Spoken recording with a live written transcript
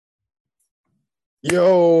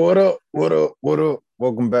Yo, what up? What up? What up?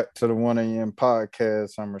 Welcome back to the 1 a.m.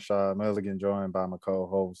 podcast. I'm Rashad Milligan, joined by my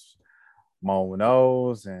co-hosts Mo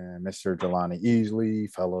Knows and Mr. Jelani Easley.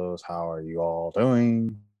 Fellows, how are you all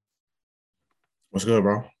doing? What's good,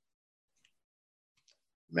 bro?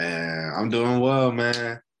 Man, I'm doing well,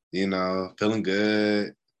 man. Feeling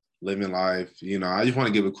good, living life. I just want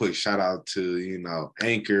to give a quick shout out to,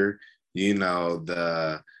 Anchor,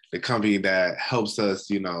 the company that helps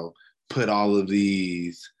us, put all of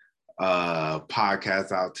these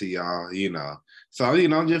podcasts out to y'all. So,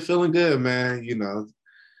 I'm just feeling good, man.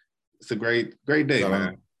 It's a great day, Shout man.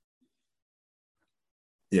 out.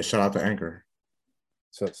 Yeah, shout out to Anchor.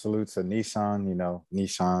 So salute to Nissan,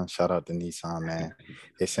 Nissan, shout out to Nissan, man.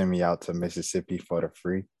 They sent me out to Mississippi for the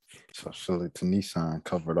free. So salute to Nissan,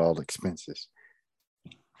 covered all expenses.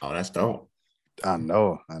 Oh, that's dope. I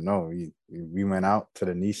know. We went out to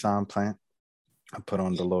the Nissan plant. I put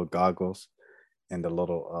on the little goggles and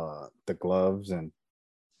the gloves, and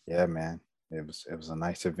yeah, man, it was a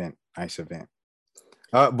nice event. Nice event.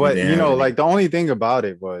 But like the only thing about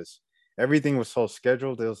it was everything was so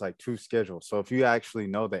scheduled. It was like two schedules. So if you actually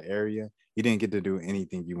know the area, you didn't get to do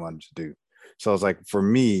anything you wanted to do. So it's like for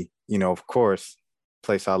me, of course,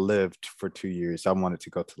 place I lived for 2 years, I wanted to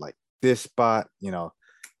go to like this spot,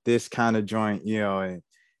 this kind of joint, and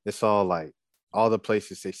it's all like all the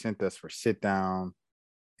places they sent us for sit down,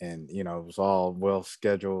 and it was all well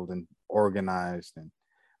scheduled and organized, and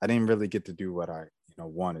I didn't really get to do what I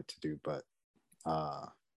wanted to do, but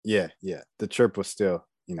yeah, the trip was still,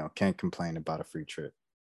 can't complain about a free trip.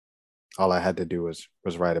 All I had to do was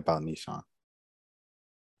write about Nissan.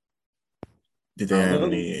 Did they have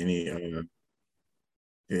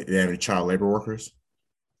any child labor workers?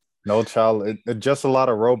 No child, just a lot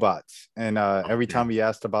of robots. And every time we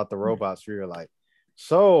asked about the robots, we were like,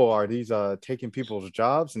 so are these taking people's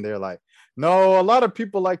jobs? And they're like, no, a lot of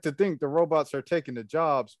people like to think the robots are taking the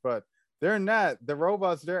jobs, but they're not. The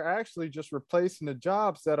robots, they're actually just replacing the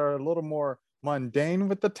jobs that are a little more mundane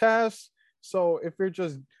with the tasks. So if you're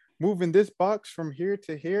just moving this box from here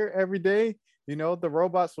to here every day, the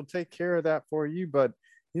robots will take care of that for you. But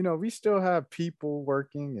we still have people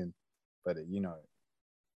working, and but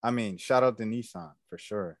I mean, shout out to Nissan for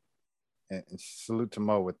sure, and salute to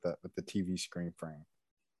Mo with the TV screen frame.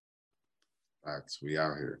 Facts, we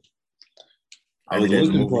out here. I was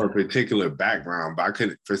looking for a particular background, but I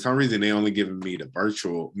couldn't. For some reason, they only given me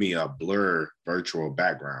a blur virtual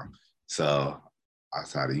background. So I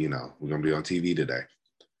decided, we're gonna be on TV today.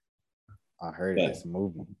 I heard it's a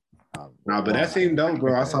movie. But that seemed dope,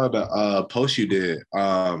 bro. I saw the post you did.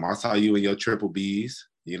 I saw you and your triple Bs.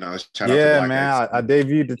 Shout out to Black man. I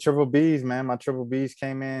debuted the triple Bs, man. My triple Bs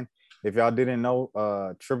came in. If y'all didn't know,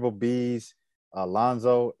 triple Bs,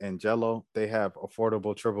 Alonzo and Jello, they have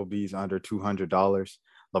affordable triple Bs under $200.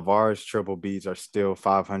 Lavar's triple Bs are still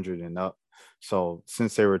 500 and up. So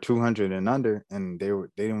since they were 200 and under, and they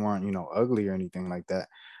didn't want ugly or anything like that,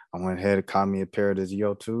 I went ahead and caught me a pair of the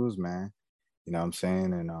ZO2s, man. You know what I'm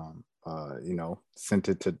saying? And sent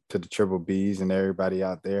it to the triple Bs and everybody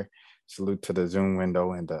out there. Salute to the Zoom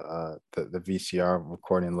window and the VCR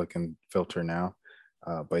recording looking filter now.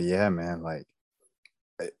 But yeah, man, like,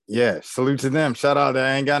 yeah, salute to them. Shout out.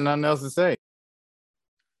 I ain't got nothing else to say.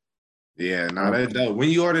 Yeah, that's dope. When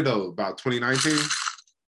you ordered though, about 2019?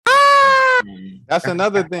 That's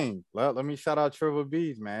another thing. Let me shout out Triple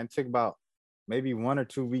B's, man. It took about maybe 1 or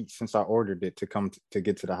 2 weeks since I ordered it to come to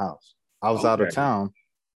get to the house. I was out of town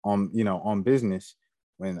on business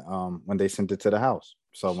when they sent it to the house.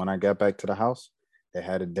 So when I got back to the house, they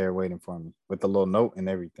had it there waiting for me with the little note and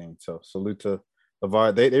everything. So salute to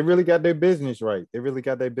LeVar. They really got their business right.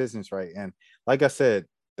 And like I said,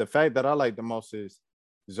 the fact that I like the most is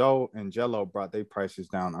Zoe and Jello brought their prices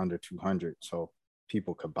down under 200 so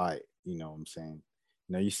people could buy it. You know what I'm saying?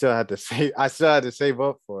 You still had to save. I still had to save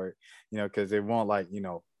up for it, because it won't like,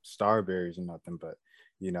 Starberries or nothing, but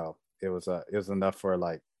it was enough for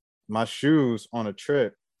like my shoes on a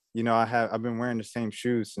trip. I've been wearing the same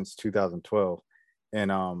shoes since 2012.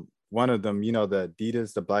 And one of them, the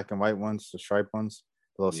Adidas, the black and white ones, the striped ones,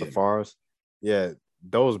 the little Safaris. Yeah,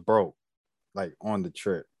 those broke like on the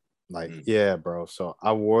trip. Like, yeah, bro. So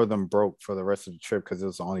I wore them broke for the rest of the trip because it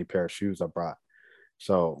was the only pair of shoes I brought.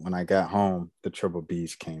 So when I got home, the triple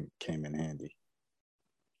B's came in handy.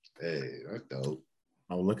 Hey, that's dope.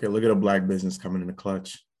 Oh, look at a black business coming in the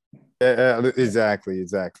clutch. Yeah, exactly.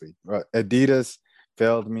 Adidas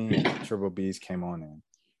failed me, and triple B's came on in.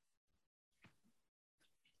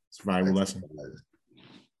 It's a valuable lesson.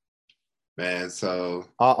 Man, so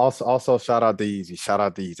also shout out to Easy.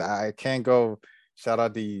 I can't go shout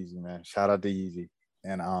out to Easy, man. Shout out to Easy.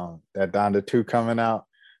 and that Donda 2 coming out.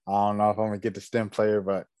 I don't know if I'm gonna get the STEM player,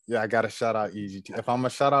 but yeah, I gotta shout out Easy. If I'm gonna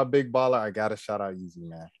shout out Big Baller, I gotta shout out Easy,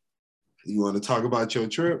 man. You want to talk about your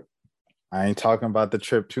trip? I ain't talking about the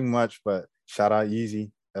trip too much, but shout out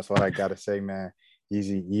Easy. That's what I gotta say, man.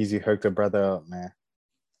 Easy hooked the brother up, man.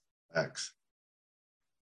 X.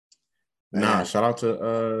 Nah, shout out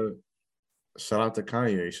to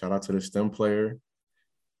Kanye. Shout out to the STEM player.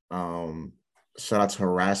 Shout out to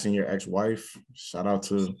harassing your ex-wife. Shout out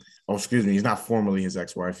to excuse me, he's not formally his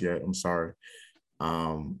ex-wife yet. I'm sorry.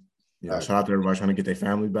 Shout out to everybody trying to get their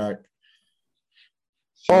family back.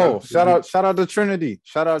 Shout out to Trinity.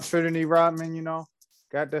 Shout out Trinity Rodman,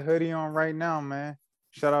 got the hoodie on right now, man.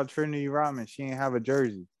 Shout out Trinity Rodman. She ain't have a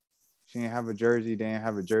jersey. They didn't have a jersey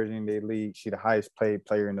in their league. She the highest paid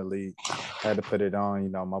player in the league. Had to put it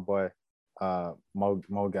on. My boy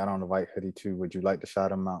Mo got on the white hoodie too. Would you like to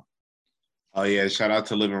shout him out? Oh yeah, shout out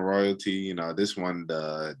to Living Royalty. This one,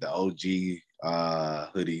 the OG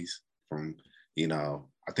hoodies from,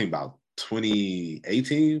 I think about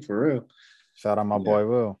 2018 for real. Shout out my boy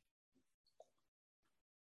Will.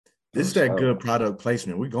 This is that good product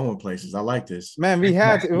placement. We're going places. I like this. Man, we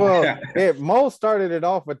had to. Well, Mo started it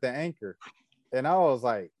off with the anchor. And I was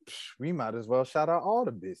like, we might as well shout out all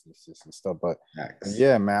the businesses and stuff. But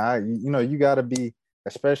yeah, man, you got to be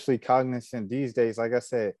especially cognizant these days. Like I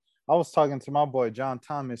said, I was talking to my boy, John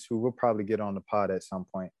Thomas, who will probably get on the pod at some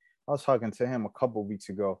point. I was talking to him a couple weeks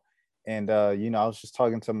ago. And, I was just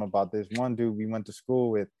talking to him about this one dude we went to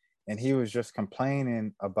school with. And he was just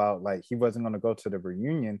complaining about, like, he wasn't going to go to the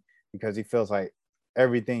reunion because he feels like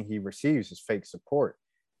everything he receives is fake support.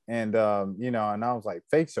 And, and I was like,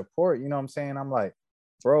 fake support, you know what I'm saying? I'm like,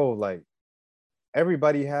 bro, like,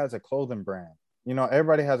 everybody has a clothing brand.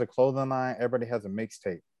 Everybody has a clothing line. Everybody has a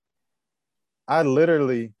mixtape. I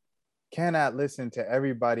literally cannot listen to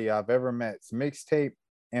everybody I've ever met's mixtape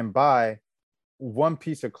and buy one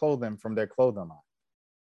piece of clothing from their clothing line.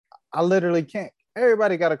 I literally can't.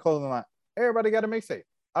 Everybody got a clothing line. Everybody got a mixtape.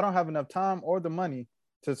 I don't have enough time or the money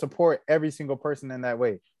to support every single person in that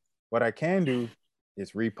way. What I can do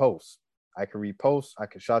is repost. I can repost. I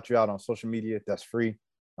can shout you out on social media. That's free.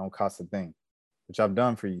 Don't cost a thing, which I've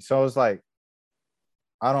done for you. So it's like,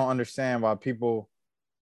 I don't understand why people,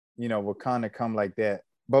 will kind of come like that.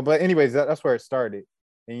 But anyways, that's where it started.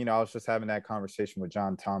 And, I was just having that conversation with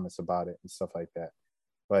John Thomas about it and stuff like that.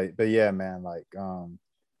 But yeah, man, like,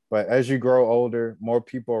 but as you grow older, more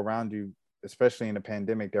people around you, especially in the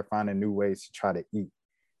pandemic, they're finding new ways to try to eat.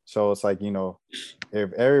 So it's like,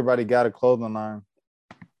 if everybody got a clothing line,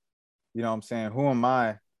 you know what I'm saying? Who am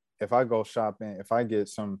I if I go shopping, if I get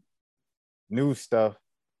some new stuff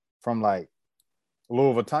from like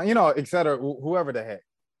Louis Vuitton, et cetera, whoever the heck.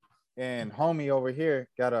 And homie over here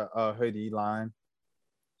got a hoodie line.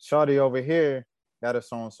 Shawty over here got a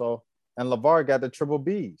so-and-so. And LeVar got the triple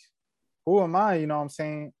Bs. Who am I, you know what I'm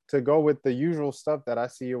saying, to go with the usual stuff that I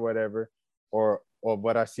see or whatever, or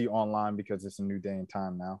what I see online because it's a new day and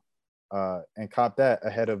time now, and cop that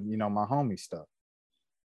ahead of, my homie stuff.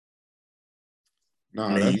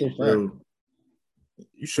 No,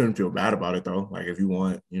 you shouldn't feel bad about it though. Like if you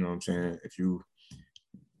want, you know what I'm saying, if you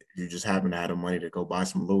just happen to have the money to go buy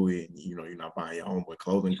some Louis and you're not buying your homeboy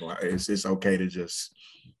clothing, it's okay to just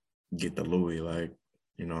get the Louis, like,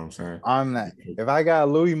 you know what I'm saying? I'm not. If I got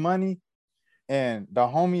Louis money and the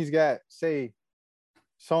homies got, say,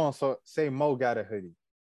 so-and-so, say Mo got a hoodie.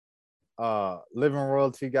 Living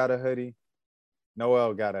Royalty got a hoodie.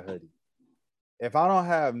 Noel got a hoodie. If I don't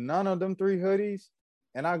have none of them 3 hoodies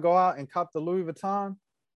and I go out and cop the Louis Vuitton,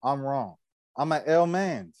 I'm wrong. I'm at L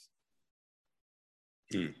Man's.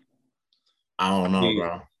 I don't know,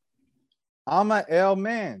 bro. I'm at L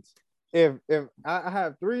Man's. If I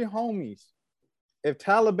have 3 homies, if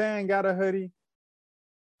Taliban got a hoodie,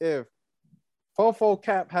 if Fofo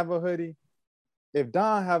Cap have a hoodie, if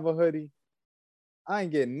Don have a hoodie, I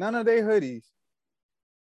ain't getting none of their hoodies.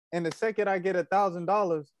 And the second I get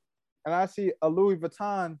 $1,000 and I see a Louis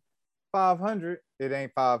Vuitton 500, it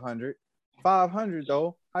ain't 500. 500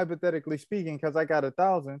 though, hypothetically speaking, because I got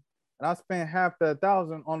 1,000 and I spent half the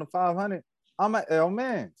 1,000 on the 500, I'm at L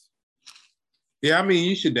Man's. Yeah, I mean,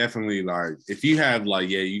 you should definitely, like, if you have, like,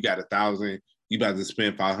 you got 1,000, you about to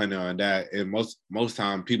spend 500 on that. And most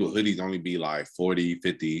time, people hoodies only be like 40,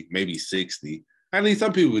 50, maybe 60. I mean,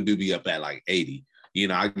 some people do be up at like 80.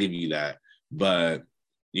 I give you that. But,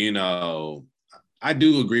 I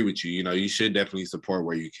do agree with you. You should definitely support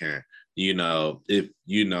where you can. If,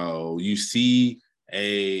 you see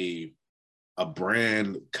a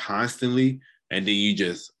brand constantly and then you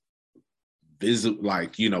just visit,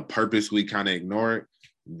 like, purposely kind of ignore it,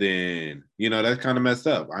 then that's kind of messed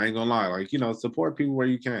up. I ain't gonna lie. Like, support people where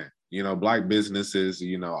you can. Black businesses,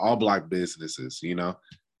 all Black businesses,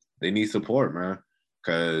 they need support, man.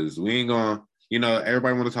 Cause we ain't gonna,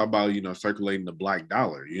 everybody want to talk about, circulating the Black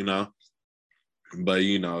dollar, but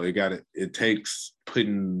it takes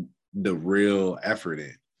putting the real effort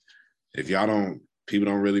in. If people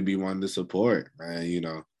don't really be wanting to support,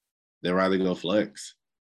 man, they'd rather go flex.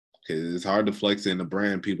 Cause it's hard to flex in a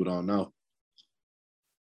brand people don't know.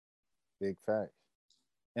 Big fact.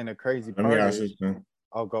 And the crazy Let me part ask is, this, man.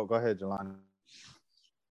 oh, go ahead, Jelani.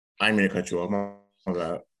 I didn't mean to cut you off. My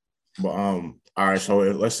bad. But all right. So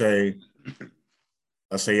let's say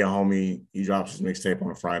your homie, he drops his mixtape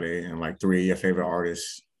on a Friday, and like 3 of your favorite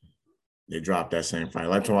artists, they drop that same Friday.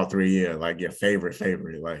 Like, talking about 3 years, like your favorite.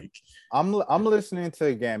 Like, I'm listening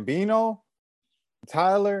to Gambino,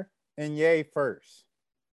 Tyler, and Ye first.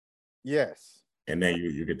 Yes. And then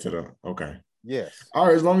you get to the okay. Yes. All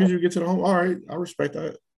right, as long as you get to the home, all right, I respect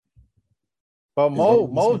that. But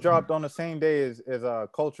Mo dropped on the same day as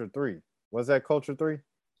Culture 3. Was that Culture 3?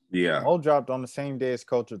 Yeah. Mo dropped on the same day as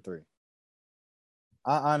Culture 3.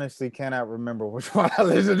 I honestly cannot remember which one I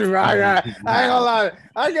listened to. I ain't gonna lie.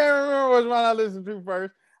 I can't remember which one I listened to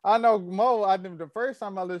first. I know Mo, the first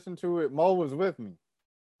time I listened to it, Mo was with me,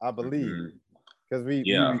 I believe. Because we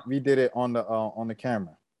did it on the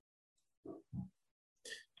camera.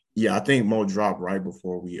 Yeah, I think Mo dropped right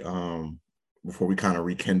before we kind of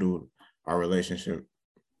rekindled our relationship.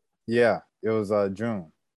 Yeah, it was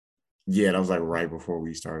June. Yeah, that was like right before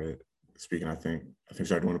we started speaking. I think we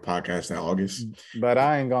started doing the podcast in August. But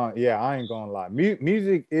I ain't gonna lie.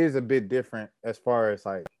 Music is a bit different as far as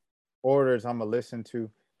like orders I'm gonna listen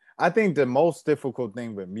to. I think the most difficult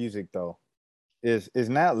thing with music though is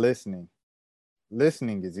not listening.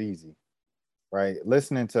 Listening is easy. Right?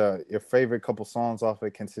 Listening to your favorite couple songs off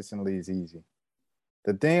it consistently is easy.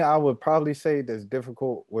 The thing I would probably say that's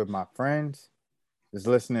difficult with my friends is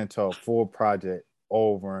listening to a full project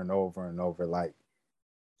over and over and over. Like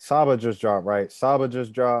Saba just dropped, right? Saba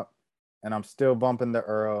just dropped, and I'm still bumping the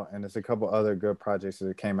Earl, and there's a couple other good projects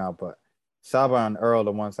that came out, but Saba and Earl,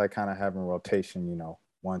 the ones that kind of have in rotation,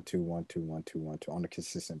 1, 2, 1, 2, 1, 2, 1, 2 on a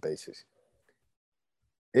consistent basis.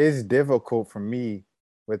 It's difficult for me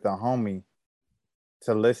with a homie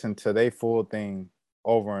to listen to their full thing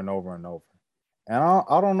over and over and over. And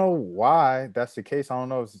I don't know why that's the case. I don't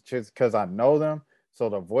know if it's just because I know them. So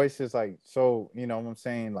the voice is like, so, you know what I'm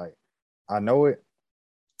saying? Like, I know it.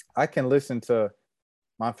 I can listen to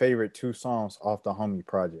my favorite 2 songs off the homie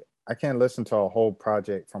project. I can't listen to a whole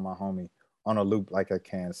project from my homie on a loop like I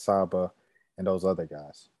can Saba and those other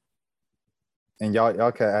guys. And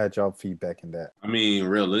y'all can add y'all feedback in that. I mean,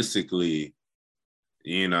 realistically,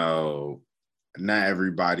 not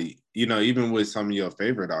everybody, even with some of your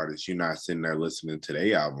favorite artists, you're not sitting there listening to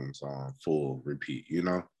their albums on full repeat,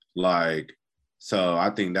 like, so I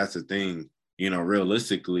think that's the thing,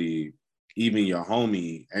 realistically, even your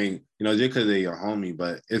homie ain't, just because they're your homie,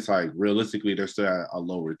 but it's like realistically, they're still at a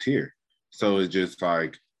lower tier. So it's just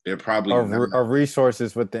like, they're probably or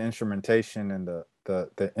resources with the instrumentation and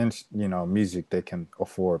the music they can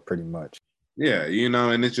afford pretty much. Yeah,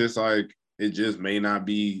 and it's just like, it just may not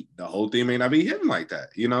be, the whole thing may not be hitting like that,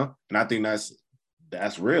 and I think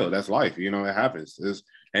that's real, that's life, it happens,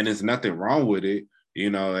 and there's nothing wrong with it,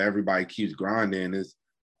 everybody keeps grinding. It's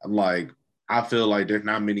like, I feel like there's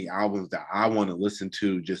not many albums that I want to listen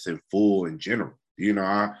to just in full in general.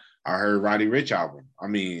 I heard Roddy Ricch album. I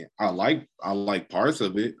mean, I like parts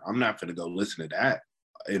of it. I'm not gonna go listen to that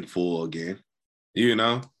in full again.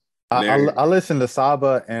 I listened to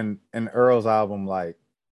Saba and Earl's album like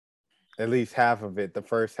at least half of it, the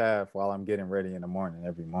first half, while I'm getting ready in the morning,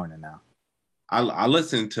 every morning now. I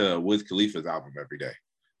listen to Wiz Khalifa's album every day,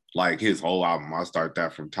 like his whole album. I start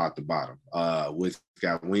that from top to bottom. Wiz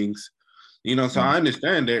Got Wings, so I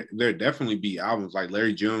understand there definitely be albums like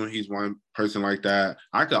Larry June. He's one person like that.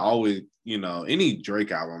 I could always, any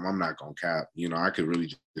Drake album, I'm not gonna cap. I could really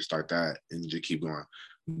just start that and just keep going.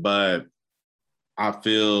 But I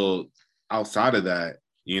feel outside of that,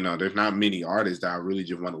 there's not many artists that I really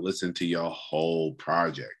just want to listen to your whole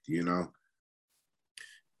project, So,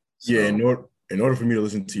 yeah, in order for me to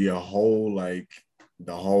listen to your whole, like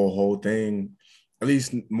the whole thing, at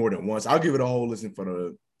least more than once, I'll give it a whole listen for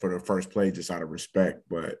the first play just out of respect.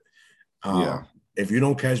 But if you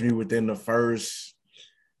don't catch me within the first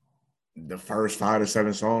 5 to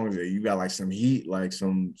 7 songs, you got like some heat, like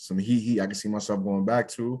some heat I can see myself going back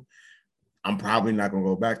to, I'm probably not gonna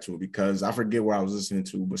go back to it, because I forget what I was listening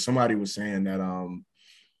to, but somebody was saying that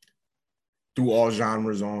through all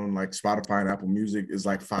genres on like Spotify and Apple Music is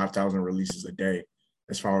like 5,000 releases a day.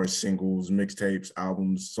 as far as singles, mixtapes,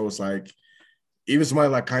 albums. So it's like, even somebody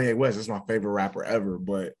like Kanye West, that's my favorite rapper ever,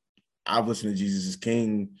 but I've listened to Jesus is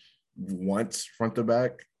King once front to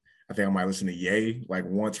back. I think I might listen to Ye like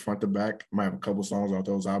once front to back. I might have a couple songs off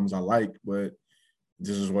those albums I like, but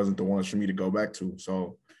this just wasn't the ones for me to go back to.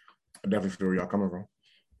 So I definitely feel where y'all coming from.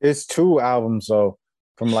 It's 2 albums though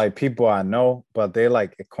from like people I know, but they're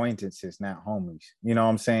like acquaintances, not homies. You know what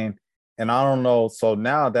I'm saying? And I don't know. So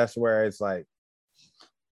now that's where it's like,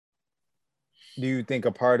 do you think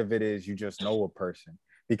a part of it is you just know a person?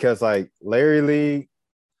 Because like Larry Lee,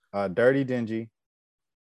 Dirty Dingy,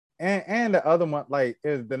 and the other one, like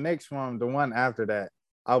is the next one, the one after that,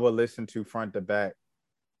 I would listen to front to back,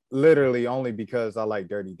 literally only because I like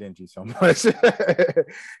Dirty Dingy so much.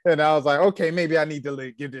 And I was like, okay, maybe I need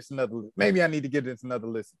to give this another. Maybe I need to give this another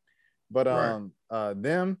listen. But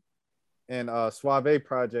them and Suave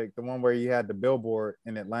Project, the one where he had the billboard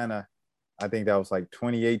in Atlanta, I think that was like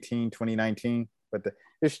 2018, 2019. But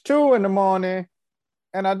it's 2 in the morning,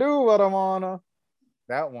 and I do what I wanna.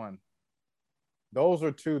 That one. Those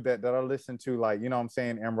are 2 that I listen to, like, you know what I'm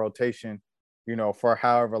saying, in rotation, you know, for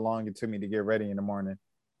however long it took me to get ready in the morning,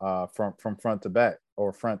 from front to back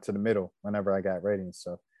or front to the middle whenever I got ready and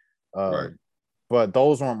stuff. Right. But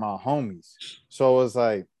those weren't my homies. So it was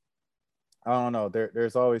like, I don't know.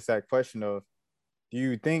 There's always that question of, do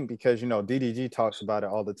you think, because, you know, DDG talks about it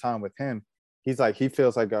all the time with him, he's like, he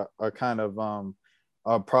feels like a kind of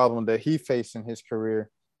a problem that he faced in his career,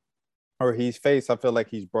 or he's faced. I feel like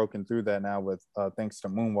he's broken through that now with thanks to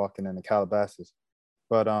Moonwalking and the Calabasas.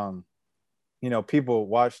 But you know, people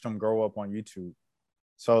watched him grow up on YouTube,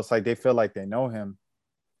 so it's like they feel like they know him,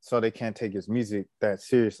 so they can't take his music that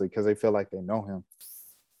seriously because they feel like they know him.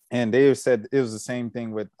 And they said it was the same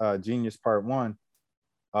thing with Genius Part 1.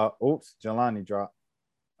 Jelani dropped.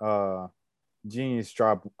 Genius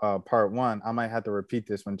drop Part 1. I might have to repeat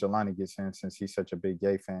this when Jelani gets in, since he's such a big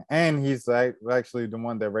Ye fan, and he's like actually the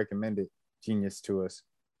one that recommended Genius to us.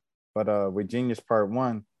 But with Genius Part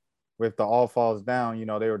 1, with the All Falls Down, you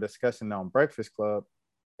know, they were discussing on Breakfast Club,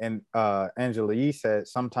 and Angela Yee said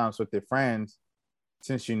sometimes with your friends,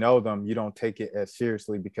 since you know them, you don't take it as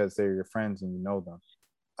seriously because they're your friends and you know them.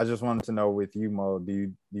 I just wanted to know with you, Mo,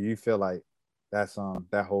 do you feel like that's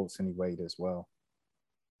that holds any weight as well?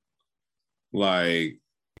 Like,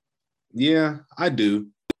 yeah, I do.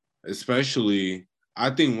 Especially, I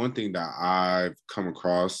think one thing that I've come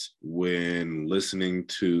across when listening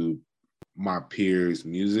to my peers'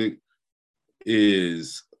 music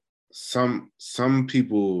is some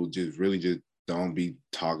people just really just don't be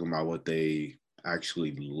talking about what they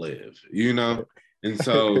actually live, you know? And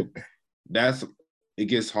so it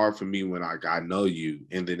gets hard for me when I know you,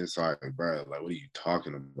 and then it's like, bro, like, what are you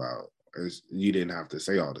talking about? You didn't have to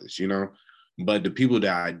say all this, you know? But the people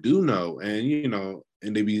that I do know, and you know,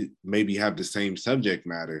 and they maybe have the same subject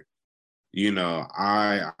matter, you know,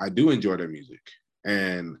 I do enjoy their music,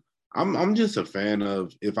 and I'm just a fan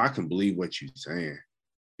of if I can believe what you're saying,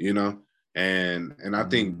 you know, and I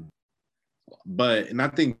think, and I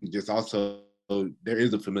think just also there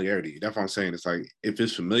is a familiarity. That's what I'm saying. It's like if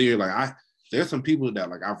it's familiar, like there's some people that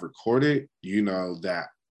like I've recorded, you know, that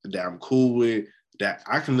I'm cool with, that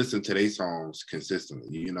I can listen to their songs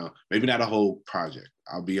consistently, you know, maybe not a whole project.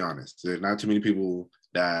 I'll be honest. There's not too many people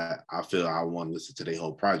that I feel I want to listen to their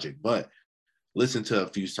whole project, but listen to a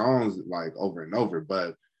few songs like over and over.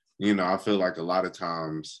 But, you know, I feel like a lot of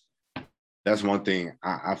times that's one thing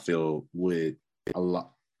I feel with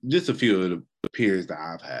just a few of the peers that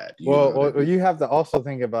I've had. Well, you have to also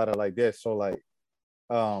think about it like this. So like,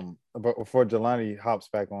 but before Jelani hops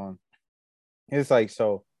back on, it's like,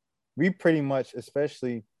 so we pretty much,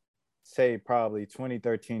 especially say probably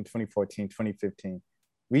 2013, 2014, 2015,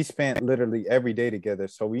 we spent literally every day together.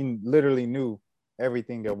 So we literally knew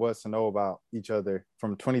everything there was to know about each other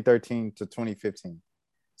from 2013 to 2015.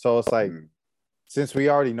 So it's like, since we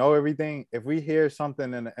already know everything, if we hear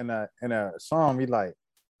something in a song, we like,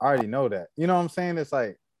 I already know that. You know what I'm saying? It's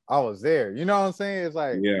like, I was there. You know what I'm saying? It's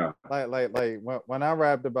like, yeah, like when I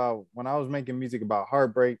rapped about, when I was making music about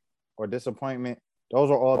heartbreak or disappointment, those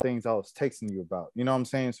are all things I was texting you about. You know what I'm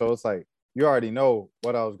saying? So it's like, you already know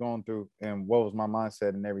what I was going through and what was my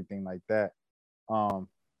mindset and everything like that. And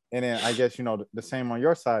then I guess, you know, the same on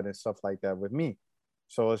your side and stuff like that with me.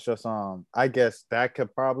 So it's just, I guess that could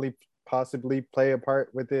possibly play a part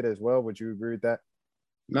with it as well. Would you agree with that?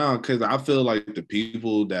 No, because I feel like the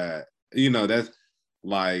people that, you know, that's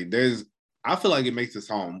like, I feel like it makes the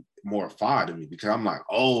song more fire to me because I'm like,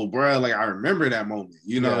 oh, bro, like I remember that moment.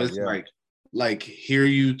 You know, it's like hear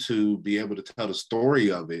you to be able to tell the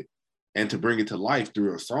story of it and to bring it to life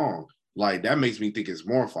through a song. Like that makes me think it's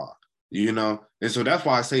more fire. you know? And so that's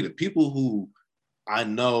why I say the people who I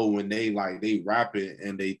know when they rap it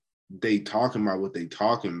and they talking about what they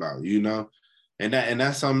talking about, you know? And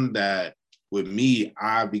that's something that with me,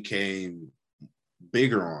 I became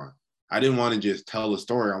bigger on. I didn't want to just tell a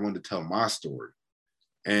story. I wanted to tell my story.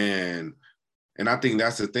 And I think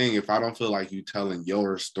that's the thing. If I don't feel like you telling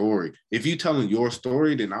your story, if you telling your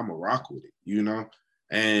story, then I'm a rock with it, you know?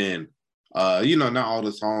 And you know, not all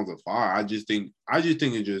the songs are fire. I just think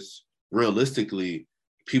it just realistically,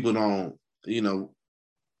 people don't, you know,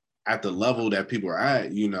 at the level that people are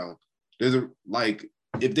at, you know, there's a like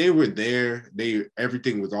if they were there,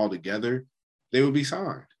 everything was all together, they would be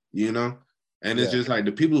signed, you know? And it's just like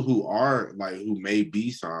the people who are like who may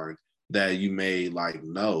be signed that you may like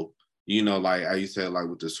know, you know, like how you said, like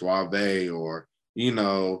with the Suave or, you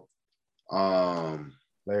know,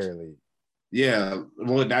 Literally. Yeah,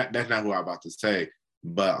 well that's not who I'm about to say,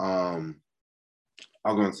 but I'm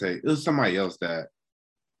gonna say it was somebody else that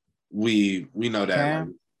we know that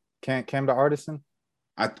Cam the Artisan.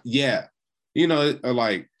 Yeah, you know,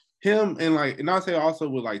 like him and I'll say also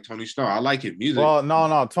with like Tony Snow. I like his music. Well,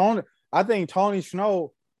 no, Tony. I think Tony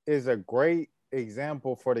Snow is a great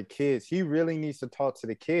example for the kids. He really needs to talk to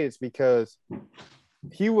the kids because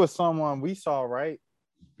he was someone we saw, right?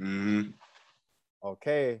 Mm-hmm.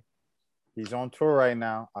 Okay, he's on tour right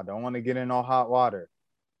now. I don't want to get in no hot water.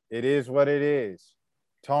 It is what it is.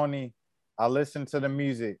 Tony, I listen to the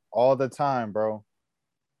music all the time, bro.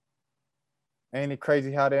 Ain't it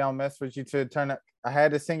crazy how they don't mess with you to turn up? I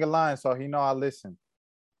had to sing a line, so he know I listen.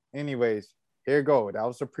 Anyways, here you go. That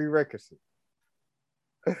was a prerequisite.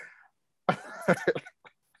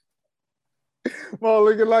 Well,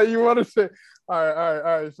 looking like you want to say. All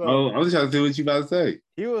right. So I was trying to see what you about to say.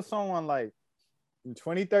 He was someone like in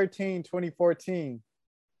 2013, 2014,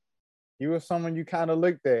 he was someone you kind of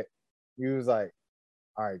looked at. He was like,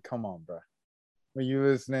 all right, come on, bro. When you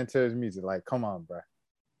listening to his music, like, come on, bro.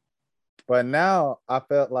 But now I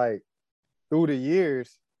felt like through the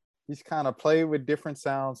years, he's kind of played with different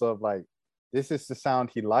sounds of like, this is the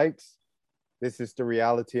sound he likes. This is the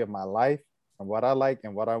reality of my life and what I like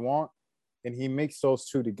and what I want. And he mixed those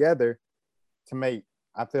two together to make,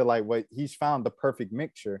 I feel like what he's found the perfect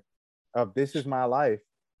mixture of this is my life,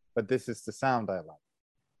 but this is the sound I like.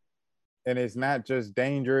 And it's not just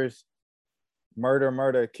dangerous,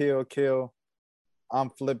 murder, kill. I'm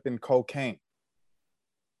flipping cocaine.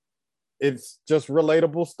 It's just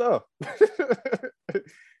relatable stuff.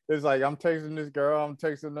 It's like I'm texting this girl, I'm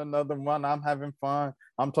texting another one, I'm having fun.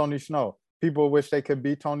 I'm Tony Snow. People wish they could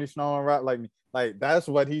be Tony Snow and rap like me. Like that's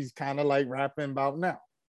what he's kind of like rapping about now.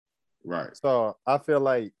 Right. So I feel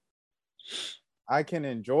like I can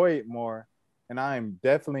enjoy it more, and I'm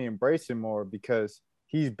definitely embracing more because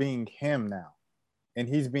he's being him now, and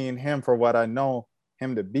he's being him for what I know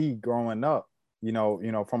him to be growing up. You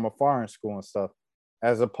know, from afar in school and stuff,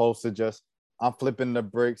 as opposed to just I'm flipping the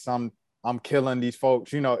bricks, I'm killing these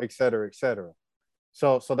folks, you know, et cetera, et cetera.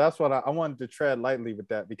 So that's what I wanted to tread lightly with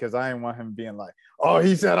that because I didn't want him being like, oh,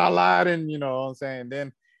 he said I lied, and you know what I'm saying.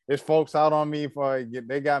 Then there's folks out on me for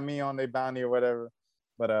they got me on their bounty or whatever.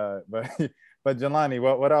 But but Jelani,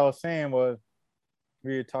 what I was saying was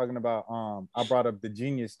we were talking about I brought up the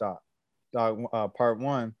Genius doc part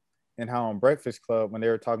one and how on Breakfast Club when they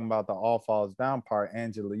were talking about the All Falls Down part,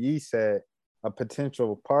 Angela Yee said a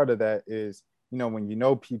potential part of that is, you know, when you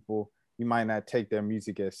know people, you might not take their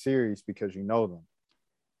music as serious because you know them.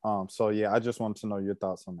 So yeah, I just want to know your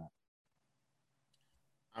thoughts on that.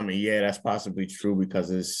 I mean, yeah, that's possibly true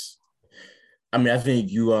because I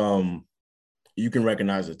think you can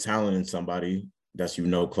recognize a talent in somebody that you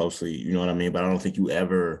know closely, you know what I mean? But I don't think you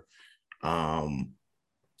ever I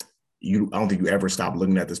don't think you ever stop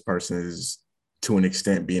looking at this person as to an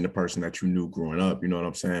extent being the person that you knew growing up. You know what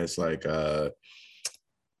I'm saying? It's like I'm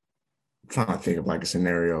trying to think of like a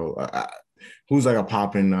scenario. Who's like a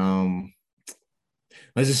popping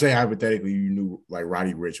let's just say hypothetically you knew like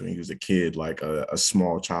Roddy Ricch when he was a kid, like a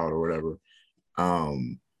small child or whatever.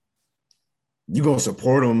 You gonna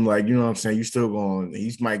support him, like, you know what I'm saying? You still going,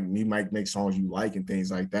 he might make songs you like and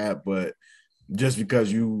things like that, but just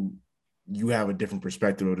because you have a different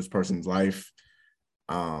perspective of this person's life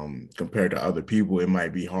compared to other people, it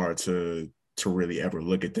might be hard to really ever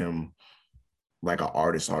look at them like an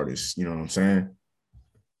artist, you know what I'm saying?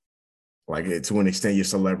 Like to an extent, your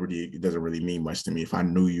celebrity, it doesn't really mean much to me if I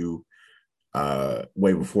knew you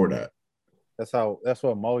way before that. That's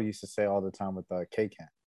what Mo used to say all the time with K Camp.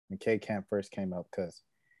 When K Camp first came up, because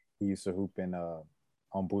he used to hoop in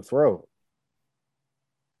on Booth Road.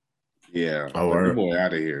 Yeah. Oh, the boy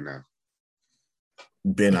out of here now.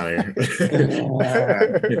 Been out of here.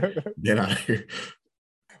 Been out of here.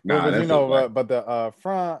 Nah, But you that's know, like but the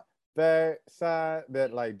front, back, side,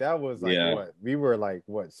 that like that was like yeah. what we were like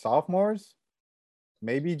what sophomores,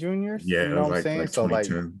 maybe juniors. Yeah, You it know was what I'm saying? like So like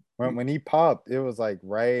 2010. when he popped, it was like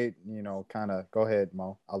right, you know, kind of. Go ahead,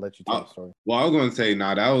 Mo. I'll let you tell the story. Well, I was gonna say,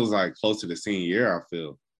 nah, that was like close to the senior year.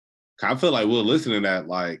 I feel like we'll listen to that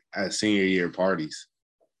like at senior year parties.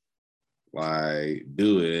 Like,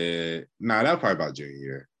 do it. Nah, that was probably about junior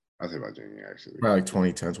year. I'll say about junior year, actually. Probably like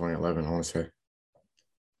 2010, 2011, I want to say.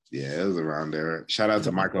 Yeah, it was around there. Shout out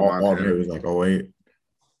to Michael All day Montana. was like 08.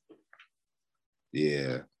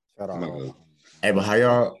 Yeah. Shout out. Hey, but how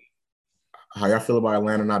y'all feel about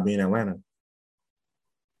Atlanta not being Atlanta?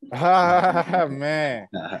 Man,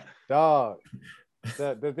 dog.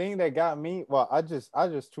 The thing that got me, well, I just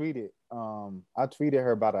tweeted. I tweeted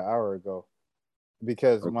her about an hour ago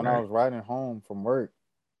because when I was riding home from work,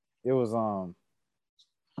 it was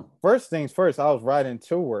first things first, I was riding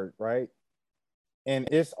to work, right? And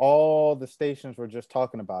it's all the stations were just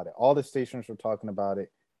talking about it. All the stations were talking about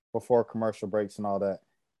it before commercial breaks and all that.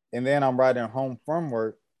 And then I'm riding home from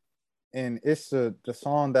work, and it's the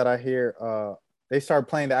song that I hear. They start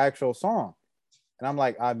playing the actual song, and I'm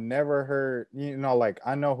like, I've never heard. You know, like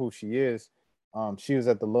I know who she is. She was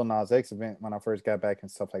at the Lil Nas X event when I first got back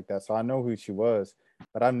and stuff like that, so I know who she was.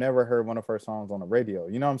 But I've never heard one of her songs on the radio.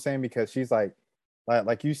 You know what I'm saying? Because she's like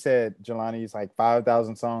you said, Jelani's like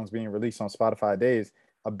 5,000 songs being released on Spotify days,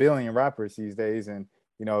 a billion rappers these days, and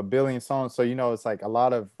you know, a billion songs. So you know, it's like a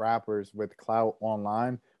lot of rappers with clout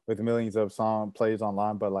online with millions of song plays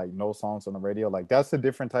online, but like no songs on the radio. Like that's a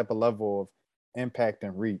different type of level of impact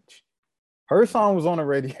and reach. Her song was on the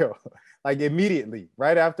radio like immediately,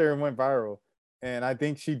 right after it went viral. And I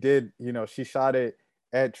think she did, you know, she shot it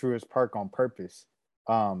at Truist Park on purpose,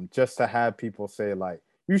 just to have people say like,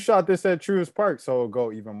 you shot this at Truist Park, so it'll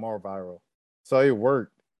go even more viral. So it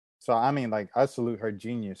worked. So I mean, like, I salute her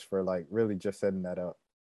genius for like really just setting that up.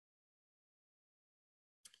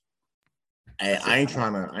 I ain't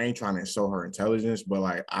trying to show her intelligence, but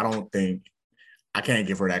like I can't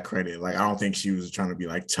give her that credit. Like I don't think she was trying to be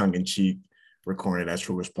like tongue in cheek recording at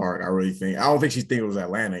Truist Park. I don't think she think it was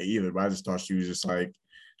Atlanta either, but I just thought she was just like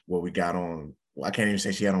what we got on. Well, I can't even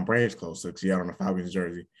say she had on Braves clothes because she had on a Falcons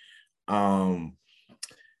jersey.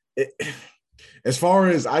 As far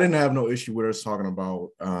as I didn't have no issue with us talking about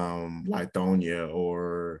Lithonia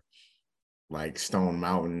or like Stone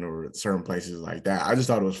Mountain or certain places like that. I just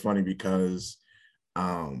thought it was funny because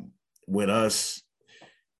with us,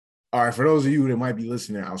 all right, for those of you that might be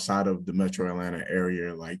listening outside of the Metro Atlanta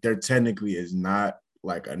area, like there technically is not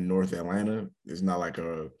like a North Atlanta. It's not like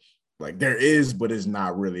there is, but it's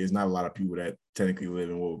not really. It's not a lot of people that technically live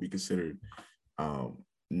in what would be considered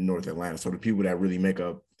North Atlanta. So the people that really make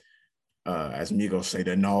up, as Migos say,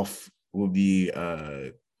 the North would be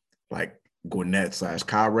like Gwinnett /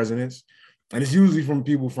 Cobb residents. And it's usually from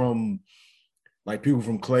people from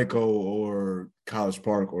Clayco or College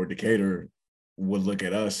Park or Decatur would look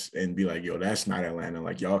at us and be like, yo, that's not Atlanta.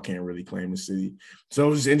 Like, y'all can't really claim the city. So it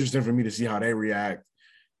was just interesting for me to see how they react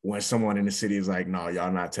when someone in the city is like, no,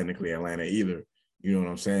 y'all not technically Atlanta either. You know what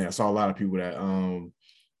I'm saying? I saw a lot of people that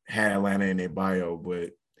had Atlanta in their bio, but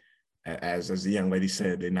as the young lady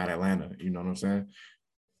said, they're not Atlanta. You know what I'm saying?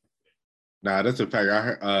 Nah, that's a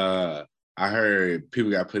fact. I heard people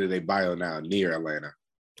got put in their bio now near Atlanta.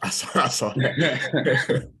 I saw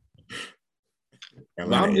that.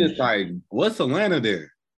 But I'm just like, what's Atlanta then?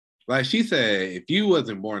 Like she said, if you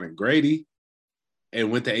wasn't born in Grady and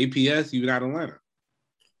went to APS, you're not Atlanta.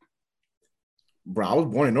 Bro, I was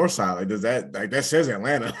born in Northside. Like, does that says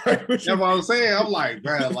Atlanta? That's what I'm saying. I'm like,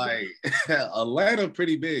 bro, like Atlanta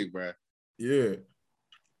pretty big, bro. Yeah.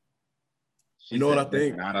 You know what I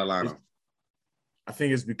think? Not Atlanta. I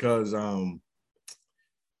think it's because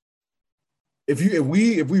if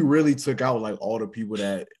we really took out like all the people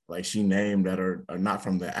that like she named that are not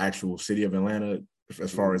from the actual city of Atlanta,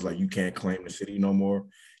 as far as like you can't claim the city no more.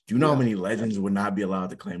 Do you know how many legends would not be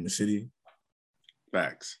allowed to claim the city?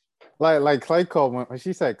 Facts. Like Clayco, when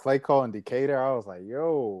she said Clayco and Decatur, I was like,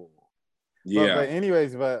 yo. Yeah. But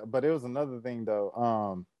anyways, but it was another thing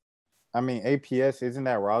though. I mean, APS,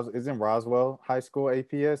 isn't Roswell High School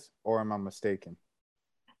APS, or am I mistaken?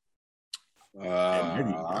 Maybe,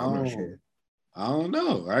 I'm not sure. I don't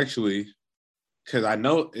know, actually. Because I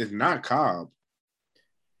know it's not Cobb.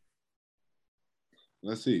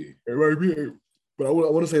 Let's see. It might be, but I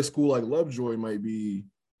want to say a school like Lovejoy might be,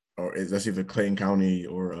 or that's either Clayton County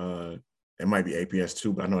or it might be APS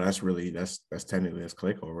too. But I know that's technically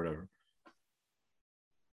Clayco or whatever.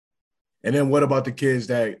 And then what about the kids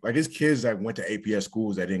it's kids that went to APS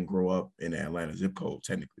schools that didn't grow up in the Atlanta zip code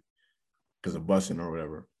technically because of busing or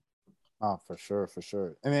whatever. Oh, for sure, for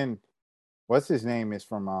sure. And then what's his name is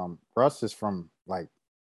from Russ is from like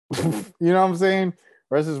you know what I'm saying?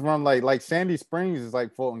 Russ is from like Sandy Springs is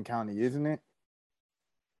like Fulton County, isn't it?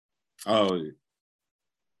 Oh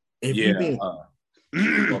If we yeah. being,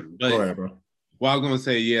 But go ahead, bro. well, I was gonna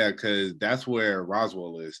say yeah, because that's where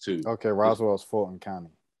Roswell is too. Okay, Roswell's Fulton County.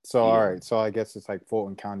 So all right, so I guess it's like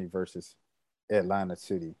Fulton County versus Atlanta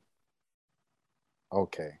City.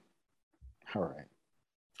 Okay. All right.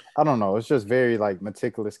 I don't know. It's just very like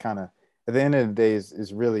meticulous kind of at the end of the day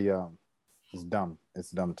is really it's dumb. It's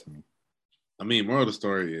dumb to me. I mean, moral of the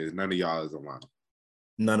story is none of y'all is alive.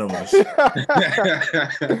 None of us.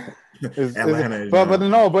 Atlanta but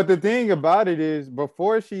no, but the thing about it is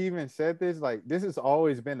before she even said this, like this has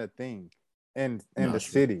always been a thing in the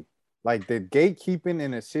city. Like the gatekeeping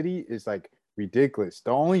in the city is like ridiculous.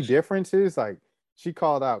 The only difference is like she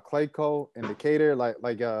called out Clayco and Decatur, like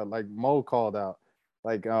Mo called out.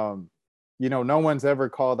 Like you know, no one's ever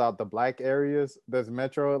called out the black areas that's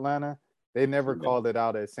Metro Atlanta. They never called it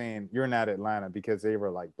out as saying you're not Atlanta because they were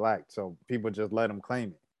like black. So people just let them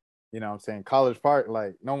claim it. You know what I'm saying? College Park,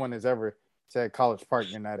 like no one has ever said College Park,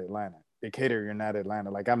 you're not Atlanta. Decatur, you're not Atlanta.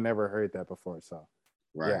 Like I've never heard that before. So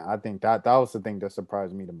yeah, I think that was the thing that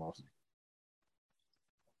surprised me the most.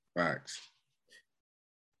 Facts.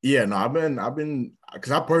 Yeah, no, I've been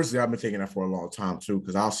because I've been taking that for a long time too.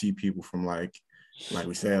 Because I'll see people from like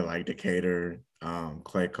we said, like Decatur,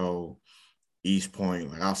 Clayco, East Point.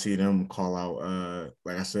 Like I'll see them call out,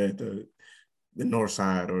 like I said, the north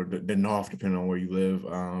side or the north, depending on where you live.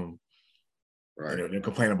 You know, they're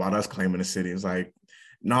complaining about us claiming the city. It's like,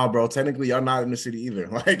 nah, bro, technically y'all not in the city either.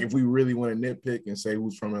 Like if we really want to nitpick and say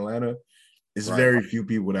who's from Atlanta, it's very few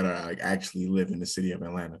people that are like actually live in the city of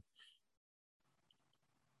Atlanta.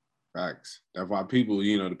 Facts. That's why people,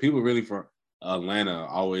 you know, the people really from Atlanta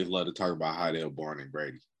always love to talk about how they were born in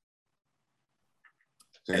Grady.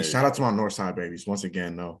 Hey, shout out to my north side babies once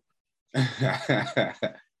again, though.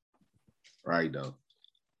 Right though.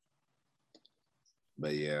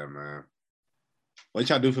 But yeah, man. What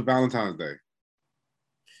y'all do for Valentine's Day?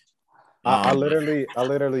 I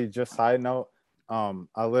literally just side note.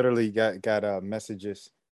 I literally got messages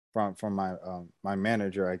from my my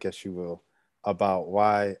manager, I guess you will, about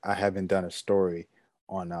why I haven't done a story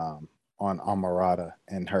on Amarada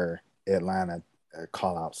and her Atlanta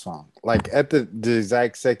call out song. Like at the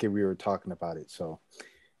exact second we were talking about it. So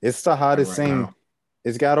it's the hottest thing. Now.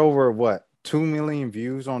 It's got over what 2 million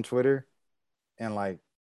views on Twitter in like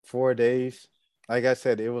 4 days. Like I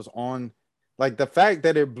said, it was on like the fact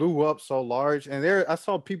that it blew up so large. And there I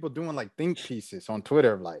saw people doing like think pieces on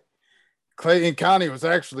Twitter like Clayton County was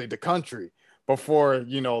actually the country before,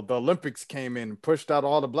 you know, the Olympics came in and pushed out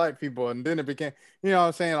all the black people. And then it became, you know what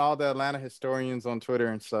I'm saying, all the Atlanta historians on Twitter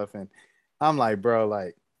and stuff. And I'm like, bro,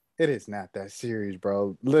 like, it is not that serious,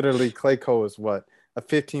 bro. Literally, Clayco is what? A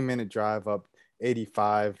 15-minute drive up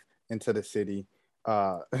 85 into the city.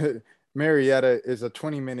 Marietta is a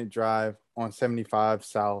 20-minute drive on 75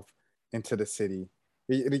 south into the city.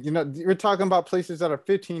 You know, we're talking about places that are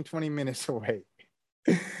 15, 20 minutes away.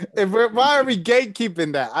 Why are we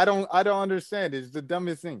gatekeeping that? I don't understand. It's the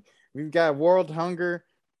dumbest thing. We've got world hunger,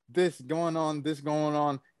 this going on,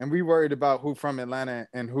 and we worried about who from Atlanta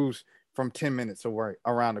and who's from 10 minutes away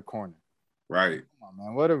around the corner. Right. Come on,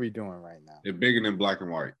 man. What are we doing right now? It's bigger than black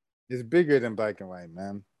and white. It's bigger than black and white,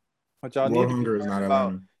 man. What y'all world need hunger is not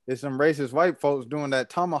Atlanta. Is some racist white folks doing that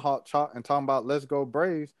tomahawk chop and talking about let's go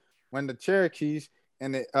Braves when the Cherokees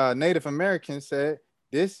and the Native Americans said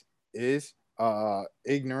this is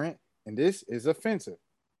ignorant and this is offensive.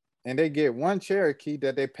 And they get one Cherokee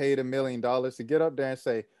that they paid $1 million to get up there and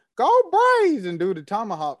say, go Braves, and do the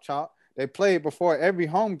tomahawk chop. They play it before every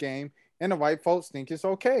home game, and the white folks think it's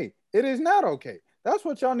okay. It is not okay. That's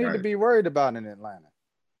what y'all need to be worried about in Atlanta.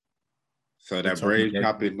 So that Braves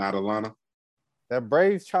chop is not Atlanta? That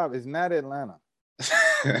Braves chop is not Atlanta.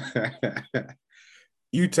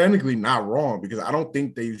 You technically not wrong because I don't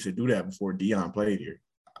think they used to do that before Deion played here.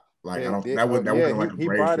 Like I don't. That wasn't like a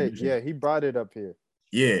Braves brought it. tradition. Yeah, he brought it up here.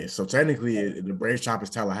 Yeah, so technically the Braves chop is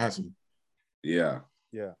Tallahassee. Yeah.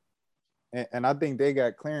 Yeah. And I think they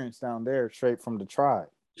got clearance down there straight from the tribe.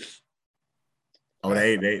 Oh,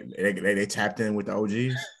 they tapped in with the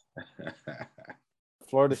OGs?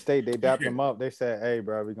 Florida State, they dapped him up. They said, hey,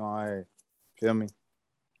 bro, we going, hey, feel me?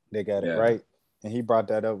 They got it right. And he brought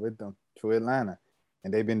that up with them to Atlanta.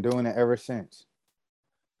 And they've been doing it ever since.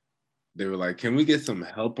 They were like, can we get some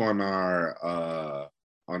help on our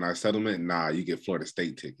settlement? Nah, you get Florida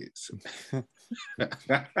State tickets.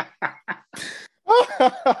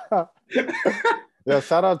 Yeah,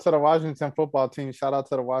 shout out to the Washington football team. Shout out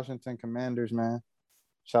to the Washington Commanders, man.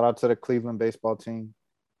 Shout out to the Cleveland baseball team.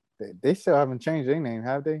 They still haven't changed their name,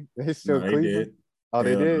 have they? They still No, they Cleveland. did. Oh,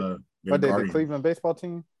 they did. They're But they the Guardians. Cleveland baseball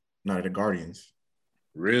team. No, the Guardians.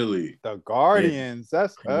 Really? The Guardians.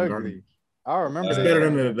 That's Cleveland ugly. Guardians. I remember It's that. better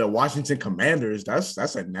than the Washington Commanders. That's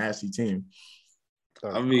a nasty team.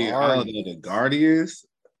 I don't know, the Guardians.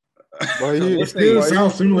 Well, It still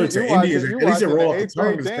sounds similar to Indians. At least it roll off the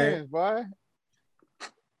tongue. Dance, boy.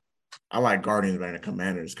 I like Guardians better than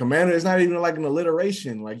Commanders. Commander is not even like an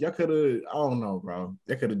alliteration. Like y'all could have, I don't know, bro.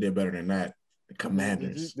 They could have did better than that. The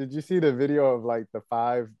Commanders. Did you see the video of like the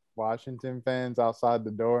 5 Washington fans outside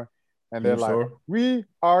the door, and they're like, "We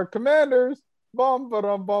are Commanders." Bum,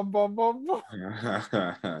 bum, bum, bum, bum.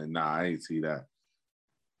 Nah, I ain't see that.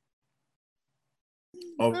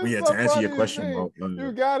 Oh, It's yeah. the To answer your funniest question, thing. bro.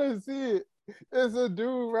 You gotta see it. It's a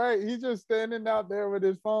dude, right? He's just standing out there with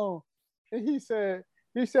his phone, and he said,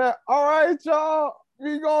 "All right, y'all,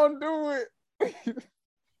 we gonna do it."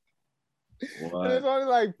 And it's only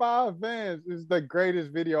like 5 fans. It's the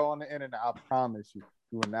greatest video on the internet. I promise you.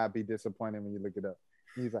 You will not be disappointed when you look it up.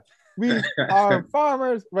 He's like, "We are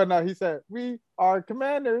farmers." But no, he said, "We are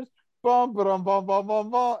Commanders." Bum, bum, bum, bum, bum,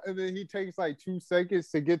 bum. And then he takes like 2 seconds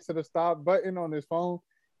to get to the stop button on his phone.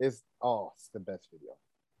 It's the best video.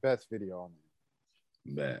 Best video on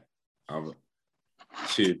there.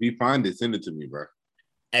 Shit, if you find it, send it to me, bro.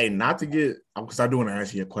 Hey, not to get, because I do want to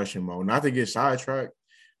ask you a question, Mo. Not to get sidetracked.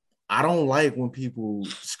 I don't like when people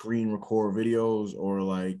screen record videos or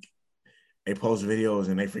like they post videos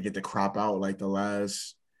and they forget to crop out like the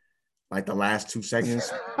last 2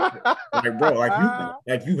 seconds. Like, bro,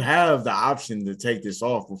 you have the option to take this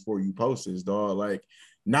off before you post this, dog. Like,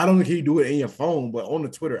 not only can you do it in your phone, but on the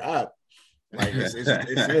Twitter app. Like, it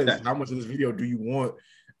says how much of this video do you want?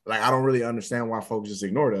 Like, I don't really understand why folks just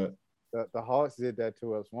ignore that. The Hawks did that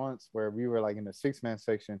to us once where we were like in the 6-man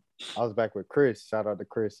section. I was back with Chris. Shout out to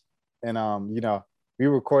Chris. And, we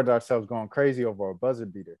recorded ourselves going crazy over a buzzer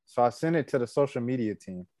beater. So I sent it to the social media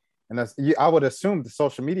team. And I would assume the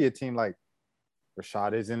social media team, like,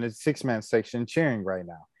 Rashad is in the 6-man section cheering right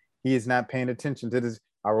now. He is not paying attention to this.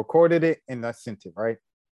 I recorded it and I sent it, right?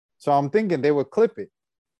 So I'm thinking they would clip it.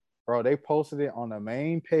 Bro, they posted it on the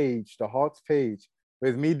main page, the Hawks page,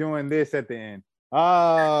 with me doing this at the end.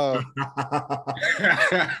 That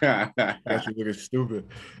you looking stupid.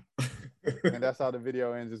 And that's how the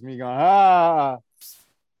video ends. It's me going,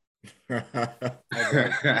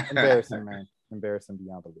 Embarrassing, man. Embarrassing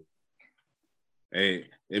beyond belief. Hey,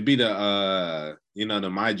 it'd be the the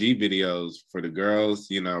My G videos for the girls,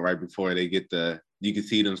 right before they get you can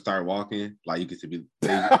see them start walking, like you can see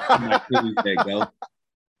they go.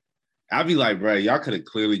 I'd be like, bro, y'all could have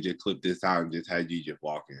clearly just clipped this out and just had you just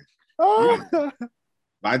walking. But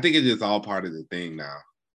I think it's just all part of the thing now.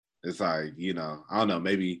 It's like, I don't know,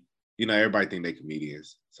 maybe, everybody think they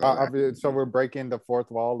comedians. So, so we're breaking the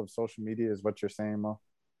 4th wall of social media is what you're saying, Mo?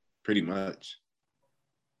 Pretty much.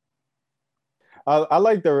 I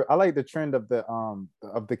like the trend of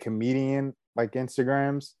the comedian like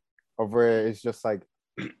Instagrams of where it's just like,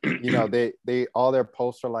 they all their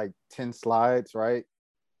posts are like 10 slides, right?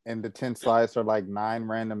 And the 10 slides are like 9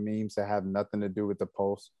 random memes that have nothing to do with the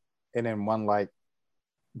post. And then one like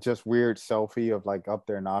just weird selfie of like up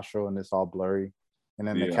their nostril and it's all blurry. And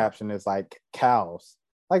then the caption is like cows.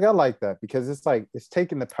 Like I like that because it's like it's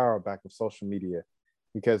taking the power back of social media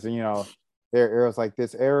because there was like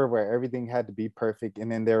this era where everything had to be perfect.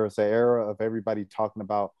 And then there was an era of everybody talking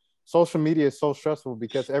about social media is so stressful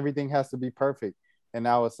because everything has to be perfect. And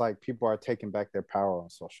now it's like people are taking back their power on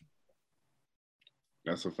social media.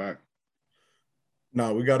 That's a fact.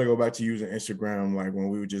 No, we got to go back to using Instagram. Like when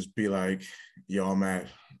we would just be like, yo, I'm at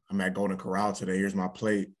Golden Corral today. Here's my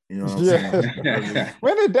plate. You know what I'm saying?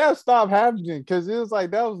 When did that stop happening? Because it was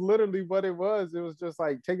like, that was literally what it was. It was just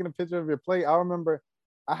like taking a picture of your plate. I remember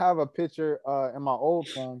I have a picture in my old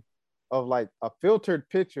phone of like a filtered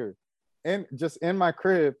picture just in my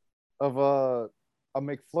crib of a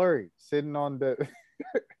McFlurry sitting on the,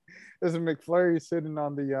 there's a McFlurry sitting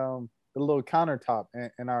on the little countertop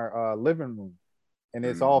in our living room. And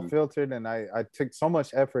it's all filtered. And I took so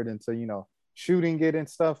much effort into, shooting it and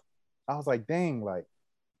stuff. I was like, dang, like,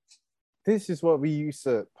 this is what we used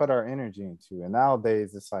to put our energy into. And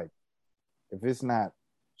nowadays it's like, if it's not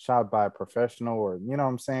shot by a professional or, you know what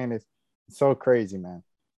I'm saying? It's so crazy, man.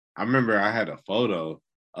 I remember I had a photo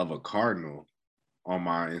of a cardinal on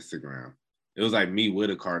my Instagram. It was like me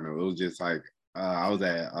with a cardinal. It was just like, I was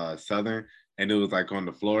at Southern and it was like on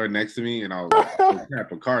the floor next to me and I was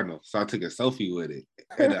like, a cardinal. So I took a selfie with it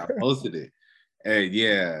and I posted it. And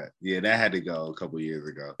yeah, that had to go a couple years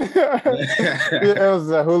ago. It was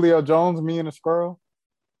Julio Jones, me and a squirrel.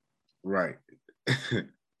 Right.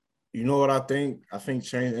 You know what I think? I think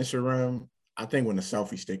changed Instagram. I think when the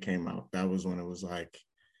selfie stick came out, that was when it was like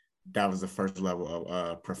that was the first level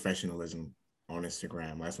of professionalism on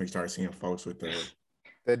Instagram. That's when you started seeing folks with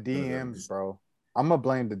The DMs, bro. I'm gonna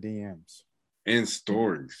blame the DMs and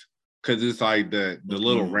stories. Cause it's like the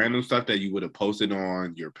little random stuff that you would have posted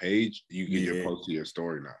on your page, you get your post to your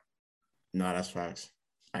story now. No, that's facts.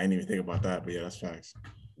 I didn't even think about that, but yeah, that's facts.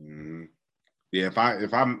 Mm-hmm. Yeah, if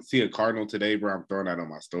I see a Cardinal today, bro, I'm throwing that on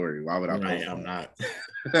my story. Why would I post I'm not.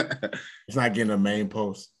 It's not getting a main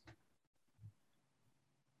post.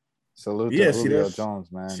 Salute to Julio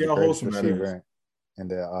Jones, man. See how wholesome that is. And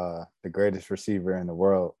the greatest receiver in the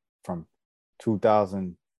world from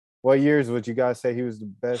 2000. What years would you guys say he was the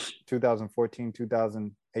best? 2014,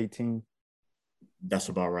 2018? That's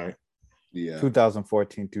about right. Yeah.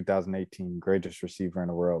 2014, 2018, greatest receiver in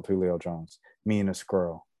the world, Julio Jones. Me and a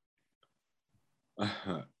squirrel.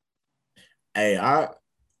 Hey, I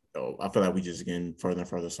feel like we just getting further and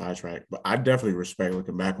further sidetracked, but I definitely respect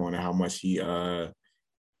looking back on it how much he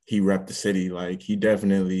repped the city. Like he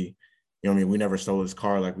definitely, you know what I mean? We never stole his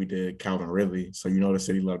car like we did Calvin Ridley. So you know the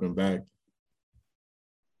city loved him back.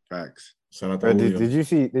 Facts. Shout out to did you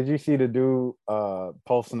see the dude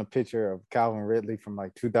posting a picture of Calvin Ridley from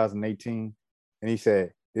like 2018? And he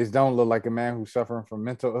said, "This don't look like a man who's suffering from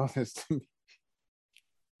mental illness to me."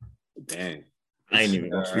 Dang. I ain't even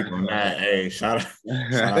gonna speak on that. Hey, shout out.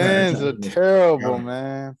 Fans are terrible,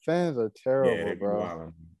 man. Fans are terrible, bro.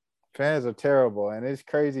 Wild. Fans are terrible. And it's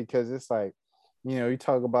crazy because it's like, you know, you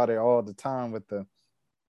talk about it all the time with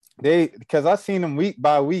because I seen them week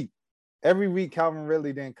by week. Every week, Calvin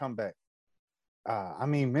Ridley didn't come back. I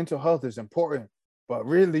mean, mental health is important, but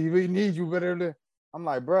really, we need you better. I'm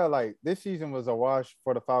like, bro, like this season was a wash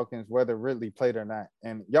for the Falcons, whether Ridley played or not.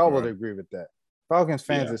 And y'all would agree with that. Falcons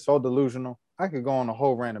fans are so delusional. I could go on a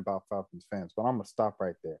whole rant about Falcons fans, but I'm going to stop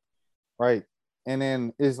right there. Right. And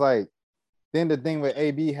then it's like, then the thing with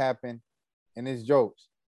AB happened and it's jokes.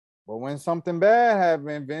 But when something bad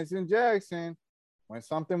happened, Vincent Jackson, when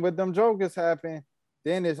something with them jokers happened,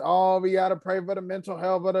 then it's all we got to pray for the mental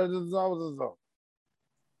health of the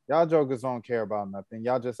Y'all jokers don't care about nothing.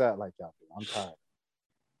 Y'all just act like y'all do. I'm tired.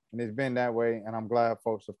 And it's been that way, and I'm glad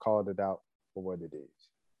folks have called it out for what it is.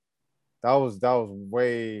 That was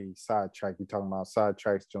way sidetracked. You talking about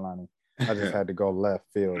sidetracks, Jelani. I just had to go left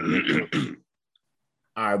field real quick.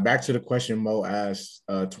 All right, back to the question Mo asked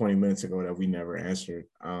 20 minutes ago that we never answered.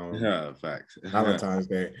 Facts. Valentine's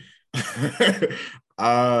Day.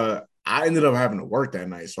 I ended up having to work that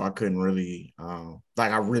night, so I couldn't really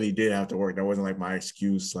I really did have to work. That wasn't like my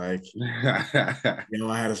excuse. Like, I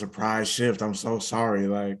had a surprise shift. I'm so sorry.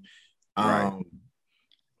 Like, right.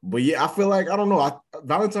 But yeah, I feel like I don't know.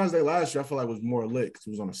 Valentine's Day last year, I feel like was more lit because it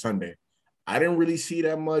was on a Sunday. I didn't really see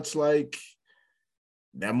that much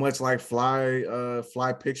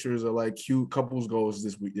fly pictures of like cute couples goals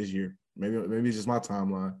this year. Maybe it's just my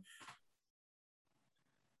timeline.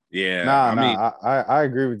 Yeah, I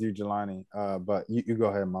agree with you, Jelani. But you go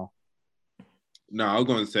ahead, Mo. No, I was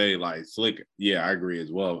going to say like Slick. Yeah, I agree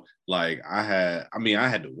as well. Like I had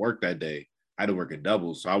to work that day. I had to work a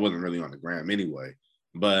double, so I wasn't really on the gram anyway.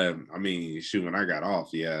 But I mean, shoot, when I got off,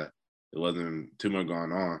 yeah, it wasn't too much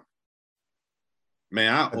going on.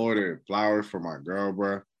 Man, I ordered flowers for my girl,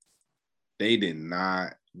 bro. They did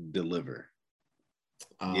not deliver.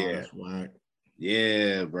 Oh, yeah, that's whack.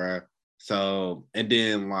 Yeah, bro. So, and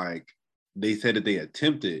then like they said that they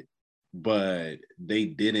attempted, but they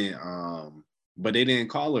didn't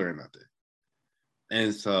call her or nothing.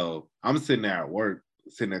 And so I'm sitting there at work,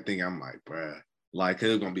 sitting there thinking, I'm like, bruh, like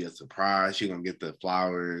it's gonna be a surprise. She's gonna get the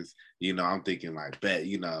flowers. You know, I'm thinking like, bet,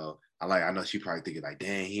 you know, I know she probably thinking like,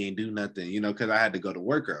 dang, he ain't do nothing, you know, because I had to go to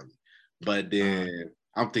work early. But then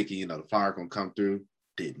I'm thinking, you know, the flower gonna come through.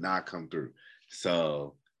 Did not come through.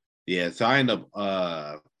 So yeah, so I ended up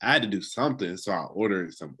I had to do something. So I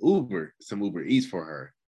ordered some Uber Eats for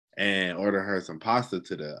her and ordered her some pasta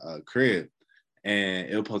to the crib. And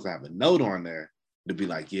it was supposed to have a note on there to be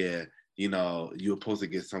like, yeah, you know, you were supposed to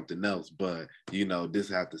get something else, but you know, this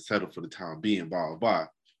has to settle for the time being, blah, blah, blah.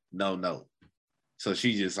 No. So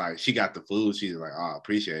she just like, she got the food. She's like, oh, I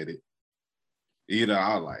appreciate it. You know,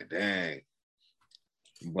 I was like, dang.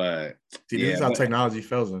 But see, this is how technology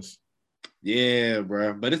fails us. Yeah,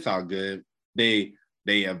 bro. But it's all good. They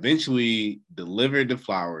eventually delivered the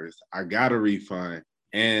flowers. I got a refund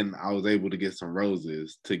and I was able to get some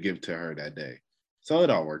roses to give to her that day. So it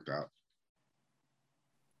all worked out.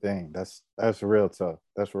 Dang, that's real tough.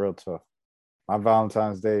 That's real tough. My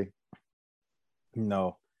Valentine's Day, you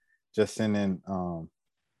know, just sending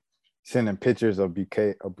pictures of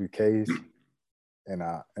bouquets and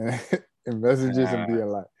and messages and being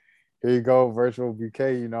like, here you go, virtual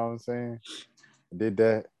bouquet. You know what I'm saying? I did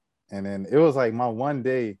that, and then it was like my one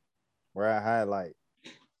day where I had like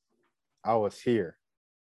I was here.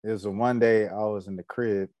 It was the one day I was in the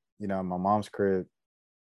crib, my mom's crib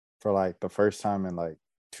for like the first time in like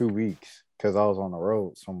 2 weeks because I was on the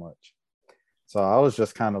road so much. So I was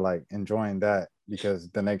just kind of like enjoying that because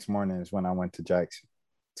the next morning is when I went to Jackson.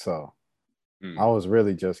 So I was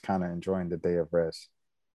really just kind of enjoying the day of rest.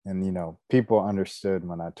 And people understood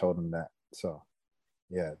when I told them that. So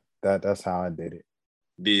yeah, that's how I did it.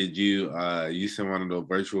 Did you send one of those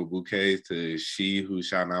virtual bouquets to she who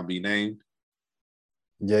shall not be named?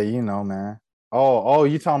 Yeah, man. Oh,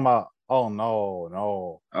 you talking about? Oh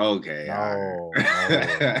no. Okay, No,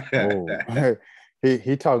 right. no.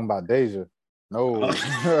 he talking about Deja. No.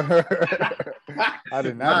 I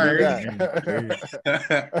did not do that.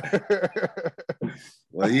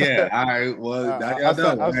 Well, yeah. All right. Well,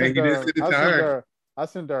 I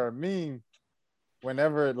sent her a meme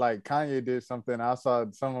whenever like Kanye did something. I saw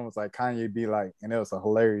someone was like Kanye be like, and it was a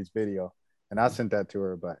hilarious video. And I sent that to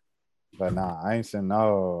her, but nah, I ain't saying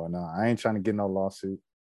no. I ain't trying to get no lawsuit.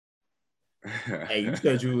 Hey, you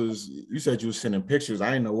said you was sending pictures. I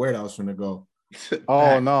didn't know where that was gonna go.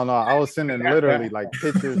 Oh no, I was sending literally like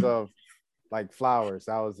pictures of like flowers.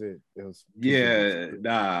 That was it. It was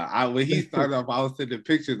when he started off, I was sending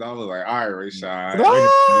pictures. I was like, all right, Rashad.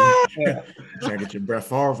 Trying to get your Brett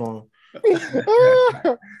Favre on.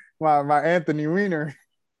 my Anthony Weiner.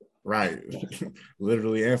 Right.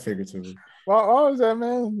 Literally and figuratively. What was that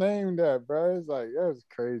man's name that, bro? It's like, that was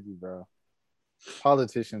crazy, bro.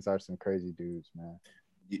 Politicians are some crazy dudes, man.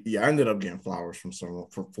 Yeah, I ended up getting flowers from someone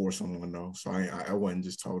for someone though. So I wasn't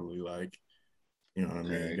just totally like, you know what I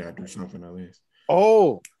mean? You gotta do something at least.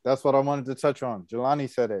 Oh, that's what I wanted to touch on. Jelani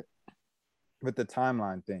said it with the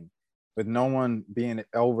timeline thing, with no one being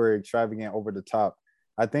over extravagant, over the top.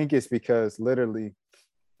 I think it's because literally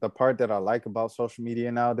the part that I like about social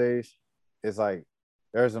media nowadays is like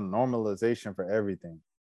there's a normalization for everything.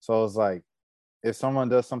 So it's like if someone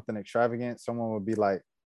does something extravagant, someone would be like,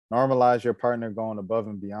 normalize your partner going above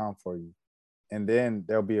and beyond for you. And then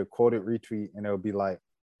there'll be a quoted retweet and it'll be like,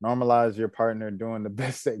 normalize your partner doing the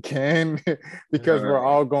best they can because we're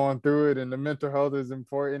all going through it and the mental health is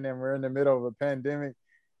important and we're in the middle of a pandemic.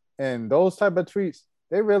 And those type of tweets,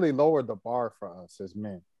 they really lowered the bar for us as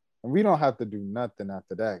men. And we don't have to do nothing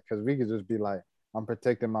after that because we could just be like, I'm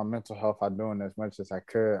protecting my mental health. I'm doing as much as I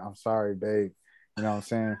could. I'm sorry, babe. You know what I'm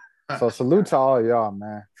saying? So salute to all y'all,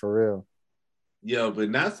 man, for real. Yo, but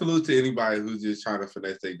not salute to anybody who's just trying to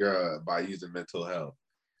finesse their girl by using mental health.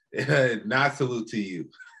 Not salute to you.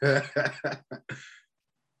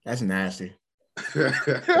 That's nasty.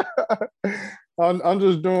 I'm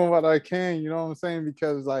just doing what I can, you know what I'm saying?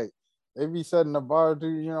 Because like they be setting the bar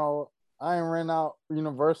to, I ain't rent out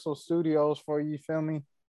Universal Studios for you, feel me?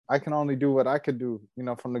 I can only do what I could do,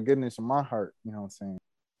 from the goodness of my heart, you know what I'm saying?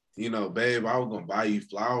 Babe, I was gonna buy you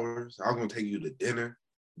flowers. I was gonna take you to dinner.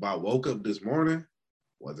 But I woke up this morning,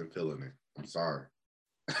 wasn't feeling it. I'm sorry.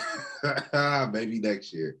 Maybe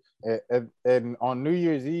next year. And on New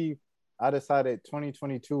Year's Eve, I decided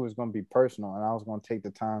 2022 was going to be personal and I was going to take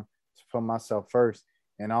the time to put myself first.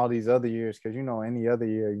 And all these other years, because, any other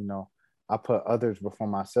year, I put others before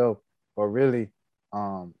myself. But really,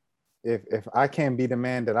 if I can't be the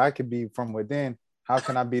man that I could be from within, how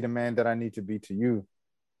can I be the man that I need to be to you?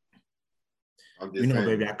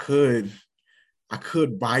 Baby, I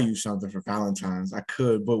could buy you something for Valentine's. I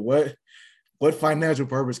could, but what financial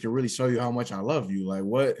purpose can really show you how much I love you? Like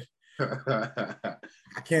what?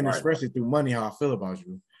 I can't express it through money how I feel about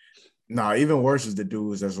you. No, even worse is the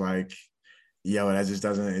dudes that's like, yo, that just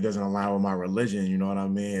doesn't align with my religion. You know what I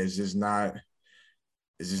mean? It's just not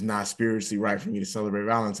spiritually right for me to celebrate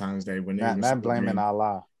Valentine's Day when they're not blaming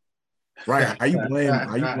Allah. Right. How you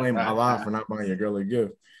blame Allah for not buying your girl a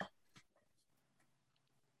gift?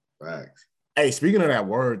 Facts. Hey, speaking of that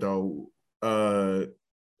word though, what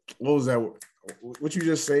was that? What you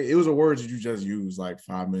just say? It was a word that you just used like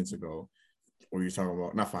 5 minutes ago. What were you talking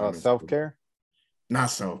about? Not 5 minutes. Self-care?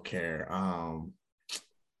 Not self-care.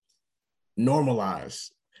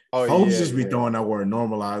 Normalize. Oh, folks just be throwing that word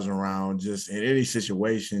normalize around just in any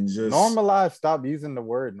situation. Just normalize. Stop using the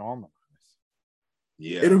word normalize.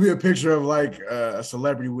 Yeah, it'll be a picture of like a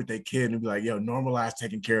celebrity with their kid and be like, yo, normalize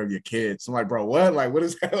taking care of your kids. I'm like, bro, what? Like, what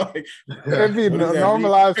is that like? It'd be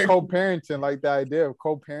normalize co-parenting. Like the idea of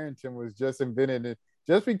co-parenting was just invented.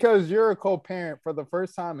 Just because you're a co-parent for the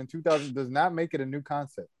first time in 2000 does not make it a new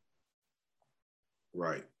concept.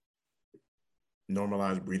 Right.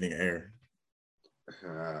 Normalize breathing air.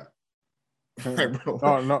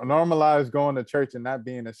 Normalize going to church and not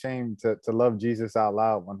being ashamed to love Jesus out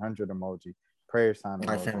loud. 100 emoji. Prayer sign emoji.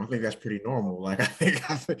 I think that's pretty normal. Like I think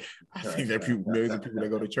that millions of people that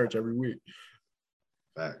go to church every week.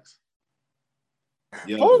 Facts.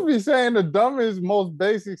 Supposed to be saying the dumbest, most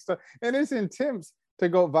basic stuff, and it's attempts to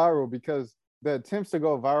go viral because the attempts to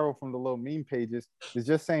go viral from the little meme pages is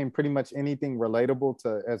just saying pretty much anything relatable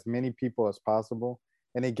to as many people as possible,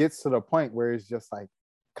 and it gets to the point where it's just like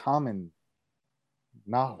common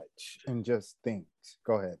knowledge and just things.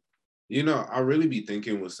 Go ahead. I really be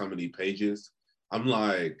thinking with some of these pages, I'm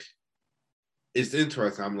like, it's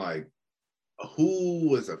interesting. I'm like, who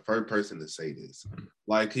was the first person to say this?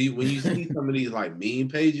 Like when you see some of these like meme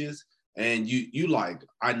pages and you like,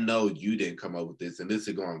 I know you didn't come up with this and this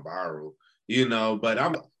is going viral, but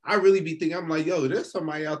I really be thinking, I'm like, yo, there's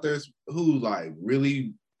somebody out there who like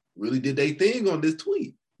really, really did their thing on this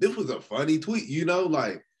tweet. This was a funny tweet,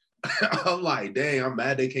 like I'm like, dang, I'm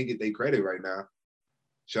mad they can't get their credit right now.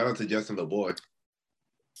 Shout out to Justin LeBoy.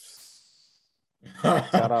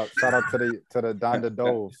 shout out to the Donda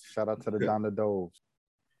Doves. Shout out to the Donda Doves.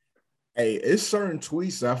 Hey, it's certain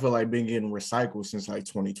tweets that I feel like been getting recycled since like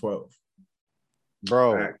 2012.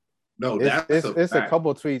 Bro, no, it's a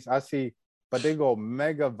couple tweets I see, but they go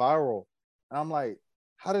mega viral, and I'm like,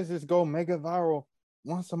 how does this go mega viral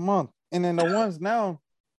once a month? And then the ones now,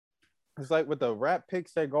 it's like with the rap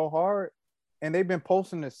pics that go hard, and they've been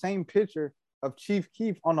posting the same picture of Chief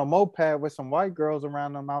Keef on a moped with some white girls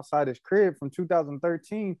around him outside his crib from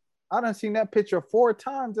 2013. I done seen that picture 4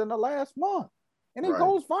 times in the last month, and it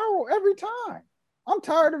goes viral every time. I'm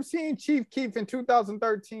tired of seeing Chief Keef in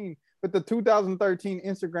 2013 with the 2013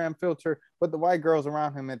 Instagram filter with the white girls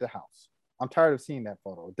around him at the house. I'm tired of seeing that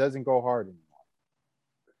photo. It doesn't go hard anymore.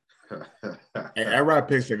 And that rap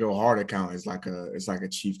picture go hard account is like a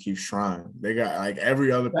Chief Keef shrine. They got like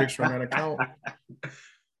every other picture on that account.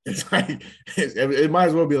 It's like it might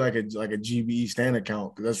as well be like a GBE stand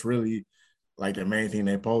account because that's really like the main thing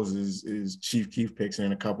they post is Chief Keef pics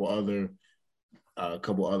and a couple other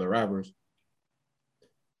rappers.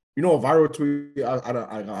 A viral tweet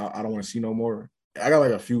I don't want to see no more. I got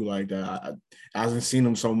like a few like that. I haven't seen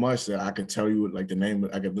them so much that I could tell you like the name.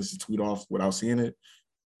 I could listen to tweet off without seeing it.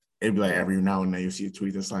 It'd be like every now and then you see a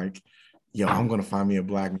tweet that's like, yo, I'm gonna find me a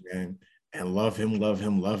black man and love him,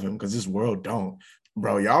 because this world don't.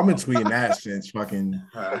 Bro, y'all been tweeting that since fucking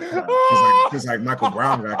since like Michael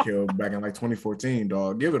Brown got killed back in like 2014,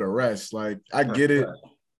 dog. Give it a rest. Like, I get it.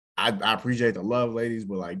 I appreciate the love, ladies,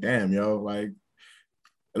 but like, damn, yo, like,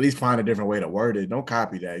 at least find a different way to word it. Don't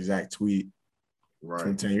copy that exact tweet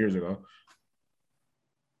from 10 years ago.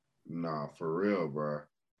 Nah, for real, bro.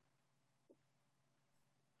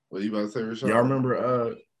 What you about to say, Rashad? Y'all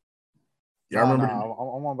remember?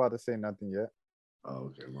 I'm not about to say nothing yet. Oh,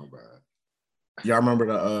 okay, my bad. Y'all remember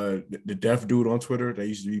the deaf dude on Twitter that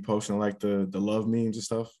used to be posting like the love memes and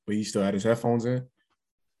stuff, but he still had his headphones in?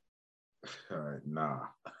 Nah.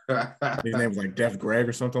 His name was like Deaf Greg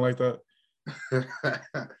or something like that.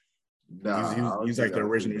 Nah, he's like the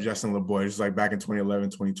original Justin LeBoy. Just like back in 2011,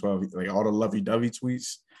 2012, like all the lovey-dovey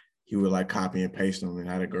tweets, he would like copy and paste them and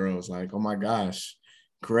had a girls like, oh my gosh,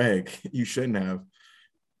 Greg, you shouldn't have.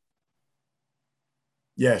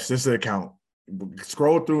 Yes, this is the account.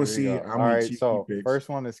 Scroll through and see how many. All right, so first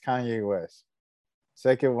one is Kanye West.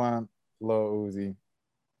 Second one, Lil Uzi.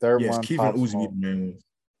 Third one, Keith Pop and Uzi, Smoke. man.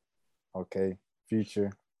 Okay,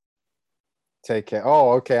 Future. Take care.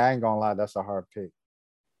 Oh, okay. I ain't gonna lie, that's a hard pick.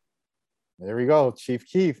 There we go. Chief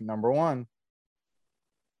Keef, number 1.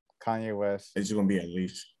 Kanye West. It's gonna be at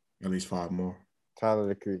least 5 more. Tyler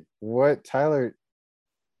the Creator. What? Tyler?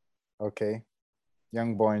 Okay.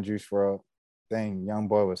 Young Boy and Juice WRLD. Dang, Young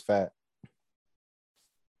Boy was fat.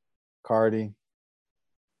 Cardi.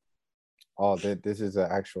 Oh, this is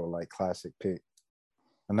an actual like classic pick.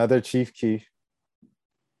 Another Chief Keef.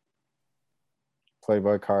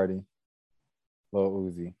 Playboy Cardi. Lil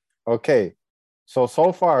Uzi. Okay. So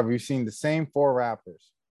far, we've seen the same 4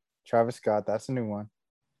 rappers. Travis Scott, that's a new one.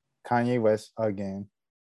 Kanye West, again.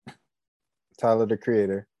 Tyler, the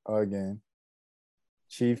Creator, again.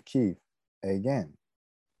 Chief Keef, again.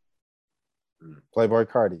 Playboy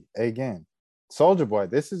Cardi, again. Soulja Boy,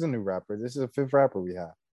 this is a new rapper. This is a 5th rapper we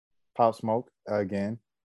have. Pop Smoke, again.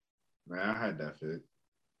 Man, I had that fit.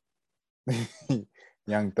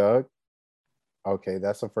 Young Thug. Okay,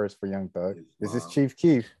 that's a first for Young Thug. This is Chief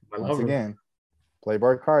Keef, once again.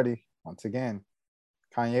 Playboy Cardi, once again.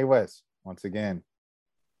 Kanye West, once again.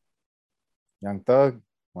 Young Thug,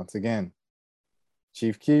 once again.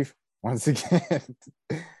 Chief Keef, once again.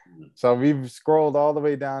 So we've scrolled all the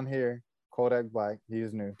way down here. Kodak Black, he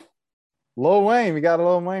is new. Lil Wayne, we got a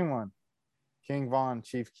Lil Wayne one. King Von,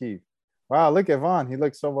 Chief Keef. Wow, look at Von. He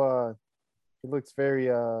looks so he looks very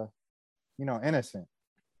innocent.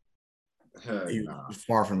 He Nah. was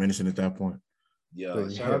far from innocent at that point. Yo,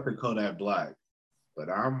 shout out to Kodak Black, but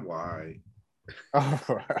I'm white.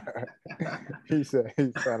 Oh, he said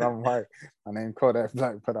I'm white. My name Kodak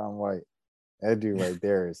Black, but I'm white. That dude right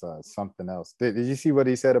there is something else. Did you see what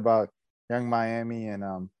he said about Young Miami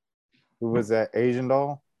and who was that, Asian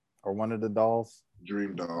doll or one of the dolls?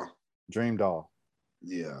 Dream Doll. Dream Doll.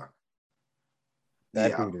 Yeah.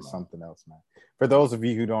 That dude is something else, man. For those of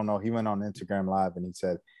you who don't know, he went on Instagram Live and he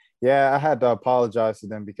said, "Yeah, I had to apologize to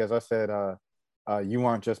them because I said you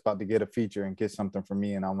weren't just about to get a feature and get something from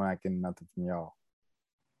me, and I'm not getting nothing from y'all."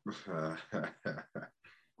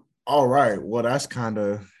 All right. Well, that's kind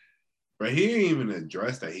of. But he didn't even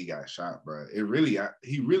address that he got shot, bro. He really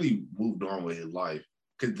moved on with his life.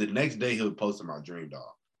 Because the next day he was posting about Dream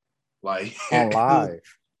Doll. Like on live.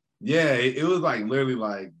 It was like literally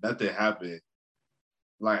like nothing happened.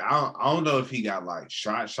 Like I don't know if he got like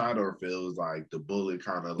shot or if it was like the bullet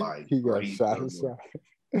kind of like he got shot.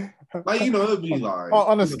 Like it'd be like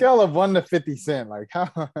on a scale of 1 to 50 Cent, like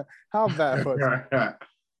how bad was it?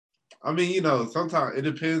 I mean, sometimes it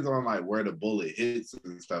depends on like where the bullet hits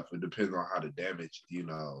and stuff. It depends on how the damage,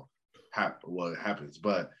 what happens.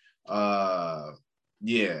 But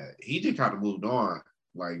he just kind of moved on.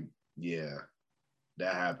 Like, yeah,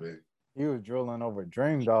 that happened. He was drilling over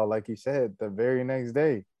Dream Doll, like he said, the very next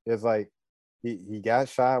day. It's like he got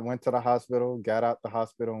shot, went to the hospital, got out the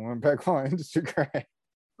hospital, and went back on Instagram.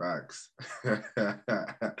 Facts. That's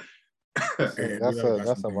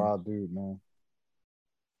a wild dude, man.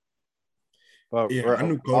 But yeah, I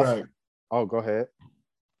knew Kodak. Go ahead.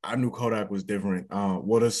 I knew Kodak was different.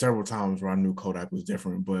 There's several times where I knew Kodak was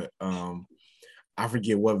different, but I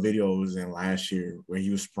forget what video it was in last year where he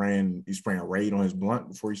was spraying Raid on his blunt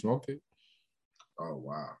before he smoked it. Oh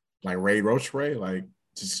wow! Like Raid roach spray, like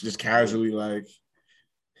just casually, like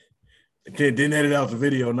didn't edit out the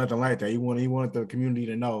video, nothing like that. He wanted the community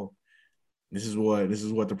to know this is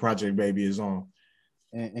what the Project Baby is on.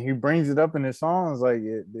 And he brings it up in his songs, like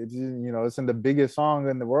it's in the biggest song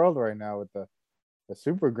in the world right now with the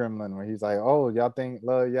Super Gremlin, where he's like, "Oh, y'all think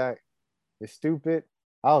Lil Yak is stupid?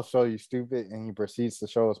 I'll show you stupid," and he proceeds to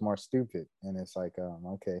show us more stupid. And it's like,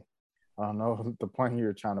 okay, I don't know what the point you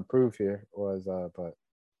were trying to prove here was, but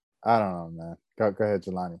I don't know, man. Go ahead,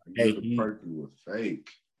 Jelani. Hey, the person was fake.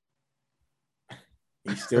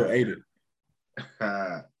 He still ate it.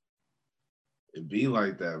 It be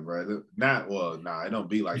like that, brother. It don't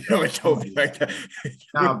be like No, that. it don't be like that.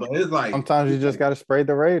 Nah, but it's like sometimes you just gotta spray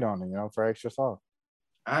the Raid on it, for extra sauce.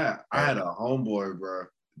 I had a homeboy, bro,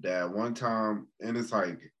 that one time, and it's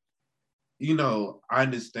like, I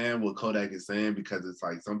understand what Kodak is saying because it's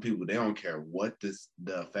like some people, they don't care what the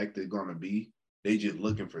effect is gonna be. They just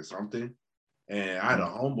looking for something. And I had a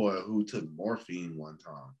homeboy who took morphine one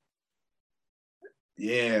time.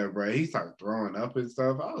 Yeah, bro, he started throwing up and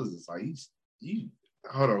stuff. I was just like, you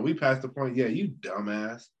hold on, we passed the point. Yeah, you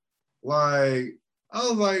dumbass. Like, I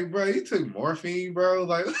was like, bro, you took morphine, bro.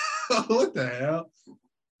 Like, what the hell?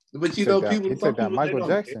 But he took that Michael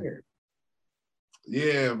Jackson. Care.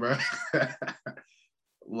 Yeah, bro.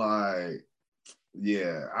 Like,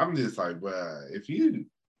 yeah, I'm just like, bro,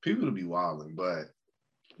 people to be wilding, but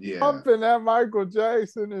yeah. Pumping that Michael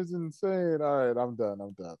Jackson is insane. All right, I'm done.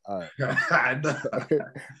 All right.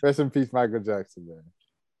 Rest in peace, Michael Jackson, man.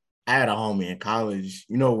 I had a homie in college.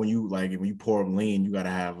 When you pour lean, you gotta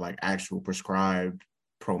have like actual prescribed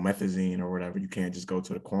promethazine or whatever. You can't just go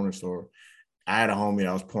to the corner store. I had a homie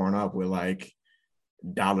that was pouring up with like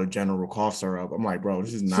Dollar General cough syrup. I'm like, bro,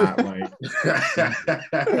 this is not like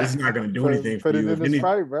this is not gonna do anything for you. Put it in the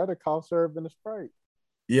Sprite, bro. The cough syrup in the Sprite.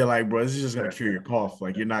 Yeah, like, bro, this is just gonna cure your cough.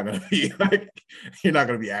 Like, you're not gonna be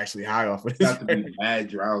actually high off of this. Not to be mad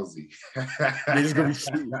drowsy. You're just gonna be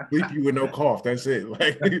sleepy with no cough. That's it.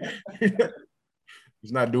 Like,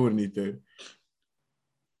 it's not doing anything.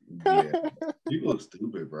 Yeah, people are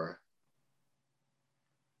stupid, bro.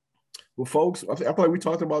 Well, folks, I feel like we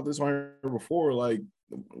talked about this on here before. Like,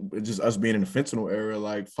 it's just us being in the fentanyl era.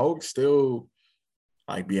 Like, folks still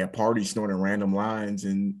like be at parties snorting random lines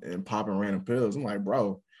and popping random pills. I'm like,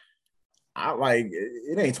 bro,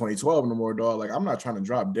 it ain't 2012 no more, dog. Like, I'm not trying to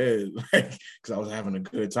drop dead, like, because I was having a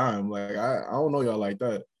good time. Like, I don't know y'all like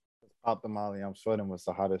that. Pop the Molly, I'm sweating was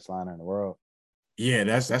the hottest line in the world. Yeah,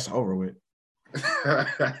 that's over with.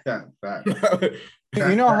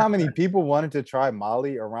 You know how many people wanted to try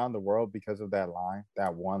Molly around the world because of that line,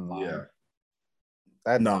 that one line?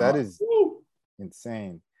 Yeah. That is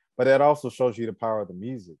insane. But that also shows you the power of the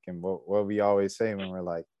music and what we always say when we're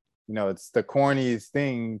like, it's the corniest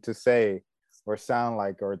thing to say, or sound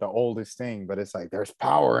like or the oldest thing, but it's like there's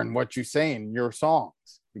power in what you say in your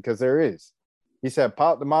songs because there is. He said,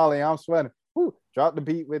 "Pop the Molly, I'm sweating." Woo, drop the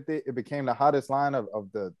beat with it. It became the hottest line of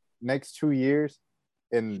the next 2 years,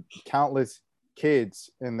 and countless kids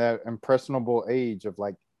in that impressionable age of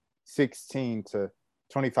like 16 to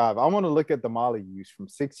 25. I want to look at the Molly use from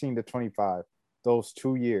 16 to 25, those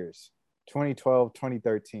 2 years, 2012,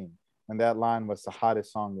 2013. And that line was the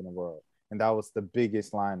hottest song in the world. And that was the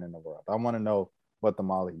biggest line in the world. I want to know what the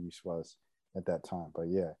Molly use was at that time. But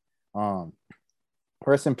yeah.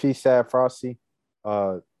 Rest in peace, Sad Frosty,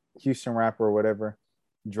 Houston rapper or whatever,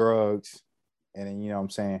 drugs. And then, you know what I'm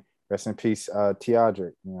saying? Rest in peace,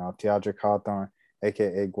 Teodric, Teodric Hawthorne,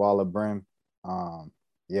 aka Guala Brim.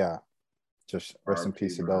 Yeah. Just rest in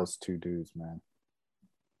peace to those two dudes, man.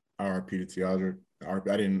 R.I.P. to Teodric.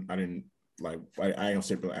 I didn't like. I don't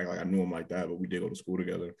simply act like I knew him like that, but we did go to school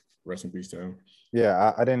together. Rest in peace to him.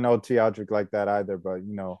 Yeah, I didn't know Teodric like that either, but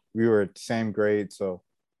we were same grade, so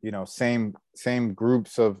same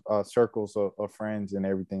groups of circles of friends and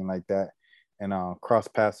everything like that, and cross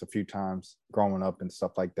paths a few times growing up and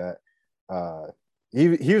stuff like that.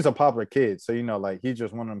 He was a popular kid, so like he's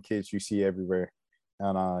just one of them kids you see everywhere.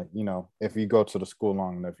 And if you go to the school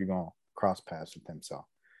long enough, you're gonna cross paths with him. So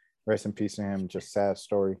rest in peace to him. Just sad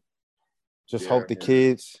story. Just hope the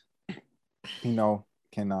kids, can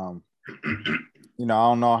I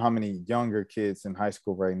don't know how many younger kids in high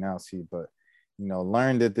school right now see, but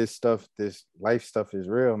learn that this life stuff is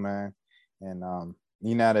real, man. And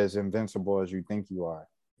you're not as invincible as you think you are.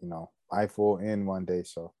 Life will end one day.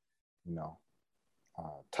 So,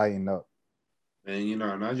 tighten up. And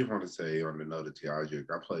and I just want to say on the note of Teodric,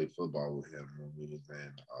 I played football with him when we was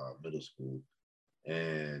in middle school,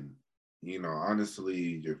 and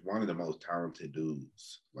honestly, just one of the most talented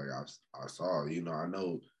dudes like I saw. I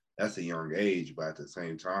know that's a young age, but at the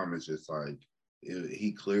same time, it's just like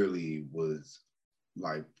he clearly was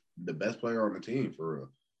like the best player on the team for real.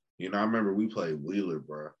 I remember we played Wheeler,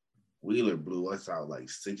 bro. Wheeler blew us out like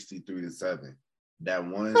 63-7. That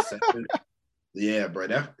 1-7. Yeah, bro.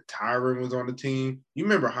 That Tyron was on the team. You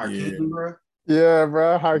remember Hakeem, bro? Yeah,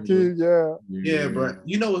 bro. Hakeem, yeah. Yeah, bro.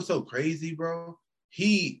 You know what's so crazy, bro?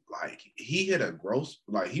 He hit a growth,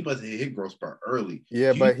 he must have hit growth spurt early.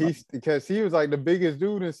 Yeah, but because he was like the biggest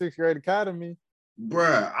dude in sixth grade academy.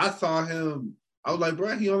 Bruh, I saw him. I was like,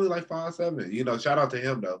 bruh, he only like 5'7". Shout out to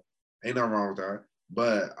him though. Ain't nothing wrong with that.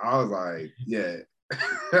 But I was like, yeah.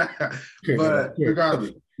 But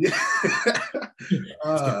regardless. Yeah.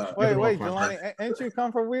 Wait, Jelani, ain't you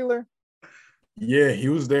come from Wheeler? Yeah, he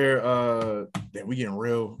was there. Then we getting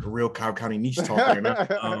real Cobb County niche talk right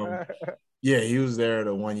now. Yeah, he was there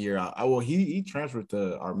the 1 year. He transferred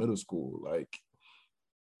to our middle school, like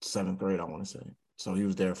 7th grade, I want to say. So he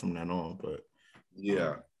was there from then on. But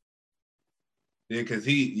yeah, because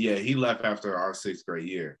he left after our 6th grade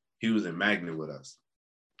year. He was in Magnet with us.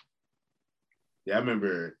 Yeah, I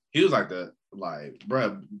remember he was like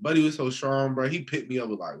bro, buddy was so strong, bro. He picked me up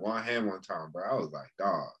with like one hand one time, bro. I was like,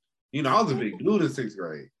 dog. I was a big dude in 6th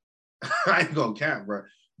grade. I ain't gonna cap, bro.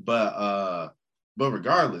 But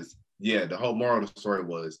regardless, yeah, the whole moral of the story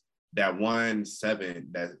was that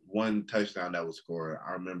 1-7, that one touchdown that was scored.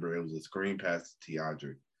 I remember it was a screen pass to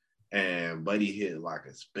Teodric, and Buddy hit like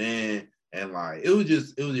a spin, and it was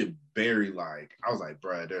just very I was like,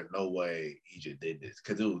 bro, there's no way he just did this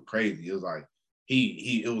because it was crazy. It was like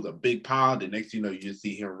it was a big pile. The next you just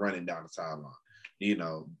see him running down the sideline,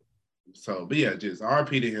 So, but yeah, just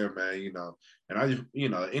RP to him, man, and I just,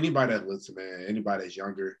 anybody that listens, man, anybody that's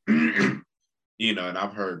younger, and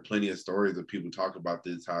I've heard plenty of stories of people talk about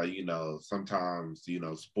this, how, sometimes,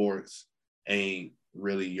 sports ain't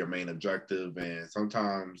really your main objective. And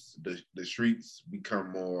sometimes the streets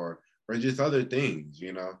become more, or just other things,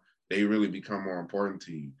 they really become more important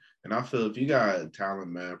to you. And I feel if you got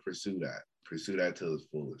talent, man, pursue that to its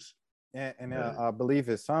fullest. And I believe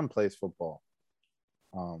his son plays football.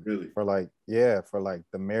 Really? For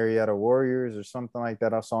the Marietta Warriors or something like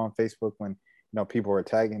that. I saw on Facebook when people were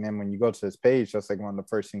tagging him. When you go to his page, that's like one of the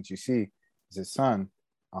first things you see is his son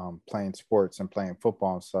playing sports and playing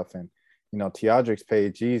football and stuff. And Teodric's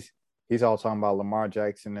page, he's all talking about Lamar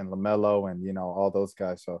Jackson and LaMelo and all those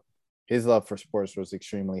guys. So his love for sports was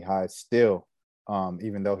extremely high still,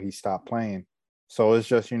 even though he stopped playing. So it's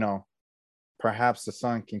just perhaps the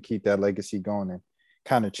son can keep that legacy going and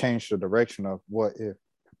kind of change the direction of what if.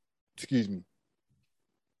 Excuse me.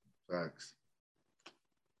 Facts.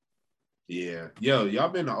 Yeah. Yo, y'all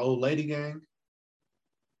been the Old Lady Gang?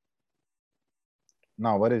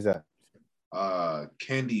 No, what is that?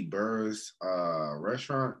 Candy Burr's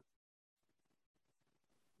restaurant.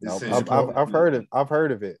 Nope. I've heard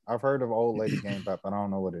of it. I've heard of Old Lady Game, but I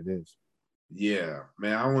don't know what it is. Yeah,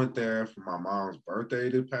 man, I went there for my mom's birthday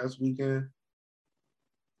this past weekend.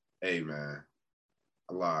 Hey, man,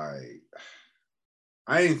 like,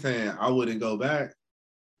 I ain't saying I wouldn't go back,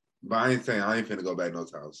 but I ain't saying I ain't finna go back no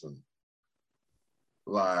time soon.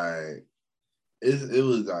 Like, it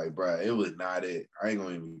was like, bro, it was not it. I ain't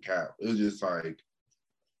gonna even cap. It was just like,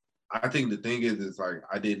 I think the thing is, it's like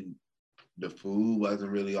the food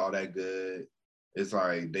wasn't really all that good. It's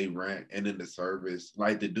like they ran, and then the service,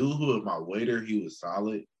 like the dude who was my waiter, he was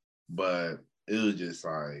solid, but it was just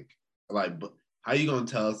like, but how you gonna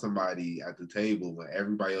tell somebody at the table when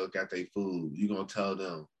everybody else got their food? You gonna tell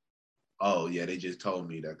them, oh yeah, they just told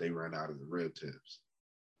me that they ran out of the rib tips.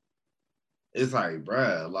 It's like,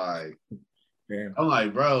 bruh, like, Damn. I'm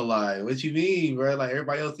like, bro, like, what you mean, bro? Like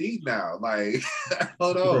everybody else eat now. Like,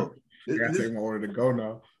 hold on. I gotta take my order to go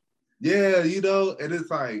now. Yeah, you know, and it's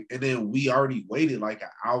like, and then we already waited like an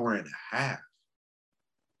hour and a half.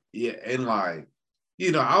 Yeah, and like,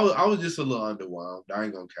 you know, I was just a little underwhelmed. I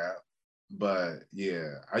ain't gonna cap, but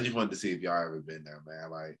yeah, I just wanted to see if y'all ever been there, man.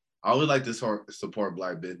 Like, I would like to support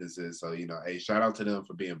Black businesses, so you know, hey, shout out to them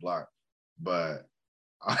for being Black. But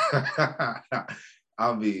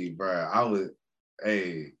I mean, bro, I would,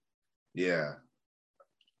 hey, yeah.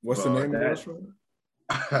 What's the name of the restaurant?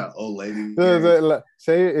 Old Lady.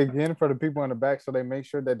 Say it again for the people in the back so they make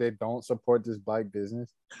sure that they don't support this Black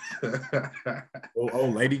business.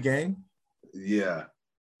 Old Lady Gang? Yeah.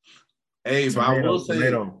 Hey, tomato, but I will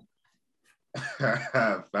say tomato.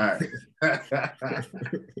 Facts.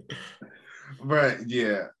 But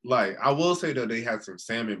yeah, like I will say though, they had some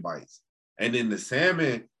salmon bites. And then the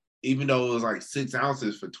salmon, even though it was like 6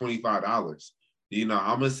 ounces for $25, you know,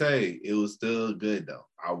 I'm gonna say it was still good though.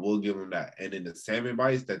 I will give them that. And then the salmon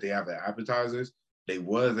bites that they have at appetizers, they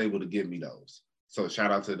was able to give me those. So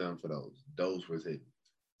shout out to them for those. Those was hitting.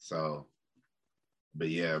 So, but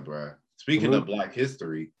yeah, bro. Speaking of Black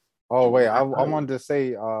history. Oh wait, I wanted to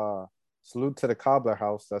say salute to the Cobbler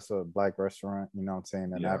House. That's a Black restaurant, you know what I'm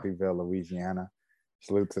saying, in Abbeville, Louisiana.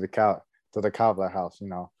 Salute to the Cobbler House, you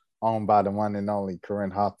know, owned by the one and only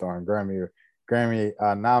Corinne Hawthorne, Grammy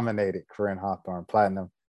nominated Corinne Hawthorne,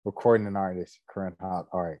 platinum recording artist Corinne Hawthorne.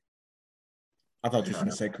 All right. I thought you were going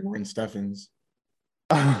to say Corinne Steffens.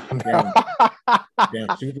 Damn,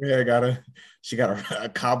 she got a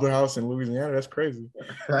Cobbler House in Louisiana. That's crazy.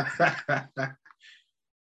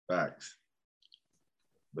 Facts.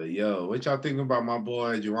 But yo, what y'all thinking about my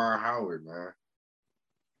boy Juwan Howard, man?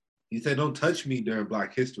 He said, "Don't touch me during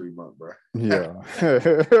Black History Month, bro." Yeah.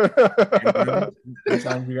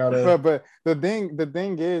 Sometimes we gotta. But the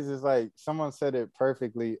thing is like someone said it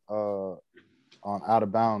perfectly on Out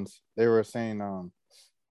of Bounds. They were saying,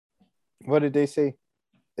 what did they say?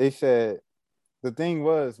 They said the thing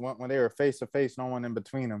was when they were face to face, no one in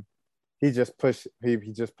between them. He just put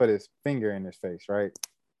his finger in his face, right?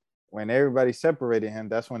 When everybody separated him,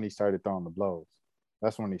 that's when he started throwing the blows.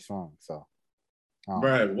 That's when he swung. So.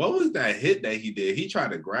 Bro, what was that hit that he did? He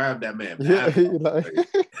tried to grab that man.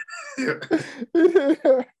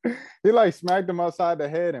 He like smacked him outside the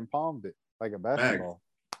head and palmed it like a basketball.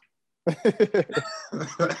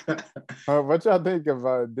 What y'all think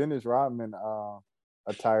of Dennis Rodman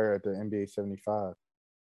attire at the NBA 75?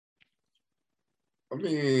 I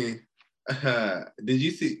mean, did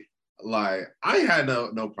you see? Like, I had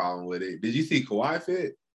no problem with it. Did you see Kawhi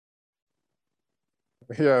fit?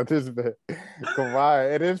 Yeah, this bit.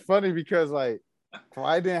 Kawhi. It is funny because like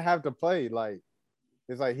Kawhi didn't have to play. Like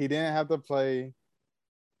it's like he didn't have to play.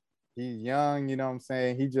 He's young, you know what I'm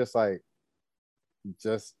saying? He just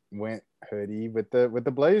went hoodie with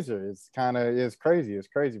the blazer. It's crazy. It's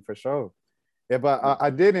crazy for sure. Yeah, but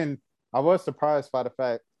I was surprised by the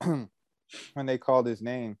fact when they called his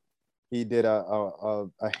name, he did a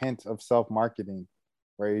hint of self-marketing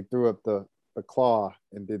where he threw up the claw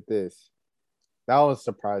and did this. That was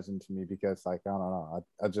surprising to me because, like, I don't know.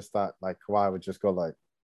 I just thought, like, Kawhi would just go, like,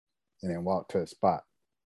 and then walk to a spot.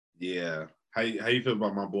 Yeah. How you feel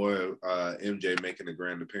about my boy MJ making a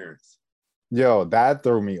grand appearance? Yo, that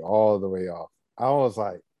threw me all the way off. I was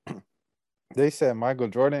like, they said Michael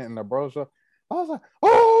Jordan in the Bro Show. I was like,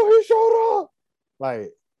 oh, he showed up.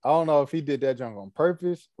 Like, I don't know if he did that junk on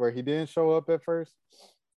purpose where he didn't show up at first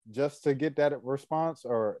just to get that response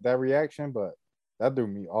or that reaction, but that threw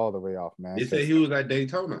me all the way off, man. They said he was at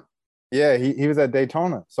Daytona. Yeah, he was at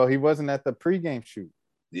Daytona. So he wasn't at the pregame shoot.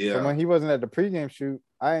 Yeah. So when he wasn't at the pregame shoot,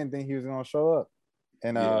 I didn't think he was going to show up.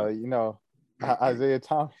 And, you know, Isaiah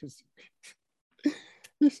Thomas,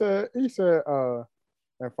 he said, and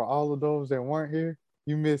for all of those that weren't here,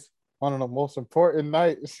 you missed one of the most important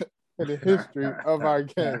nights in the history of our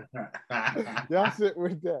game. Y'all sit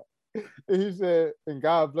with that. And he said, and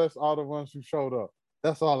God bless all the ones who showed up.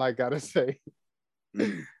 That's all I gotta say.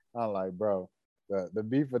 I'm like, bro, the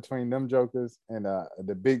beef between them jokers and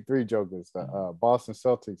the big three jokers, the Boston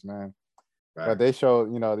Celtics, man. Right. But they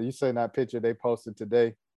showed, you seen that picture they posted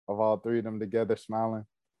today of all three of them together smiling.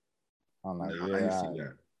 I'm like, I didn't see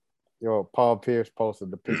that. Yo, Paul Pierce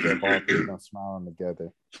posted the picture of all three of them smiling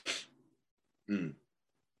together.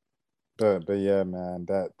 But yeah, man,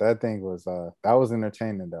 that thing was that was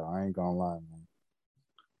entertaining though. I ain't gonna lie, man.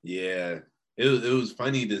 Yeah, it was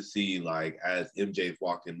funny to see, like, as MJ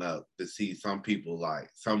walking up, to see some people, like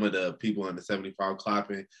some of the people in the 75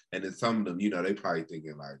 clapping, and then some of them, they probably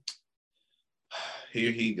thinking like,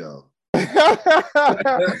 here he go.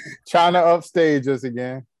 Trying to upstage us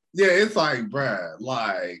again. Yeah, it's like, bruh,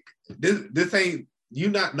 like this ain't, you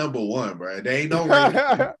not number one, bruh. They ain't no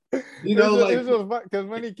ranking. It's just because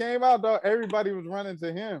when he came out, though, everybody was running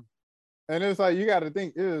to him. And it's like, you got to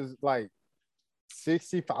think, it was like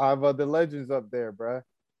 65 other legends up there, bruh.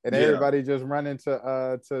 And everybody just running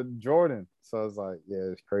to Jordan. So it's like,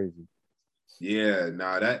 yeah, it's crazy. Yeah,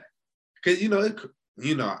 that, because,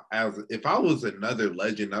 as if I was another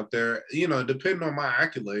legend up there, depending on my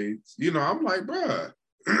accolades, I'm like, bruh.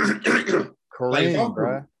 Kareem, like,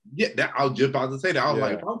 bro. Yeah, I was just about to say that. I was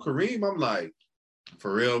like, if I'm Kareem, I'm like,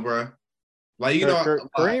 for real, bro. Like,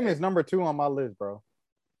 Kareem is number 2 on my list, bro.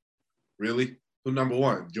 Really? Who number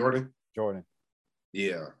 1? Jordan? Jordan.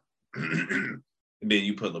 Yeah. And then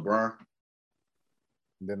you put LeBron.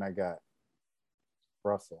 Then I got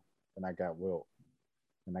Russell. Then I got Wilt.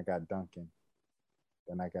 Then I got Duncan.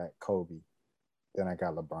 Then I got Kobe. Then I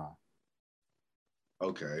got LeBron.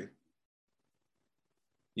 Okay.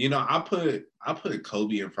 I put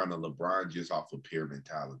Kobe in front of LeBron just off of pure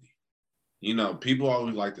mentality. People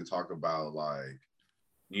always like to talk about, like,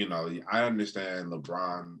 I understand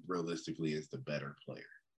LeBron realistically is the better player.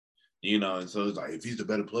 And so it's like, if he's the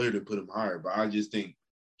better player, then put him higher. But I just think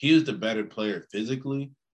he was the better player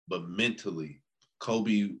physically, but mentally,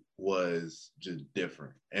 Kobe was just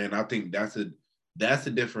different. And I think that's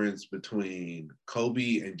the difference between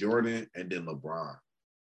Kobe and Jordan and then LeBron.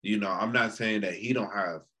 I'm not saying that he don't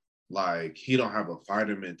have a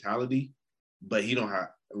fighter mentality, but he don't have,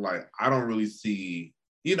 like, I don't really see,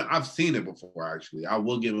 I've seen it before, actually. I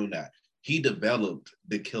will give him that. He developed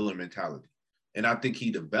the killer mentality. And I think he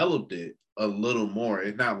developed it a little more.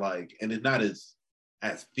 It's not like, and it's not as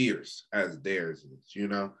fierce as theirs is,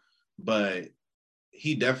 but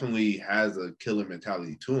he definitely has a killer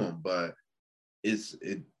mentality to him. But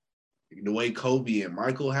the way Kobe and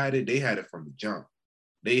Michael had it, they had it from the jump.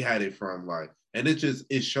 They had it from, like, and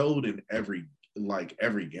it showed in every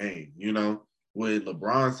game, with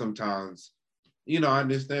LeBron sometimes, I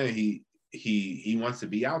understand he wants to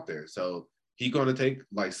be out there. So he's going to take,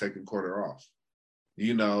 like, second quarter off,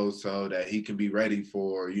 so that he can be ready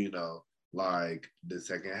for, like, the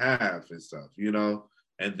second half and stuff,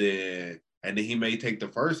 and then he may take the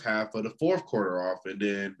first half of the fourth quarter off. And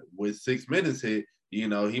then with 6 minutes hit, he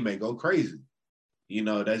may go crazy.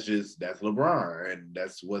 That's LeBron, and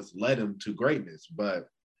that's what's led him to greatness. But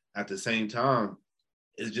at the same time,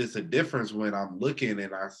 it's just a difference when I'm looking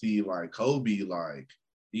and I see, like, Kobe, like,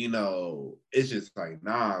 it's just like,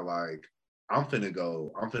 nah, like, I'm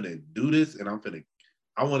finna do this, and I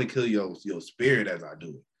want to kill your spirit as I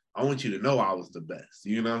do it. I want you to know I was the best,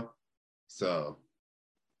 So,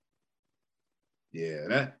 yeah,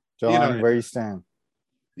 that. John, where you stand?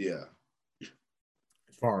 Yeah.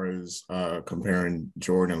 As far as comparing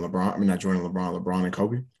Jordan and LeBron, LeBron and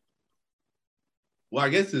Kobe? Well, I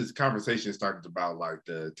guess this conversation started about, like,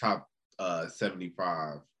 the top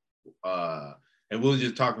 75. And we were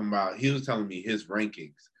just talking about, he was telling me his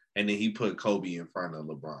rankings, and then he put Kobe in front of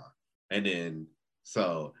LeBron. And then,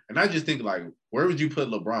 and I just think, like, where would you put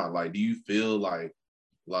LeBron? Like, do you feel like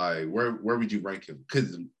where would you rank him?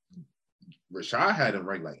 Because Rashad had him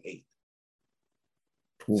ranked like 8.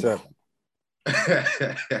 7.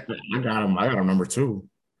 I got him number 2.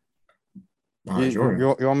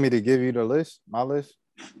 You want me to give you the list? My list?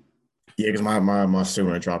 Yeah, because my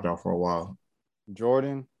signal dropped out for a while.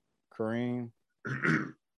 Jordan, Kareem,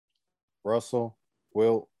 Russell,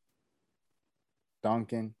 Wilt,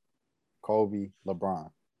 Duncan, Kobe,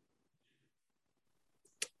 LeBron.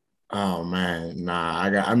 Oh man, nah.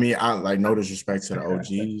 I like, no disrespect to the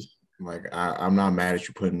OGs. Like, I'm not mad at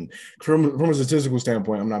you putting, from a statistical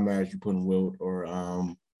standpoint, I'm not mad at you putting Wilt or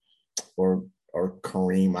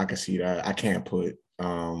Kareem. I can see that. I can't put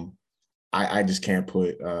I just can't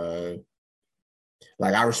put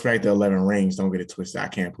like, I respect the 11 rings. Don't get it twisted. I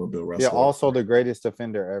can't put Bill Russell. Yeah, also the greatest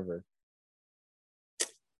defender ever.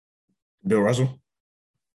 Bill Russell.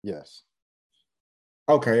 Yes.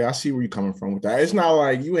 Okay, I see where you're coming from with that. It's not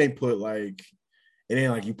like you ain't put like it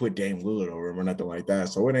ain't like you put Dame Lillard over him or nothing like that.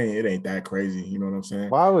 So it ain't that crazy. You know what I'm saying?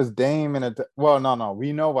 Why was Dame in a well, no.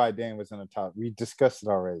 We know why Dame was in the top. We discussed it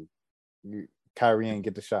already. Kyrie ain't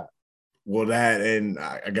get the shot. Well, that and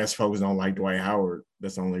I guess folks don't like Dwight Howard.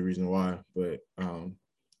 That's the only reason why. But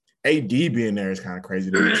AD being there is kind of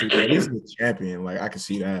crazy to me too. At least he's a champion. Like I can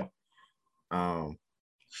see that. Shout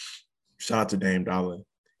out to Dame Dollar.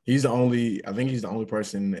 I think he's the only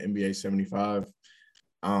person in the NBA 75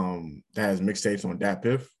 that has mixtapes on Dat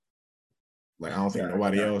Piff. Like I don't think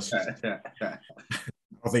nobody else. I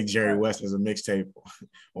don't think Jerry West has a mixtape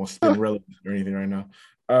on Spin Relevant or anything right now.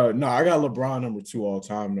 No, I got LeBron number 2 all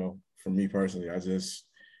time though. For me personally, it's just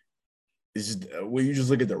when you just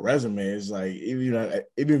look at the resume, it's like even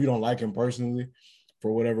if you don't like him personally,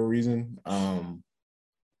 for whatever reason,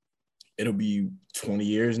 it'll be 20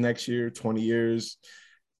 years next year. 20 years.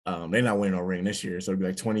 They're not winning a ring this year, so it'll be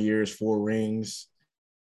like 20 years, 4 rings.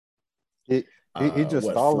 He just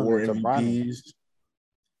stalling 4 until MVPs. Bronny.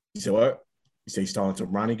 You said what? You say he's stalling until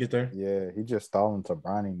Bronny get there? Yeah, he just stalling to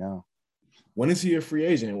Bronny now. When is he a free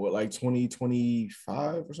agent? What, like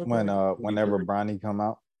 2025 or something? Whenever Bronny come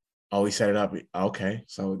out. Oh, he set it up. Okay,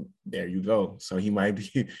 so there you go. So he might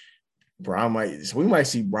be So we might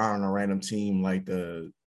see Bron on a random team like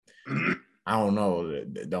the I don't know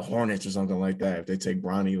the Hornets or something like that. If they take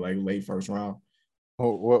Bronny like late first round.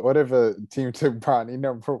 What if a team took Bronny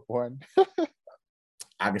number 1?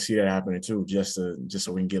 I can see that happening too, just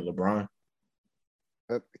so we can get LeBron.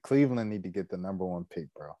 Cleveland need to get the number 1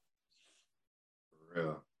 pick, bro. For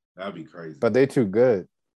real, that'd be crazy. But they too good.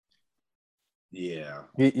 Yeah.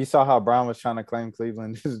 You saw how Brown was trying to claim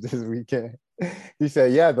Cleveland this weekend. He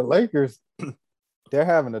said, "Yeah, the Lakers, they're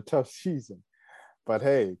having a tough season, but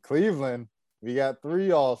hey, Cleveland, we got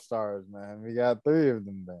 3 All-Stars, man. We got 3 of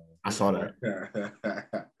them, man." I saw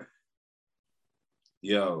that.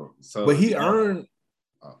 Yo, so but he earned.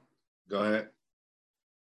 Oh, go ahead.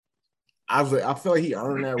 I feel like he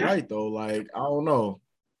earned that right though. Like I don't know,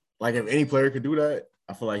 like if any player could do that,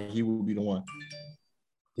 I feel like he would be the one.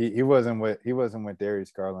 He wasn't with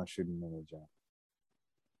Darius Garland shooting in the gym.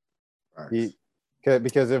 Right.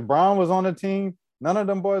 Because if Brown was on the team, none of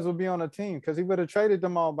them boys would be on the team because he would have traded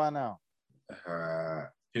them all by now.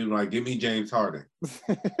 He was like, "Give me James Harden."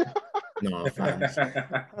 No,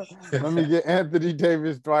 let me get Anthony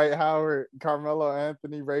Davis, Dwight Howard, Carmelo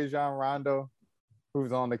Anthony, Rajon Rondo,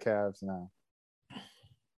 who's on the Cavs now.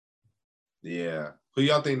 Yeah, who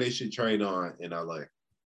y'all think they should trade on in LA?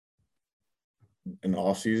 In the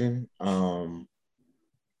offseason?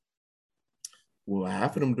 Well,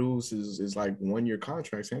 half of them dudes is like 1-year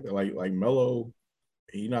contracts, ain't they? Like Melo,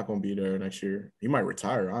 he's not gonna be there next year. He might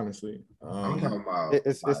retire, honestly. I'm talking about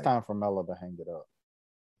it's time for Melo to hang it up.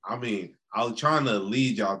 I mean, I was trying to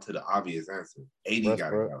lead y'all to the obvious answer. AD got to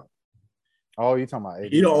go. Oh, you talking about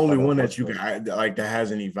AD? He's the only one that you can like that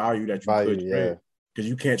has any value that you could trade. Because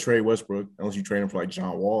you can't trade Westbrook unless you trade him for like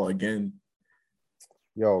John Wall again.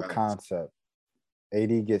 Yo, concept.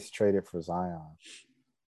 AD gets traded for Zion.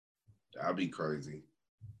 That'd be crazy.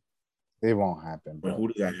 It won't happen. But who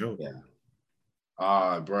does that help? Yeah.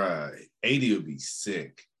 Bruh, AD would be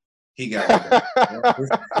sick. He got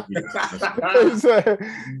he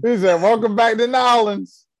said, "Welcome back to New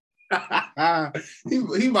Orleans."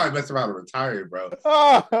 he might mess around and retire, bro.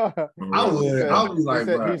 I was like,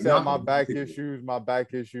 bro. He said, my back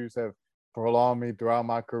issues have prolonged me throughout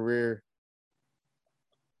my career.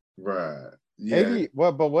 Right. Yeah. AD,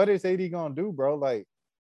 but what is AD gonna do, bro? Like,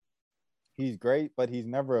 he's great, but he's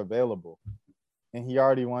never available. And he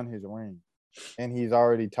already won his ring. And he's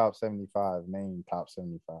already top 75, named top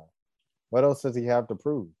 75. What else does he have to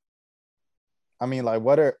prove? I mean, like,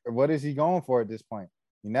 what is he going for at this point?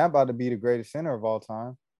 You're not about to be the greatest center of all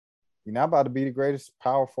time. You're not about to be the greatest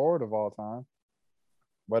power forward of all time.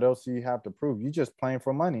 What else do you have to prove? You're just playing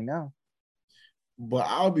for money now. But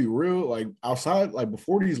I'll be real, like outside, like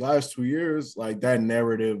before these last 2 years, like that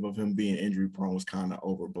narrative of him being injury prone was kind of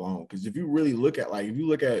overblown. Because if you really look at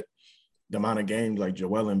the amount of games like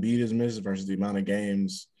Joel Embiid has missed versus the amount of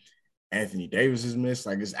games Anthony Davis has missed,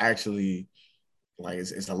 like it's actually like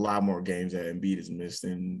it's a lot more games that Embiid has missed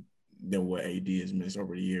than what AD has missed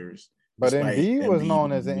over the years. But Embiid was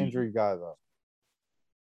known as an injury guy, though.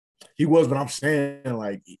 He was, but I'm saying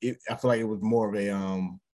like I feel like it was more of a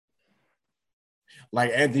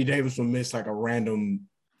like Anthony Davis would miss like a random.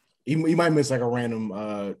 He might miss like a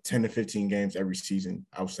random 10 to 15 games every season.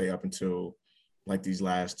 I would say up until like these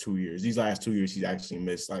last 2 years. These last 2 years, he's actually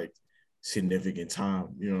missed like significant time.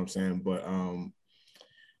 You know what I'm saying? But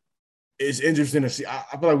it's interesting to see. I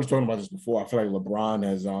feel like we were talking about this before. I feel like LeBron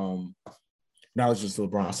has now it's just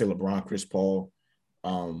LeBron. I say LeBron, Chris Paul.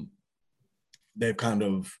 They've kind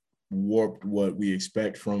of warped what we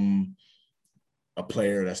expect from a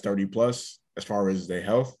player that's 30 plus as far as their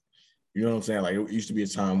health. You know what I'm saying? Like, it used to be a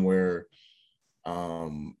time where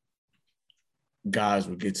guys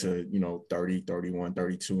would get to, 30, 31,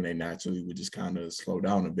 32, and they naturally would just kind of slow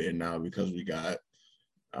down a bit now because we got,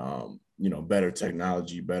 better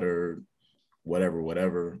technology, better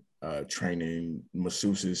whatever, training,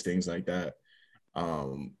 masseuses, things like that.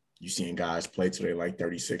 You seeing guys play till they're like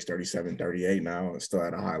 36, 37, 38 now and still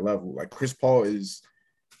at a high level. Like Chris Paul is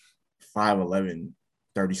 5'11",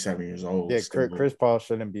 37 years old. Yeah, Chris Paul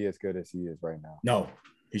shouldn't be as good as he is right now. No,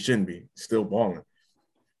 he shouldn't be. Still balling.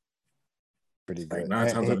 Pretty good.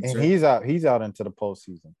 Like and he's out into the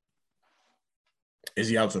postseason. Is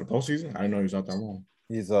he out to the postseason? I didn't know he was out that long.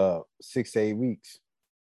 He's 6 to 8 weeks.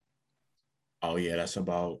 Oh yeah, that's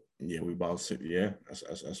about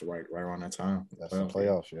that's right around that time. That's the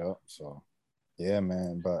playoffs, yeah. So yeah,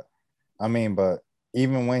 man. But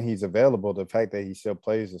even when he's available, the fact that he still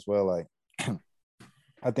plays as well, like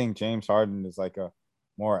I think James Harden is like a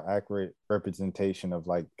more accurate representation of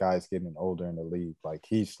like guys getting older in the league. Like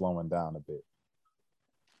he's slowing down a bit.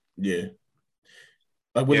 Yeah.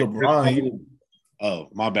 Like with LeBron. Oh,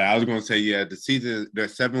 my bad. I was gonna say, yeah, the season,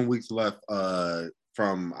 there's 7 weeks left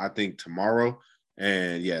from I think tomorrow,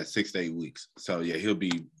 and 6 to 8 weeks. So yeah, he'll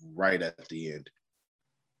be right at the end.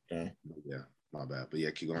 Okay. Yeah, my bad. But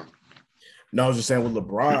yeah, keep going. No, I was just saying with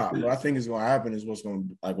LeBron, what I think is gonna happen is what's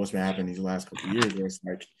been happening these last couple of years, where it's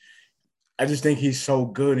like I just think he's so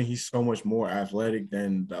good and he's so much more athletic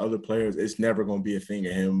than the other players. It's never gonna be a thing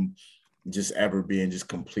of him just ever being just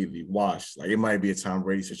completely washed. Like it might be a Tom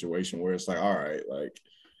Brady situation where it's like, all right, like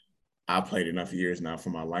I played enough years now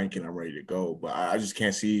for my liking, I'm ready to go. But I just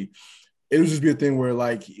can't see. It would just be a thing where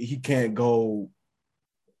like he can't go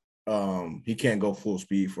full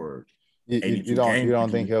speed for you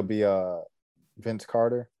don't think he'll be Vince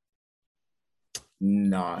Carter?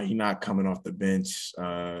 Nah, he's not coming off the bench.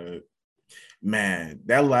 Man,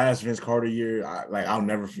 that last Vince Carter year, I'll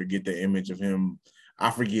never forget the image of him. I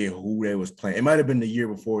forget who they was playing. It might have been the year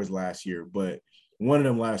before his last year, but one of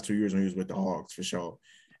them last 2 years when he was with the Hawks for sure.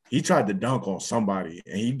 He tried to dunk on somebody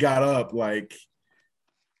and he got up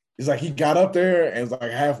it's like he got up there and was like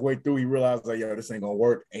halfway through he realized like, yo, this ain't gonna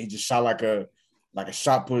work. And he just shot like a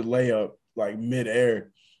shot put layup like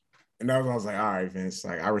midair. And that was when I was like, all right, Vince,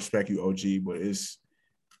 like I respect you, OG, but it's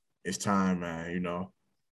time, man,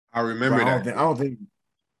 I remember that. I don't think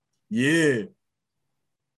yeah.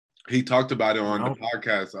 He talked about it on the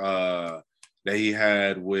podcast that he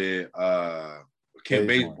had with Kent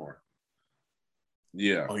Bazemore.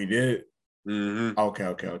 Yeah. Oh, he did? Mm-hmm.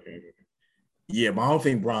 Okay. Yeah, but I don't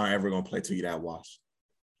think Bron ever going to play till you that washed.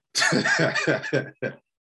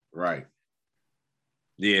 Right.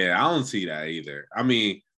 Yeah, I don't see that either. I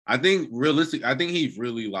mean, I think he's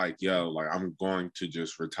really like, yo, like I'm going to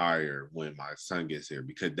just retire when my son gets here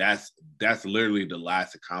because that's literally the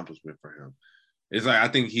last accomplishment for him. It's like I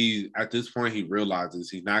think at this point he realizes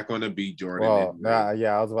he's not going to be Jordan. Well, I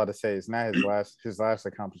was about to say it's not his last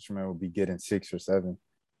accomplishment will be getting 6 or 7.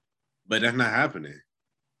 But that's not happening.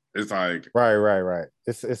 It's like right.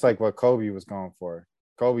 It's like what Kobe was going for.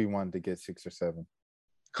 Kobe wanted to get 6 or 7.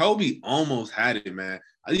 Kobe almost had it, man.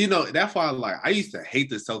 That's why I used to hate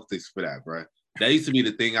the Celtics for that, bro. That used to be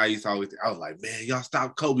the thing I used to always think. I was like, man, y'all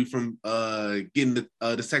stop Kobe from getting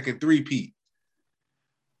the second three-peat.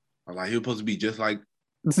 I'm like, he was supposed to be just like,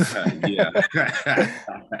 yeah.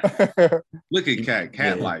 Look at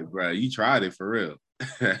Cat like, bro, you tried it for real.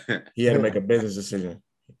 He had to make a business decision.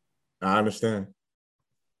 I understand.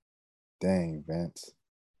 Dang, Vince.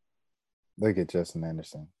 Look at Justin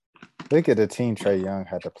Anderson. Look at the team Trae Young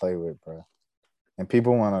had to play with, bro. And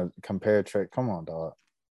people want to compare Trae. Come on, dog.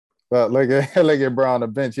 But look at Bron on the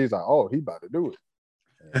bench. He's like, oh, he about to do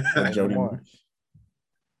it. Jody.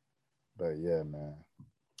 But yeah, man.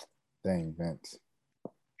 Dang, Vince.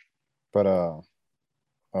 But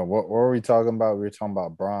what were we talking about? We were talking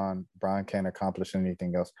about Bron. Bron can't accomplish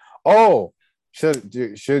anything else. Oh, should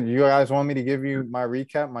you guys want me to give you my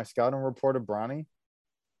recap, my scouting report of Bronny?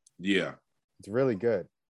 Yeah. It's really good.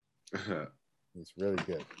 It's really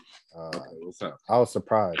good. Okay, what's up? I was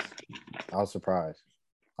surprised. I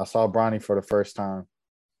saw Bronny for the first time.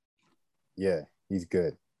 Yeah, he's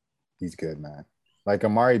good. He's good, man. Like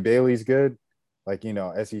Amari Bailey's good. Like,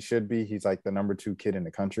 as he should be. He's like the number 2 kid in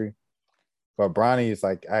the country. But Bronny is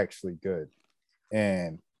like actually good.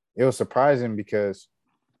 And it was surprising because,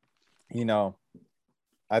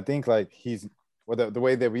 I think like or the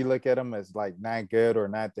way that we look at him as like not good or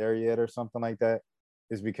not there yet or something like that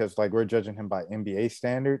is because like we're judging him by NBA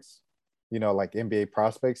standards, like NBA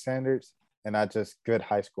prospect standards, and not just good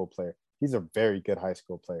high school player. He's a very good high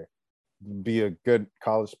school player. Be a good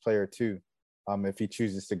college player too, if he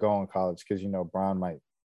chooses to go in college, because Bron might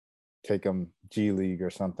take him G League or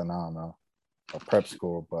something. I don't know, or prep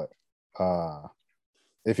school. But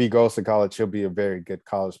if he goes to college, he'll be a very good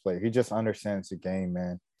college player. He just understands the game,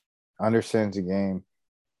 man. Understands the game.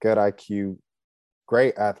 Good IQ,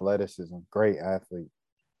 great athleticism, great athlete.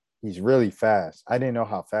 He's really fast. I didn't know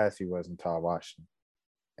how fast he was until I watched him,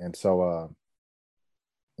 and so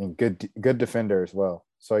and good defender as well.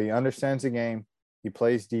 So he understands the game. He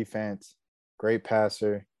plays defense. Great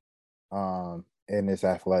passer, and is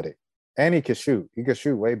athletic, and he could shoot. He could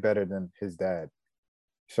shoot way better than his dad.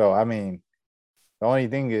 So I mean, the only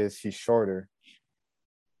thing is he's shorter,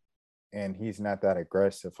 and he's not that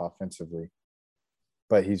aggressive offensively.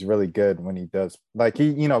 But he's really good when he does. Like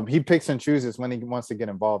he picks and chooses when he wants to get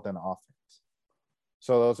involved in the offense.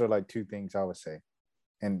 So those are like two things I would say,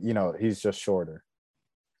 and he's just shorter.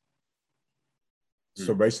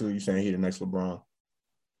 So basically, you're saying he the next LeBron.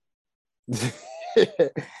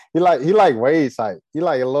 he like Wade's height. He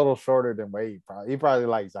like a little shorter than Wade. Probably. He probably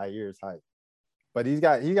like Zaire's height, but he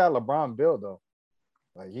got LeBron build though.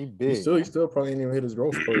 Like he big. He still probably ain't even hit his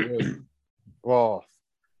growth spurt yet. Well,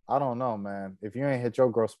 I don't know, man. If you ain't hit your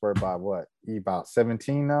growth spurt by what? He about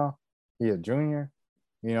 17 now. He a junior.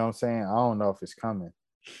 You know what I'm saying? I don't know if it's coming.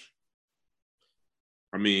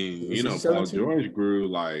 I mean, Paul George grew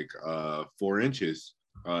like 4 inches.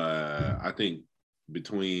 I think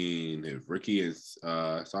between his rookie and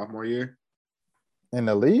sophomore year. In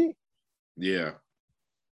the league? Yeah.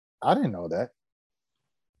 I didn't know that.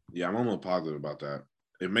 Yeah, I'm almost positive about that.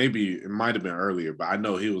 It might have been earlier, but I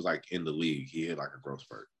know he was like in the league. He hit like a growth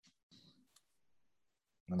spurt.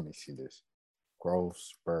 Let me see this. Growth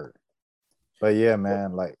spurt. But yeah,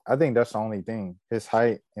 man, like I think that's the only thing. His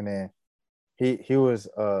height, and then he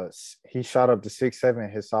shot up to 6'7"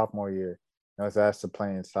 his sophomore year. I was asked to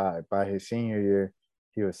play inside. By his senior year,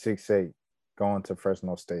 he was 6'8", going to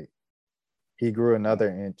Fresno State. He grew another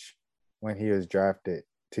inch when he was drafted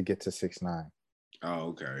to get to 6'9". Oh,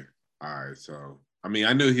 okay. All right. So, I mean,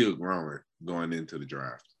 I knew he was growing going into the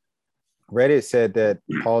draft. Reddit said that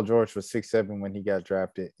Paul George was 6'7" when he got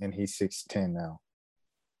drafted, and he's 6'10" now.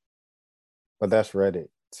 But that's Reddit.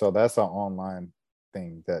 So that's an online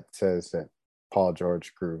thing that says that Paul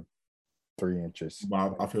George grew 3 inches.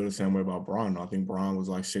 I feel the same way about Bron. I think Bron was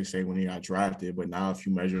like 6'8" when he got drafted, but now if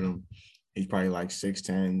you measure him, he's probably like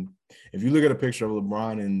 6'10". If you look at a picture of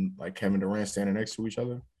LeBron and like Kevin Durant standing next to each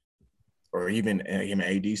other, or even him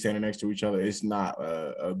and AD standing next to each other, it's not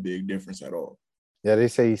a big difference at all. Yeah, they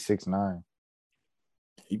say he's 6'9".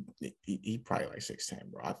 He probably like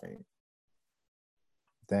 6'10", bro, I think.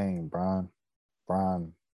 Dang, Bron,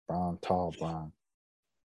 tall Bron.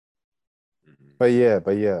 But yeah,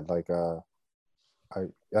 like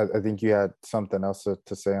I think you had something else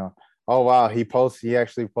to say on. Oh wow, he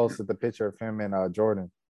actually posted the picture of him and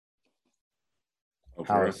Jordan.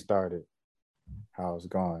 How it started, how it's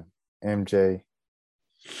going. MJ,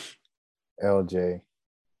 LJ.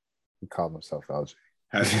 He called himself LJ.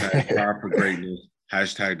 Hashtag Power for Greatness.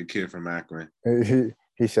 Hashtag the kid from Akron.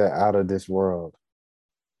 He said out of this world.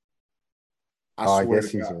 I guess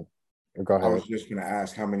he's a. Go ahead. I was just gonna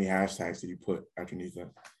ask, how many hashtags did you put underneath that?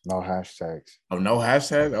 No hashtags. Oh, no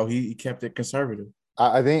hashtags? Oh, he kept it conservative.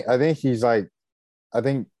 I think he's like,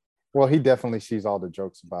 well, he definitely sees all the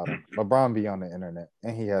jokes about him. LeBron be on the internet,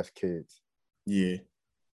 and he has kids. Yeah.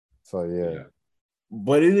 So yeah.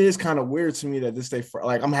 But it is kind of weird to me that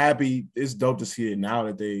like I'm happy. It's dope to see it now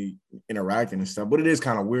that they interacting and stuff. But it is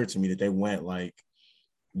kind of weird to me that they went like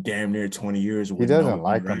damn near 20 years. He doesn't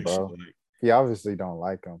like him, bro. He obviously don't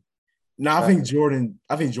like him. No, I think Jordan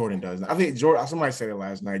does. I think Jordan. Somebody said it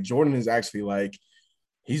last night. Jordan is actually like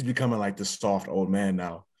he's becoming like the soft old man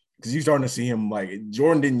now because you're starting to see him like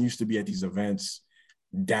Jordan didn't used to be at these events,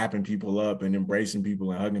 dapping people up and embracing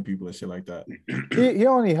people and hugging people and shit like that. He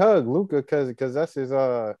only hugged Luka because that's his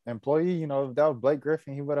employee. If that was Blake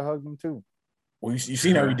Griffin, he would have hugged him too. Well, you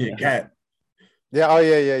seen how he did Cat. Yeah. Oh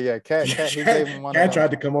yeah. Cat. He gave him one. Cat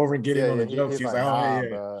tried to come over and get him on the jokes. He was like, "Oh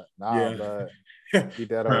yeah, but he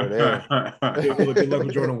that over there." Good luck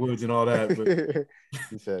with Jordan Woods and all that. But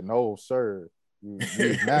he said, "No, sir.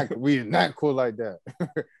 We not cool like that.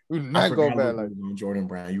 We not go bad like that." Jordan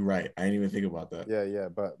Brown. You're right. I didn't even think about that. Yeah.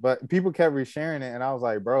 But people kept resharing it, and I was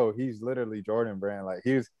like, "Bro, he's literally Jordan Brand. Like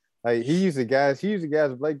he used to gas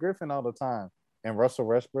Blake Griffin all the time, and Russell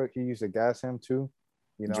Westbrook. He used to gas him too.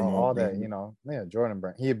 Jamal all Green. that. Yeah, Jordan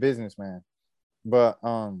Brand. He a businessman. But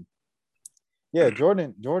yeah,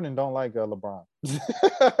 Jordan don't like LeBron.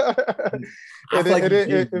 I feel like he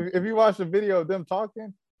did. If you watch the video of them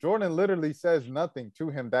talking, Jordan literally says nothing to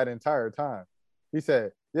him that entire time. He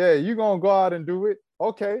said, "Yeah, you gonna go out and do it?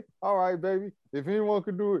 Okay, all right, baby. If anyone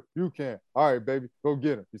can do it, you can. All right, baby, go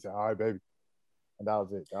get him." He said, "All right, baby," and that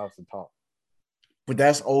was it. That was the talk. But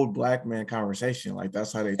that's old black man conversation. Like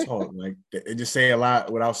that's how they talk. Like they just say a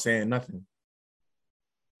lot without saying nothing.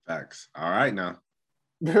 Facts. All right now.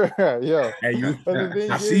 Yeah. Hey, you. I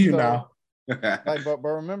is, see you though, now. like, but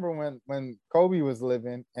remember when Kobe was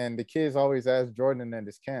living and the kids always asked Jordan at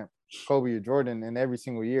his camp, Kobe or Jordan, and every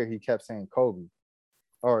single year he kept saying Kobe,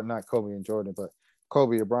 or not Kobe and Jordan, but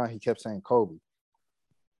Kobe or Bron, he kept saying Kobe.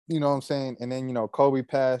 You know what I'm saying? And then Kobe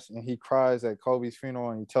passed and he cries at Kobe's funeral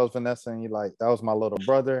and he tells Vanessa and he like, that was my little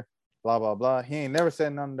brother, blah blah blah. He ain't never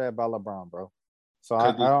said none of that about LeBron, bro. So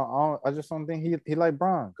I just don't think he like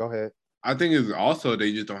Bron. Go ahead. I think it's also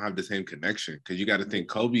they just don't have the same connection because you got to think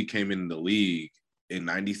Kobe came in the league in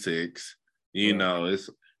 '96. You know,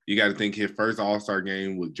 you got to think his first All-Star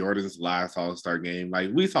game was Jordan's last All-Star game.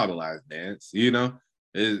 Like we saw the Last Dance,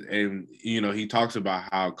 and he talks about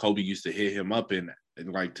how Kobe used to hit him up and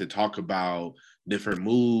like to talk about different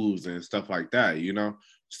moves and stuff like that.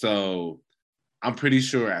 So I'm pretty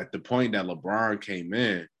sure at the point that LeBron came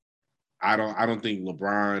in, I don't think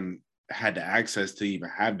LeBron had the access to even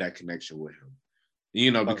have that connection with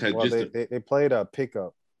him, because they played a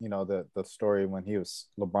pickup, the story when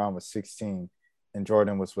LeBron was 16 and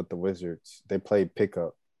Jordan was with the Wizards. They played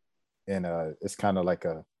pickup, and it's kind of like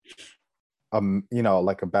a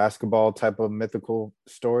like a basketball type of mythical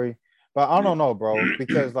story. But I don't know, bro,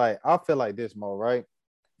 because like I feel like this, Mo, right?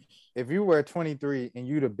 If you were 23 and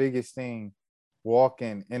you the biggest thing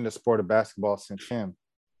walking in the sport of basketball since him,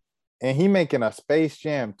 and he making a Space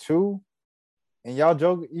Jam 2, and y'all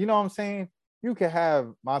joke, you know what I'm saying? You can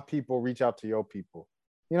have my people reach out to your people.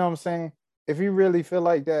 You know what I'm saying? If you really feel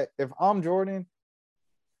like that, if I'm Jordan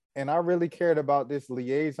and I really cared about this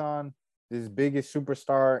liaison, this biggest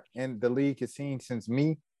superstar in the league has seen since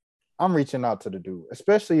me, I'm reaching out to the dude,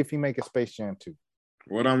 especially if he make a Space Jam 2.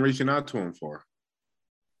 What I'm reaching out to him for?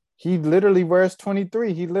 He literally wears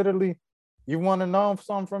 23. He literally, you want to know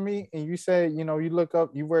something from me? And you say, you look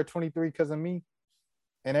up, you wear 23 because of me,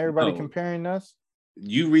 and everybody comparing us.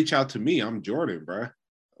 You reach out to me. I'm Jordan, bro.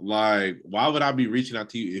 Like, why would I be reaching out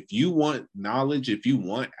to you? If you want knowledge, if you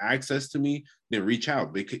want access to me, then reach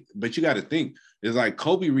out. But you got to think, it's like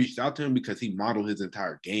Kobe reached out to him because he modeled his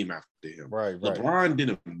entire game after him. Right. LeBron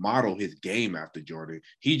didn't model his game after Jordan.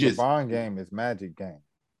 LeBron game is Magic game.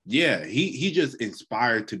 Yeah, he just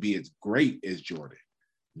inspired to be as great as Jordan.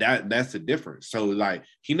 That's the difference. So like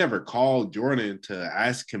he never called Jordan to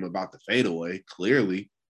ask him about the fadeaway, clearly.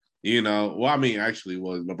 Well, I mean, actually,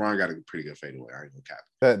 LeBron got a pretty good fadeaway. I ain't gonna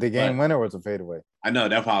cap. The game winner was a fadeaway. I know,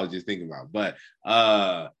 that's what I was just thinking about. But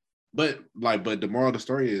the moral of the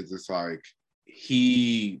story is it's like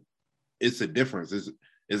it's a difference.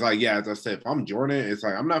 It's like, yeah, as I said, if I'm Jordan, it's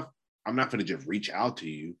like I'm not gonna just reach out to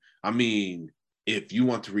you. I mean, if you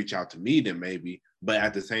want to reach out to me, then maybe. But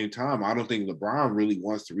at the same time, I don't think LeBron really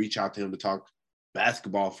wants to reach out to him to talk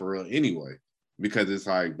basketball for real anyway. Because it's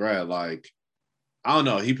like, bruh, like, I don't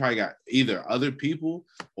know. He probably got either other people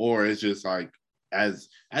or it's just like, as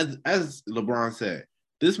LeBron said,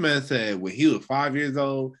 this man said when he was 5 years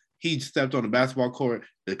old, he stepped on the basketball court,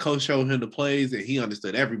 the coach showed him the plays, and he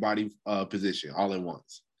understood everybody's position all at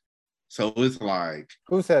once. So it's like...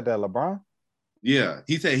 Who said that, LeBron? Yeah,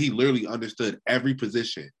 he said he literally understood every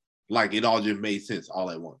position. Like, it all just made sense all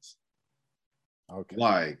at once. Okay.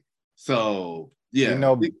 Like, so, yeah.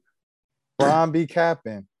 LeBron be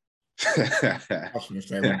capping. I was going to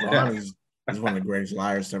say, LeBron is one of the greatest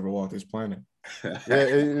liars to ever walk this planet.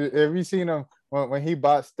 Yeah, have you seen him when he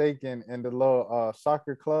bought steak in the little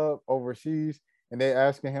soccer club overseas, and they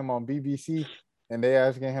asking him on BBC, and they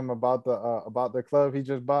asking him about the club he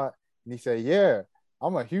just bought, and he said, "Yeah,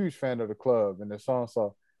 I'm a huge fan of the club." And the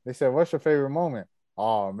so they said, "What's your favorite moment?"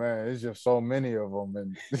 "Oh man, it's just so many of them."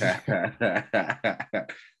 And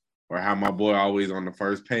or how my boy always on the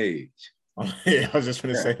first page. Yeah, I was just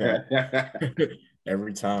going to say that.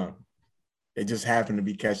 Every time. It just happened to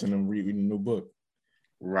be catching him reading a new book.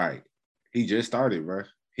 Right. He just started, bro.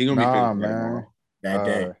 He gonna be man. That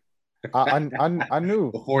day. I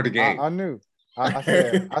knew before the game. I knew.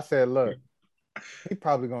 I said, look, he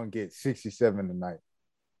probably gonna get 67 tonight.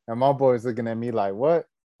 And my boy's looking at me like, what?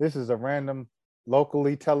 This is a random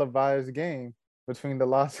locally televised game between the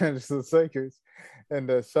Los Angeles Lakers and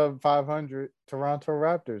the sub 500 Toronto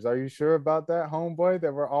Raptors. Are you sure about that, homeboy,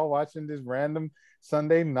 that we're all watching this random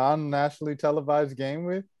Sunday non-nationally televised game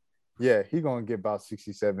with? Yeah, he gonna get about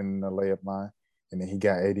 67 in the layup line, and then he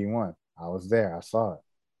got 81. I was there. I saw it.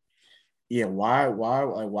 Yeah, why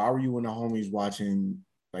were you and the homies watching?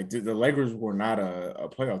 Like the Lakers were not a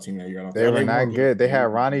playoff team that year. I don't They think were they not won. good. They had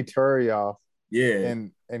Ronnie Turioff Yeah,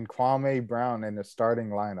 and Kwame Brown in the starting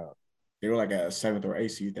lineup. they were like a 7th or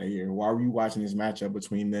 8th seed that year. Why were you watching this matchup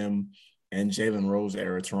between them and Jalen Rose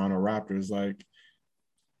era Toronto Raptors? Like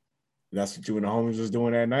that's what you and the homies was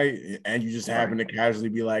doing that night, and you just happened to casually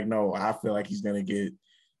be like, "No, I feel like he's gonna get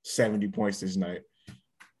 70 points this night."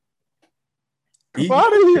 Why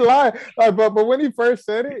did he lie? Like, but when he first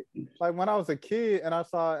said it, like when I was a kid and I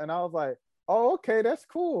saw it, and I was like, "Oh, okay, that's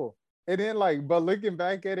cool." And then like, but looking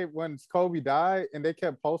back at it when Kobe died, and they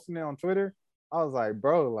kept posting it on Twitter, I was like,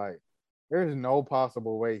 "Bro, like, there's no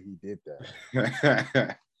possible way he did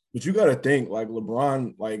that." But you got to think like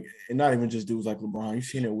LeBron, like, and not even just dudes like LeBron. You've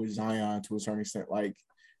seen it with Zion to a certain extent. Like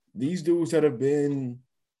these dudes that have been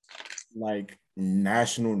like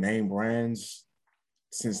national name brands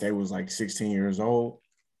since they was like 16 years old.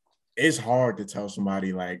 It's hard to tell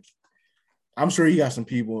somebody like, I'm sure he got some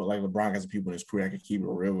people like LeBron got some people in his crew that can keep it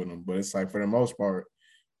real with him. But it's like for the most part,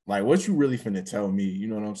 like what you really finna tell me? You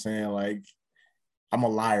know what I'm saying? Like I'm a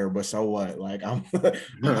liar, but so what? Like I'm a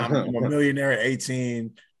millionaire at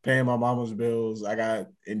 18, paying my mama's bills. I got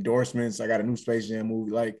endorsements. I got a new Space Jam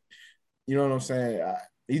movie. Like, you know what I'm saying?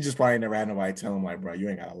 He just probably never had nobody tell him like, bro, you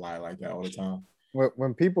ain't gotta lie like that all the time.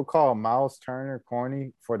 When people call Miles Turner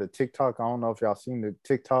corny for the TikTok, I don't know if y'all seen the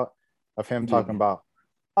TikTok of him talking about,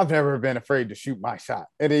 I've never been afraid to shoot my shot.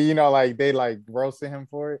 And then, like they like roasted him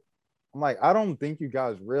for it. I'm like, I don't think you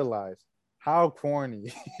guys realize how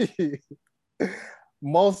corny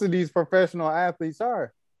most of these professional athletes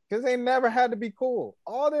are, because they never had to be cool.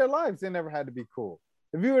 All their lives, they never had to be cool.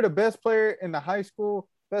 If you were the best player in the high school,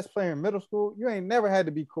 best player in middle school, you ain't never had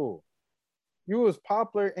to be cool. You was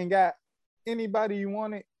popular and got anybody you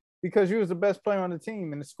wanted because you was the best player on the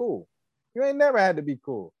team in the school. You ain't never had to be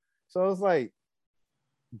cool. So it's like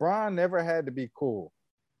Bron never had to be cool.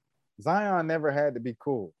 Zion never had to be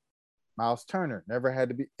cool. Miles Turner never had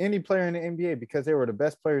to be any player in the NBA because they were the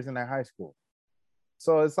best players in their high school.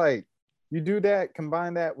 So it's like you do that,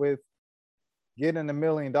 combine that with getting $1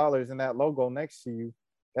 million and that logo next to you,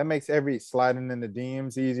 that makes every sliding in the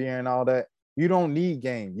DMs easier and all that. You don't need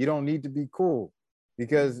game. You don't need to be cool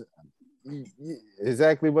because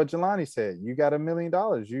exactly what Jelani said. You got $1 million.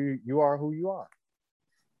 You are who you are.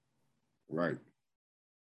 Right.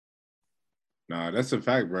 Nah, that's a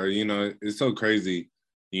fact, bro. It's so crazy.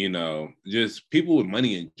 Just people with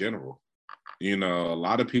money in general. A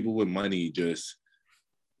lot of people with money just,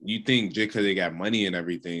 you think just because they got money and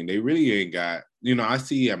everything, they really ain't got, I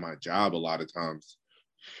see at my job a lot of times,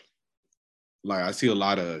 like I see a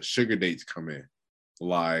lot of sugar dates come in,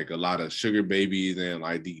 like a lot of sugar babies and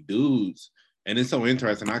like these dudes. And it's so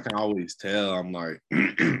interesting. I can always tell, I'm like,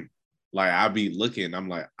 like I be looking, I'm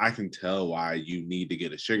like, I can tell why you need to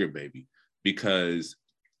get a sugar baby, because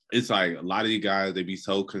it's like a lot of you guys, they be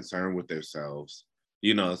so concerned with themselves,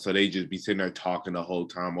 so they just be sitting there talking the whole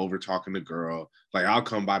time, over talking the girl. Like I'll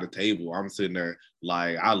come by the table, I'm sitting there,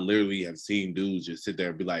 like I literally have seen dudes just sit there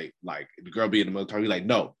and be like the girl be in the middle talking, be like,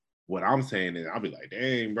 no, what I'm saying is, I'll be like,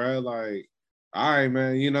 dang, bro, like, all right,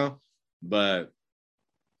 man, but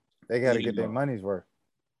they got to get their money's worth.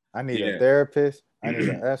 I need Yeah. a therapist. I need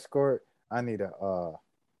an escort. I need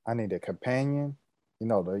a companion.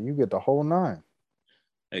 You get the whole nine.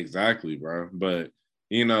 Exactly, bro. But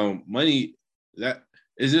money, that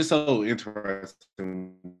is just so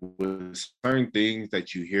interesting with certain things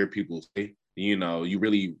that you hear people say. You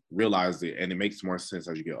really realize it, and it makes more sense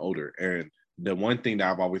as you get older. And the one thing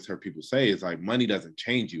that I've always heard people say is like, money doesn't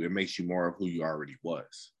change you; it makes you more of who you already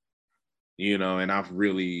was. And I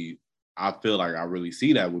feel like I really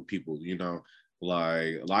see that with people.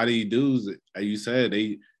 Like a lot of these dudes, as you said,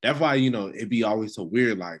 that's why it'd be always so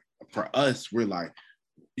weird. Like for us, we're like,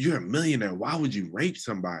 you're a millionaire. Why would you rape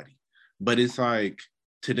somebody? But it's like,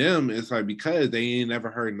 to them, it's like, because they ain't never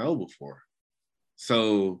heard no before.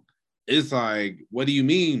 So it's like, what do you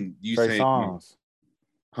mean? You Trey saying, Songz.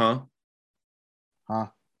 Huh?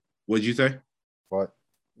 What'd you say? What?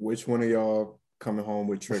 Which one of y'all coming home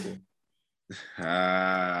with Trigger?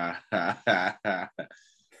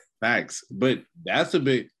 Facts. But that's a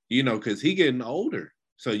bit, because he getting older.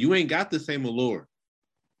 So you ain't got the same allure.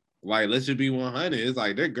 Like, let's just be 100. It's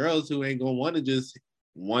like there are girls who ain't gonna want to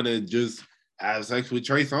just have sex with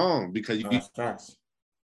Trey Songz because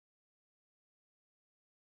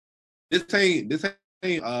this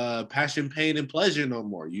ain't passion, pain, and pleasure no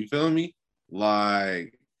more. You feel me?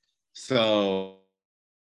 Like, so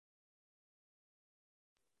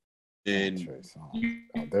And Trey Songz.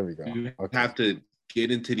 Oh, there we go. you Okay. have to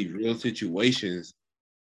get into these real situations.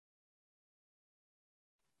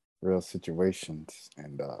 Real situations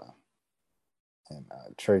and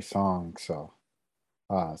Trey Songz. So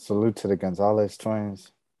salute to the Gonzalez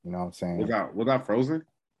twins. You know what I'm saying? Was I frozen?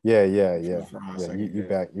 Yeah. You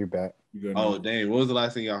back. You back. You good Oh now? dang! What was the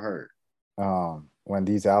last thing y'all heard? When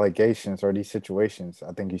these allegations or these situations,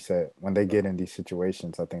 I think you said when they get in these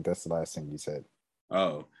situations, I think that's the last thing you said.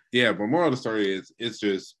 Oh yeah, but moral of the story is it's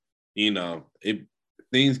just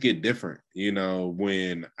things get different,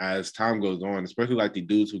 when as time goes on, especially like the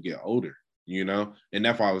dudes who get older, and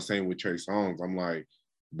that's why I was saying with Trey Songz, I'm like,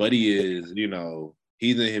 Buddy is,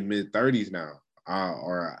 he's in his mid-30s now,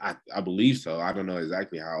 or I believe so. I don't know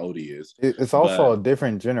exactly how old he is. It's also a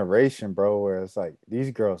different generation, bro, where it's like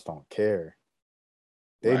these girls don't care.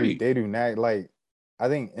 They do not like. I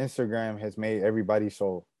think Instagram has made everybody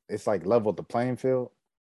so it's like leveled the playing field.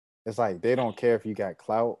 It's like they don't care if you got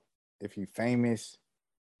clout, if you famous,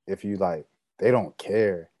 if you like. They don't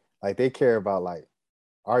care. Like they care about like,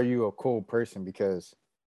 are you a cool person? Because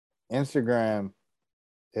Instagram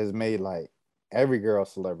has made like every girl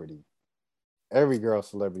celebrity. Every girl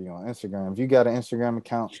celebrity on Instagram. If you got an Instagram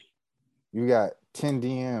account, you got 10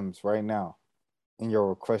 DMs right now in your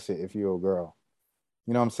requested if you're a girl.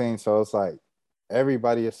 You know what I'm saying? So it's like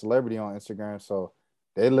everybody is celebrity on Instagram. So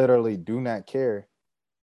they literally do not care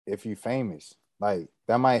if you famous. Like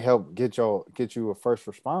that might help get you a first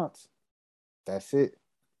response. That's it.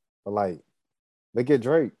 But like, look at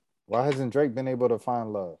Drake. Why hasn't Drake been able to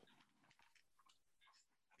find love?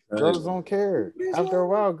 Girls don't care. After a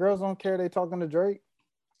while, girls don't care. They talking to Drake.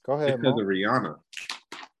 Go ahead, because Mo. of Rihanna.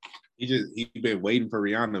 He been waiting for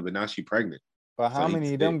Rihanna, but now she's pregnant. But how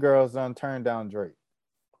many of them girls done turned down Drake?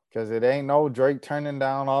 Because it ain't no Drake turning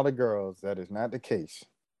down all the girls. That is not the case.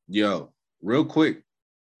 Yo, real quick,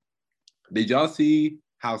 did y'all see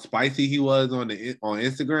how spicy he was on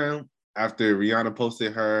Instagram after Rihanna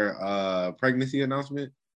posted her pregnancy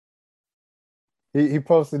announcement? He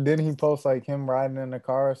posted, didn't he post like him riding in the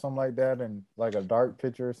car or something like that, and like a dark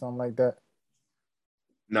picture or something like that?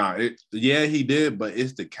 Nah, he did, but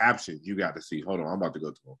it's the captions you got to see. Hold on, I'm about to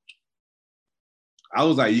go to him. I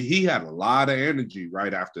was like, he had a lot of energy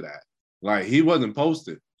right after that. Like he wasn't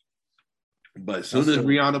posted, but as soon as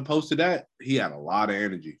Rihanna posted that, he had a lot of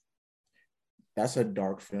energy. That's a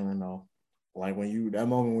dark feeling though. Like that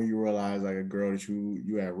moment when you realize like a girl that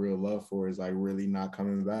you had real love for is like really not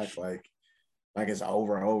coming back. Like it's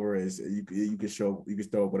over. Is you can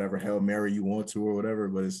throw up whatever Hail Mary you want to or whatever,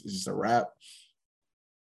 but it's just a wrap.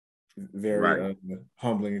 Very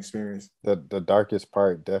humbling experience. The darkest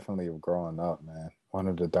part definitely of growing up, man. One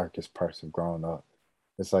of the darkest parts of growing up.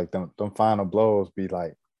 It's like them final blows be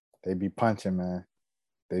like they be punching, man.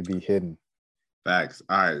 They be hitting. Facts.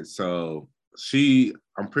 All right, so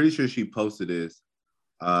I'm pretty sure she posted this.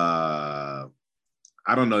 I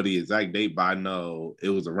don't know the exact date, but I know it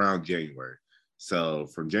was around January. So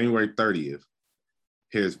from January 30th,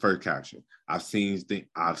 here's first caption. I've seen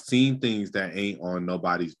things that ain't on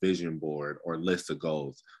nobody's vision board or list of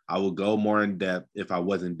goals. I would go more in depth if I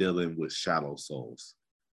wasn't dealing with shallow souls.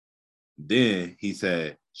 Then he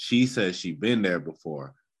said, she says she been there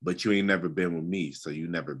before, but you ain't never been with me, so you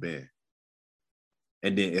never been.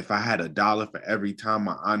 And then if I had $1 for every time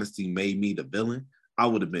my honesty made me the villain, I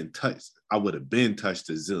would have been touched. I would have been touched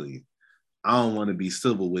a zillion. I don't want to be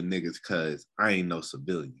civil with niggas because I ain't no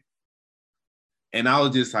civilian. And I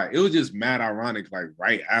was just like, it was just mad ironic. Like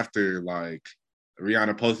right after like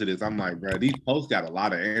Rihanna posted this, I'm like, bro, these posts got a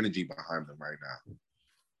lot of energy behind them right now.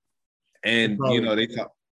 And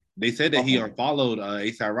they said that he unfollowed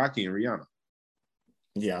A$AP Rocky and Rihanna.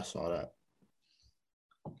 Yeah, I saw that.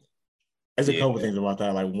 There's a couple things about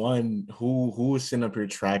that. Like one, who is sitting up here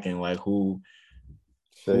tracking like who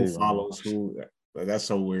follows who? Like, that's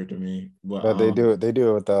so weird to me. But they do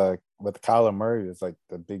it with Kyler Murray. It's like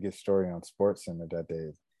the biggest story on SportsCenter that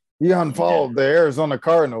day. He unfollowed the Arizona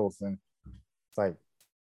Cardinals, and it's like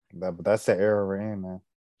that's the era we're in, man.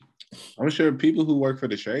 I'm sure people who work for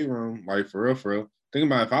the Shade Room, like for real. Think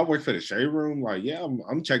about if I work for the Shade Room, like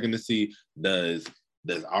I'm checking to see does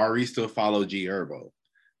Ari still follow G Herbo?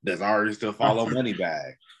 Does Ari still follow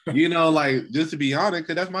Moneybag? Like just to be honest,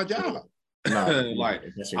 because that's my job. Like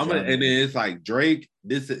and then it's like Drake.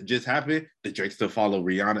 This just happened. Did Drake still follow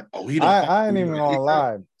Rihanna? Oh, he don't. I ain't even gonna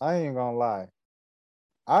lie. I ain't gonna lie.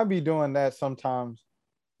 I be doing that sometimes,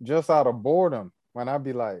 just out of boredom. When I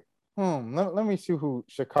be like, let me see who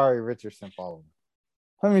Sha'Carri Richardson following.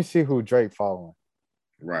 Let me see who Drake following.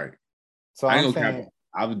 Right. So I'm saying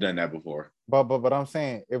I've done that before. But I'm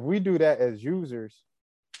saying if we do that as users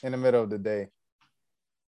in the middle of the day,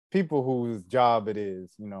 people whose job it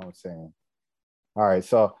is. You know what I'm saying? All right,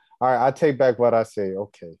 so all right, I take back what I say.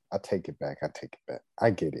 Okay, I take it back. I take it back.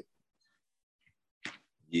 I get it.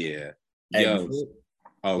 Yeah. Hey, Yo.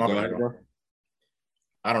 Oh, my go bad, ahead. bro.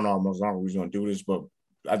 I don't know how much longer we're gonna do this, but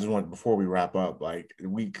I just want before we wrap up, like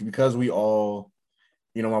because we all,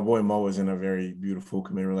 you know, my boy Mo is in a very beautiful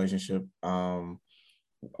committed relationship.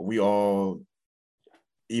 We all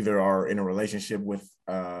either are in a relationship with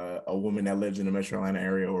a woman that lives in the Metro Atlanta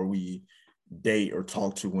area, or we date or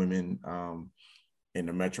talk to women in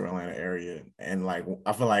the Metro Atlanta area. And like,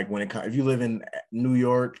 I feel like when it comes, if you live in New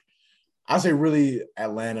York, I say really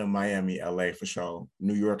Atlanta, Miami, LA for sure.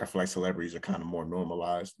 New York, I feel like celebrities are kind of more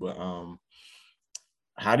normalized. But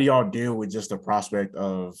how do y'all deal with just the prospect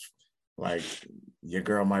of like your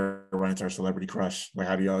girl might run into her celebrity crush? Like,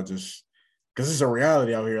 how do y'all just, because it's a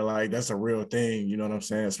reality out here, like that's a real thing, you know what I'm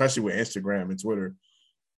saying? Especially with Instagram and Twitter.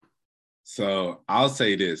 So I'll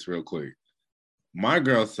say this real quick. My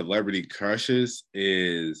girl's celebrity crushes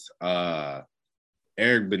is Eric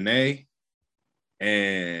Benet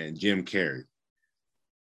and Jim Carrey.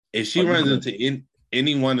 If she runs into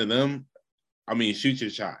any one of them, I mean, shoot your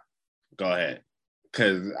shot. Go ahead.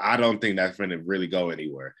 Because I don't think that's going to really go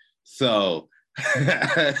anywhere. So,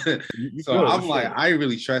 I'm like, I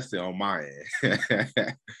really trust it on my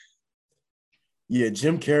end. Yeah,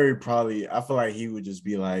 Jim Carrey probably, I feel like he would just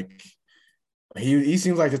be like, he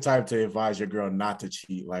seems like the type to advise your girl not to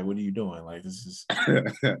cheat. Like, what are you doing? Like, this is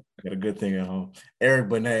got a good thing at home. Eric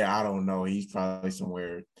Benet, I don't know. He's probably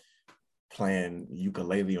somewhere playing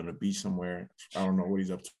ukulele on the beach somewhere. I don't know what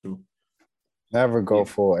he's up to. Never go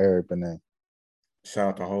full Eric Benet. Shout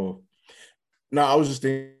out to Hov. No, I was just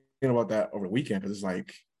thinking about that over the weekend because it's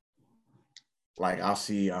like I'll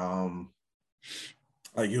see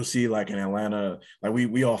like you'll see like in Atlanta, like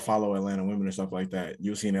we all follow Atlanta women and stuff like that.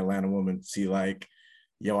 You'll see an Atlanta woman see like,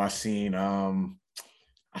 yo, I seen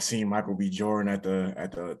Michael B. Jordan at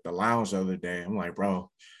the lounge the other day. I'm like,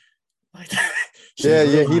 bro, like yeah,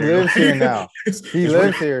 he lives here now. He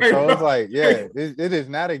lives here, so it's like, yeah, it is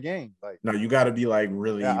not a game. Like, no, you got to be like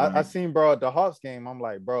really. Yeah, like, I seen bro at the Hawks game. I'm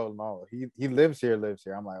like, bro, no, he lives here.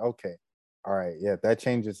 I'm like, okay, all right, yeah, that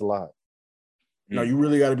changes a lot. No, you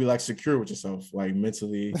really got to be like secure with yourself, like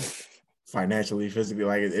mentally, financially, physically.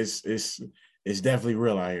 Like it's definitely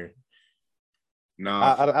real out here. No,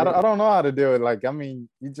 I don't know how to do it. Like, I mean,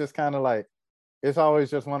 you just kind of like, it's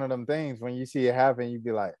always just one of them things when you see it happen, you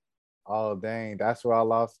be like, oh dang, that's where I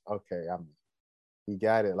lost. Okay, I mean, he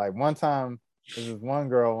got it. Like one time, there was one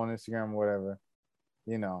girl on Instagram or whatever,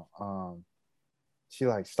 you know, she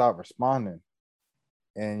like stopped responding,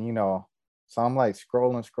 and so I'm like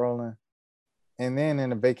scrolling. And then in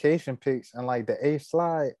the vacation pics and like the 8th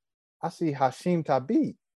slide, I see Hashim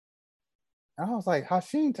Thabit. And I was like,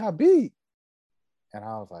 Hashim Thabit. And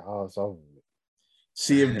I was like, oh, it's over.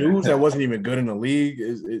 See, if dudes that wasn't even good in the league,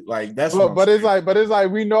 like that's. Look, but it's like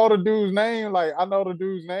we know the dude's name. Like I know the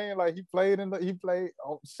dude's name. Like he played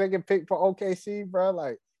second pick for OKC, bro.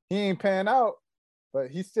 Like he ain't pan out, but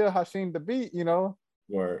he's still Hashim Thabit. You know,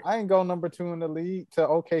 Word. I ain't go number 2 in the league to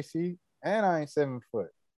OKC, and I ain't 7 foot.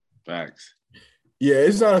 Facts. Yeah,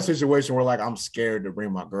 it's not a situation where like I'm scared to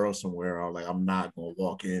bring my girl somewhere or like I'm not gonna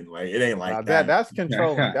walk in. Like it ain't like that. That's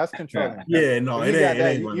controlling. That's controlling. Yeah, no, it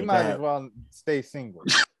ain't. You might as well stay single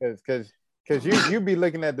because you be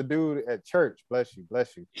looking at the dude at church. Bless you.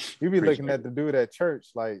 You be looking at the dude at church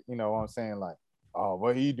like, you know what I'm saying, like, oh,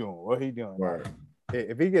 what he doing? Right.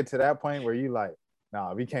 If he get to that point where you like,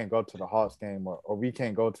 nah, we can't go to the Hawks game or we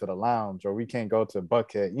can't go to the lounge or we can't go to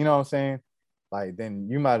Buckhead. You know what I'm saying? Like, then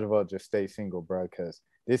you might as well just stay single, bro, because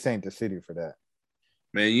this ain't the city for that.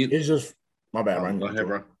 Man, it's just my bad, right? Go ahead,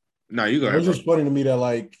 bro. No, you go ahead. It's just funny to me that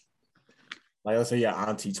like let's say your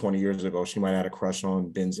auntie 20 years ago, she might have had a crush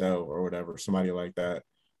on Denzel or whatever, somebody like that.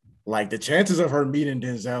 Like the chances of her meeting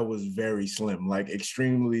Denzel was very slim, like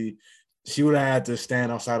extremely. She would have had to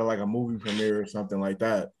stand outside of like a movie premiere or something like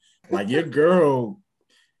that. Like your girl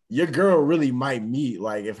really might meet,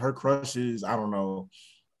 like if her crush is, I don't know.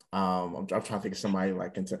 I'm trying to think of somebody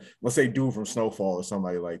like let's say dude from Snowfall or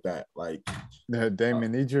somebody like that. Like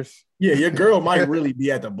Damon Idris. Yeah, your girl might really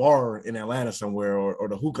be at the bar in Atlanta somewhere or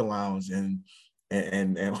the hookah lounge and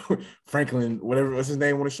Franklin, whatever what's his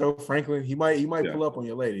name on the show, Franklin. He might pull up on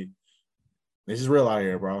your lady. This is real out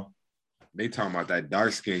here, bro. They talking about that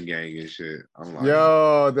dark skin gang and shit. I'm like,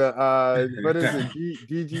 yo, what is it?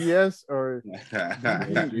 DGS or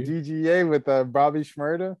DGA with Bobby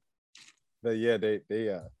Shmurda? But yeah,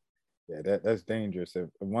 that's dangerous. If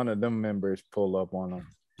one of them members pull up on them,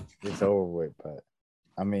 it's over with. But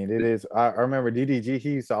I mean, it is. I remember DDG. He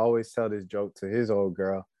used to always tell this joke to his old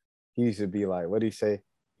girl. He used to be like, "What do he say?"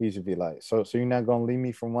 He used to be like, so you're not gonna leave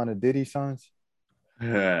me from one of Diddy's sons?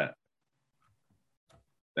 That's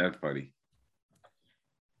funny.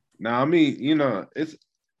 Now, I mean, you know, it's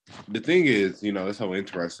the thing is, you know, it's so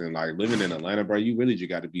interesting. Like living in Atlanta, bro, you really just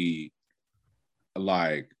got to be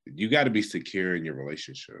like, you got to be secure in your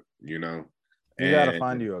relationship, you know? You gotta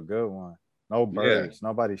find you a good one. No birds,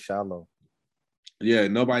 nobody shallow. Yeah,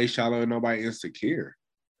 nobody shallow and nobody insecure.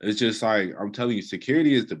 It's just like, I'm telling you,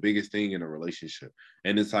 security is the biggest thing in a relationship.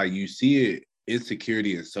 And it's like, you see it,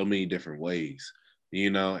 insecurity in so many different ways, you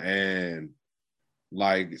know? And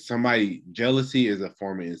like jealousy is a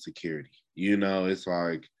form of insecurity, you know? It's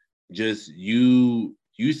like, just you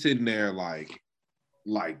sitting there like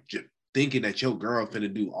just thinking that your girl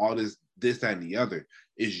finna do all this, that, and the other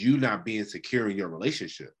is you not being secure in your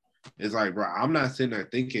relationship. It's like, bro, I'm not sitting there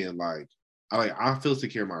thinking I feel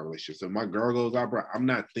secure in my relationship. So if my girl goes out, bro, I'm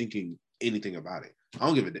not thinking anything about it. I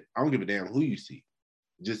don't give a damn who you see,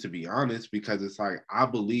 just to be honest, because it's like I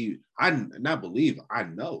know you're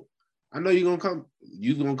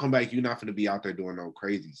gonna come back. You're not gonna be out there doing no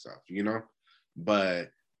crazy stuff, you know.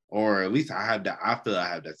 But or at least I feel I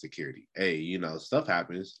have that security. Hey, you know, stuff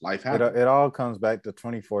happens, life happens. It all comes back to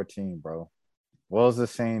 2014, bro. What was the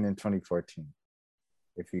saying in 2014?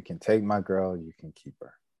 If you can take my girl, you can keep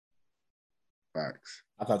her. Facts.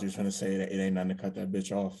 I thought you was gonna say that it ain't nothing to cut that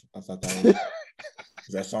bitch off. I thought that was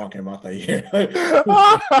because that song came out that year.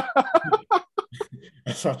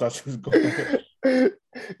 That's what I thought you was going.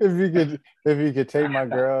 If you could take my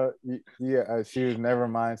girl, yeah, she was never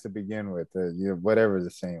mine to begin with. Whatever the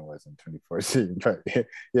saying was in 2014, but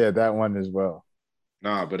yeah, that one as well.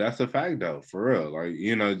 Nah, but that's a fact though, for real. Like,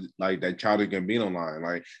 you know, like that Childish Gambino line,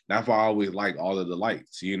 like that's why I always like All of the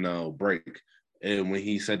Lights, you know, break. And when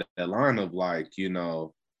he said that line of like, you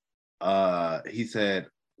know, he said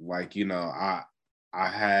like, you know, I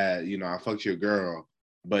had, you know, I fucked your girl,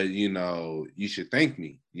 but you know, you should thank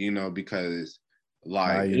me, you know, because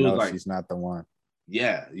like it was like she's not the one.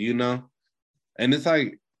 Yeah, you know, and it's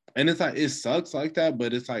like it sucks like that,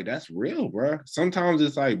 but it's like that's real, bro. Sometimes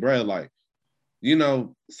it's like, bro, like, you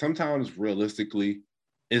know, sometimes realistically,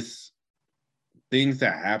 it's things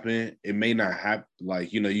that happen. It may not happen,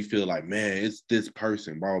 like, you know, you feel like, man, it's this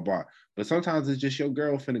person, blah, blah, blah. But sometimes it's just your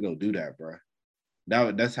girl finna go do that, bro.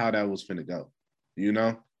 That's how that was finna go, you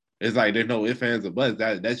know? It's like there's no ifs, ands, or buts.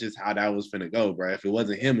 That's just how that was finna go, bro. If it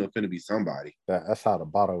wasn't him, it was finna be somebody. That's how the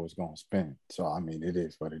bottle was gonna spin. So I mean, it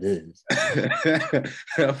is what it is.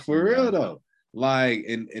 For real though. Like,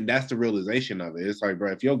 and that's the realization of it. It's like,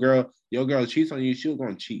 bro, if your girl cheats on you, she'll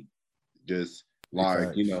gonna cheat. Just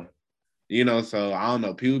like, you know, so I don't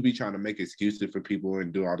know. People be trying to make excuses for people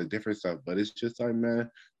and do all the different stuff, but it's just like, man,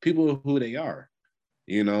 people are who they are.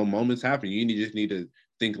 You know, moments happen. You just need to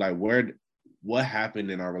think like, what happened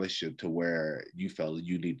in our relationship to where you felt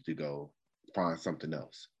you needed to go find something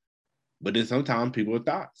else. But then sometimes people are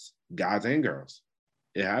thoughts, guys and girls.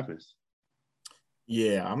 It happens.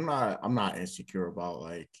 Yeah, I'm not insecure about,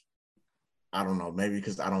 like, I don't know, maybe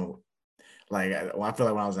because I don't like, I feel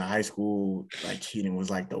like when I was in high school, like cheating was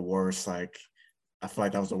like the worst. Like, I feel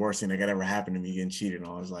like that was the worst thing that could ever happen to me, getting cheated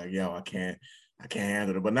on. I was like, yo, I can't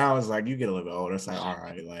handle it. But now it's like you get a little bit older. It's like, all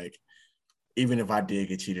right, like, even if I did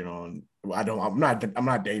get cheated on, I'm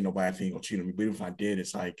not dating nobody I think will cheat on me. But even if I did,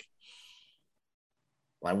 it's like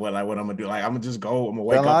what I'm gonna do? Like, I'm gonna just go. I'm gonna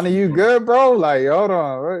wake up. You good, bro? Like, hold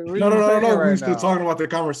on. No. Right, we're still talking about the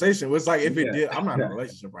conversation. It's like, if it did, I'm not in a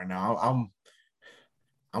relationship right now.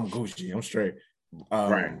 I'm Gucci. I'm straight.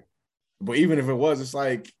 Right. But even if it was, it's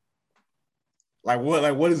like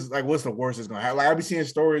what's the worst that's gonna happen? Like, I be seeing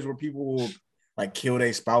stories where people will like kill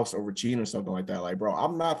their spouse over cheating or something like that. Like, bro,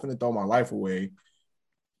 I'm not gonna throw my life away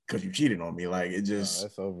because you cheated on me. Like, it just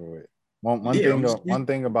that's over with. One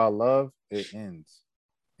thing about love, it ends.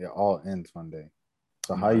 It all ends one day.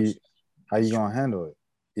 So how you gonna handle it?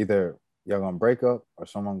 Either you're gonna break up or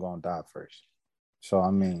someone gonna die first. So I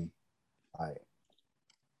mean, like,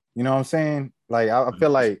 you know what I'm saying? Like, I feel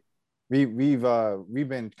like we've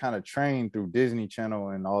been kind of trained through Disney Channel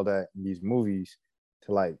and all that, these movies,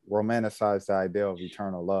 to like romanticize the idea of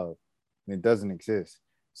eternal love. And it doesn't exist.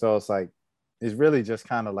 So it's like, it's really just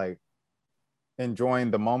kind of like enjoying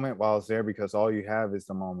the moment while it's there, because all you have is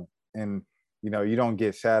the moment. And you know, you don't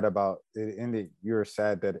get sad about it ended. You're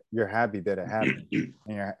sad that you're happy that it happened, and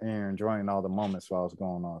you're enjoying all the moments while it's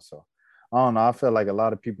going on. So I don't know. I feel like a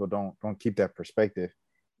lot of people don't keep that perspective,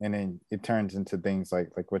 and then it turns into things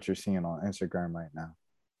like what you're seeing on Instagram right now.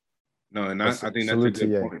 No, and I think that's a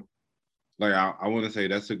good point. Like, I want to say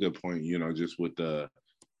that's a good point. You know, just with the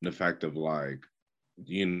fact of, like,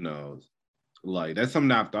 you know, like, that's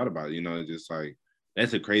something I've thought about. You know, just like,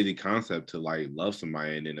 that's a crazy concept to like love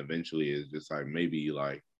somebody and then eventually it's just like maybe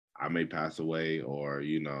like I may pass away or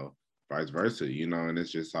vice versa, and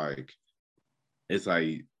it's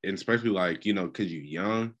like and especially like because you're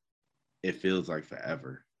young, it feels like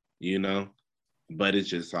forever, you know but it's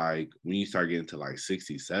just like when you start getting to like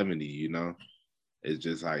 60, 70, it's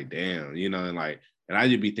just like damn, and I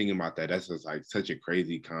just be thinking about that. That's just like such a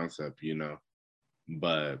crazy concept,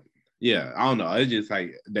 but yeah, I don't know. It's just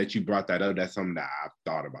like that you brought that up. That's something that I've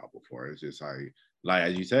thought about before. It's just like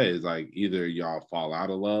as you said, it's like either y'all fall out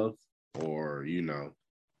of love or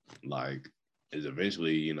like is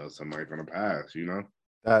eventually somebody gonna pass.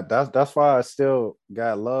 That's why I still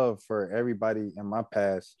got love for everybody in my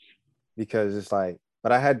past, because it's like,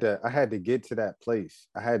 but I had to get to that place.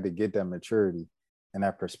 I had to get that maturity and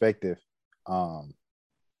that perspective. Um,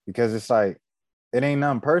 because it's like it ain't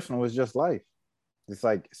nothing personal, it's just life. It's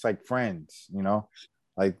like friends,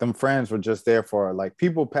 like them friends were just there for, like,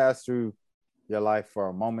 people pass through your life for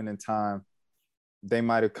a moment in time. They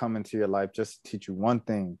might have come into your life just to teach you one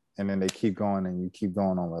thing, and then they keep going and you keep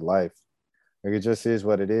going on with life. Like, it just is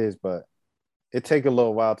what it is, but it take a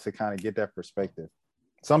little while to kind of get that perspective.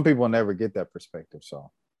 Some people never get that perspective.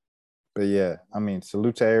 So, but yeah, I mean,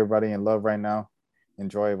 salute to everybody in love right now.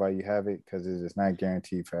 Enjoy it while you have it, because it is not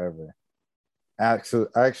guaranteed forever.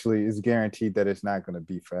 Actually, it's guaranteed that it's not going to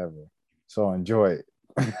be forever. So enjoy it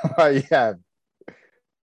while you have it.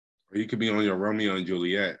 Or you could be on your Romeo and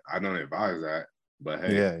Juliet. I don't advise that, but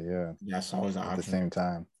hey, Yeah. That's always an At the option. same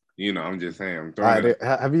time, I'm just saying. I'm throwing it.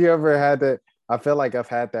 have you ever had that? I feel like I've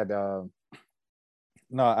had that.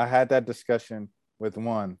 No, I had that discussion with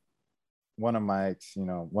one of my ex,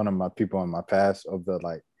 one of my people in my past, of the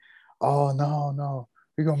like, oh no,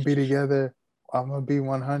 we're gonna be together. I'm gonna be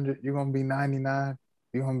 100. You're gonna be 99.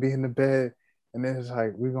 You're gonna be in the bed, and then it's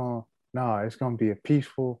like no, it's gonna be a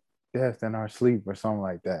peaceful death in our sleep or something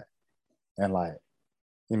like that. And like,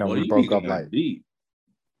 Well, we you be broke up going like, deep.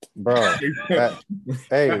 bro. That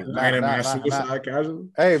Hey, Random ass suicide casual.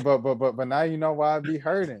 hey, but now you know why I be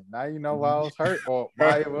hurting. Now you know why I was hurt, or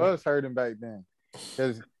why it was hurting back then.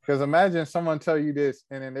 Because imagine someone tell you this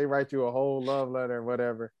and then they write you a whole love letter or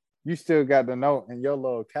whatever. You still got the note in your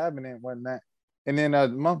little cabinet, whatnot. And then a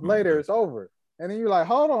month later, it's over. And then you're like,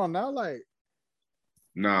 hold on now. Like,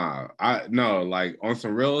 Nah, I no, like on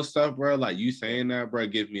some real stuff, bro. Like you saying that, bro,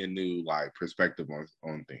 gives me a new like perspective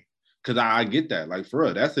on things. Cause I get that, like for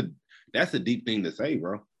real, that's a deep thing to say,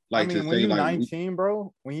 bro. I Like to mean, when say you like 19,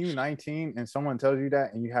 bro, when you 19 and someone tells you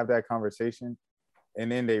that and you have that conversation,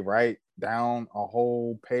 and then they write down a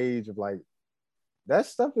whole page of like, that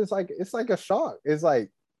stuff is like, it's like a shock. It's like,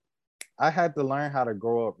 I had to learn how to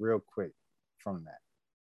grow up real quick from that.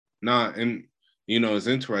 nah, and it's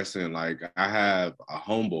interesting. Like I have a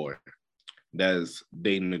homeboy that's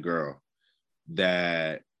dating a girl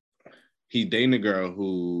that he's dating a girl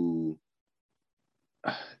who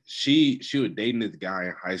she was dating this guy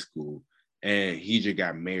in high school and he just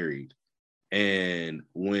got married. And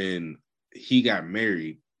when he got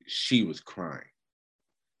married, she was crying.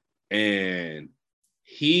 And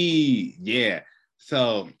yeah.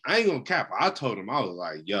 So I ain't gonna cap. I told him, I was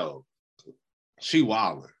like, yo, she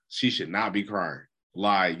wilding. She should not be crying.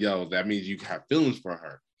 Like, yo, that means you have feelings for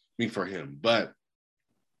her, for him. But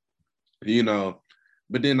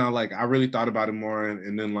but then I really thought about it more,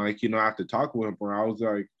 and then after talking with him, I was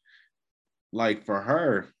like for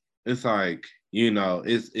her, it's like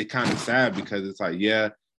it kind of sad because it's like, yeah,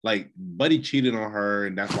 like Buddy cheated on her,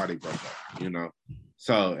 and that's why they broke up.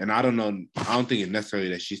 So, and I don't know, I don't think it's necessarily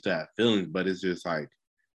that she still had feelings, but it's just like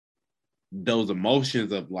those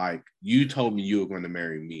emotions of like, you told me you were going to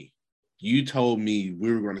marry me. You told me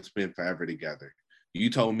we were going to spend forever together. You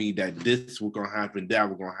told me that this was going to happen, that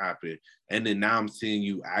was going to happen. And then now I'm seeing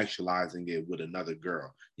you actualizing it with another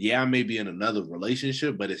girl. Yeah, I may be in another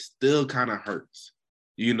relationship, but it still kind of hurts,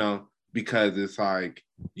 because it's like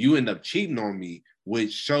you end up cheating on me,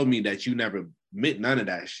 which showed me that you never meant none of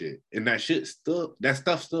that shit. And that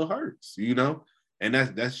stuff still hurts, And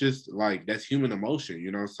that's just like, that's human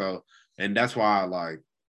emotion, So, and that's why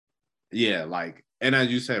yeah, like, and as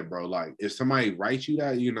you said, bro, like if somebody writes you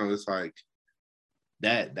that, it's like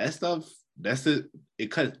that stuff,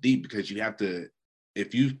 it cuts deep because you have to,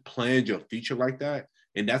 if you planned your future like that,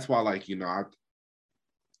 and that's why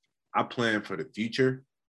I plan for the future,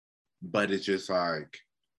 but it's just like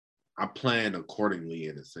I plan accordingly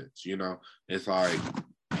in a sense, It's like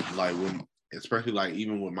when, especially like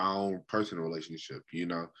even with my own personal relationship,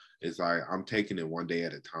 it's like I'm taking it one day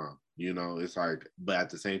at a time, It's like, but at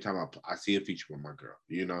the same time, I see a future with my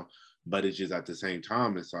girl, But it's just at the same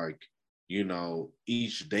time, it's like,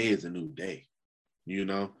 each day is a new day,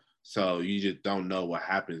 So you just don't know what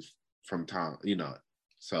happens from time, you know.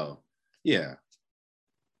 So yeah,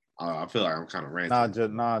 I feel like I'm kind of ranting.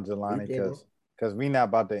 Jelani, because we not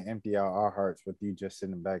about to empty out our hearts with you just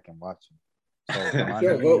sitting back and watching. So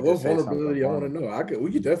Jelani, what vulnerability I want to know?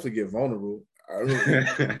 We could definitely get vulnerable. I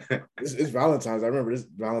remember it's Valentine's. I remember this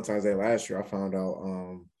Valentine's Day last year. I found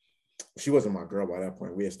out she wasn't my girl by that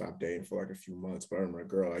point. We had stopped dating for like a few months. But I remember a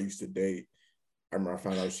girl I used to date. I remember I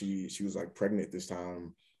found out she was like pregnant this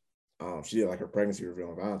time. She did like her pregnancy reveal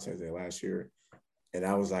on Valentine's Day last year. And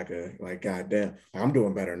I was like, goddamn, I'm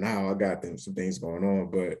doing better now. I got some things going on.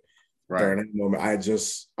 But during that moment, I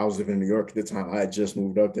was living in New York at the time. I had just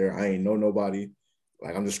moved up there. I ain't know nobody.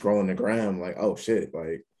 Like, I'm just scrolling the gram, like, oh shit.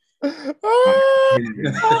 Like, you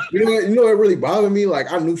know what really bothered me?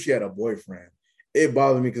 Like, I knew she had a boyfriend. It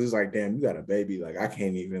bothered me because it's like, damn, you got a baby. Like, I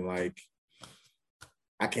can't even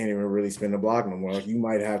really spin the block no more. Like, you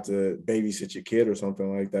might have to babysit your kid or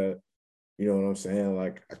something like that. You know what I'm saying?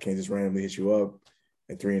 Like, I can't just randomly hit you up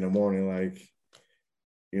at 3 a.m. Like,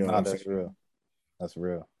 you know what I'm saying? Real. That's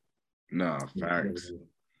real. No, facts.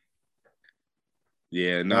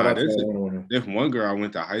 Yeah, there's one girl I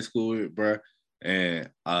went to high school with, bro, and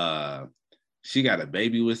she got a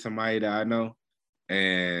baby with somebody that I know,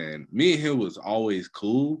 and me and him was always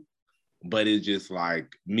cool, but it's just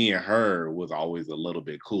like me and her was always a little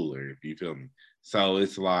bit cooler, if you feel me. So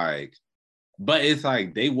it's like, but it's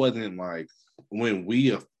like they wasn't like when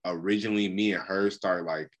we originally, me and her started,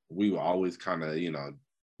 like we were always kind of, you know,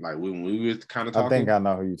 like when we were kind of talking. I think I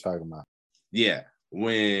know who you're talking about. Yeah,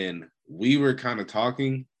 when we were kind of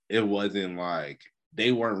talking, it wasn't like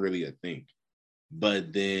they weren't really a thing,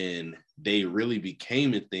 but then they really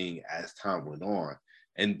became a thing as time went on,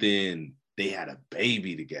 and then they had a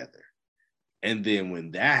baby together, and then when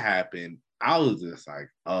that happened, I was just like,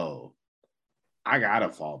 oh, I gotta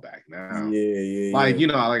fall back now. Yeah. Like, you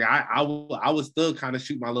know, like I would still kind of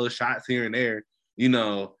shoot my little shots here and there, you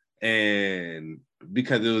know, and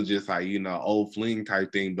because it was just like, you know, old fling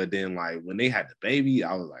type thing. But then like when they had the baby,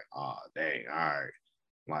 I was like, oh dang, all right.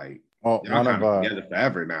 Like, y'all kind of together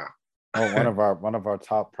forever now. One of our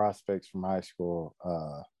top prospects from high school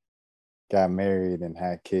got married and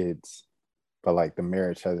had kids, but like the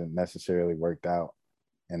marriage hasn't necessarily worked out.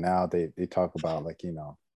 And now they talk about, like, you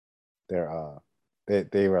know,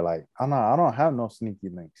 they were like, oh no, I don't have no sneaky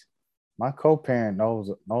links. My co-parent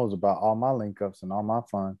knows about all my link ups and all my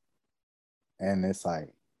fun. And it's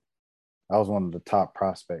like, I was one of the top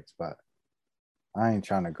prospects, but I ain't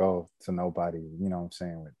trying to go to nobody, you know what I'm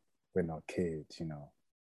saying, with no kids, you know.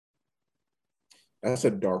 That's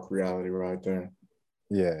a dark reality right there.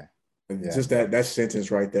 Yeah. Just that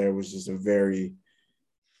sentence right there was just a very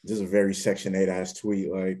Section 8 ass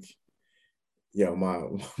tweet. Like, yo,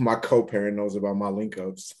 my co-parent knows about my link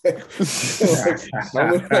ups. You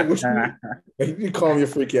can calm your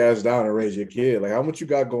freaky ass down and raise your kid. Like, how much you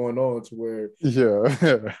got going on to where?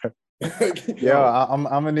 Yeah. I'm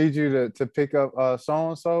gonna need you to pick up so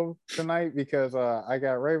and so tonight because I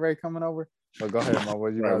got Ray coming over. But go ahead, Mo.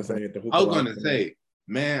 What you about to say? I was gonna say,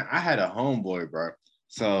 man, I had a homeboy, bro.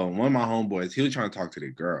 So one of my homeboys, he was trying to talk to the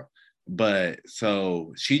girl, but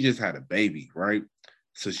so she just had a baby, right?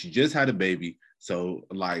 So she just had a baby. So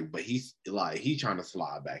like, but he's like, he trying to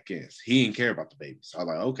slide back in. He didn't care about the baby. So I was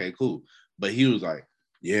like, okay, cool. But he was like,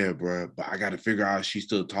 yeah, bro, but I got to figure out if she's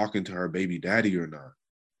still talking to her baby daddy or not.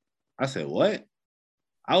 I said, what?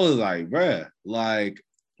 I was like, bruh, like,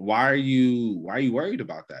 why are you worried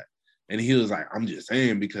about that? And he was like, I'm just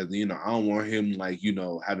saying because, you know, I don't want him, like, you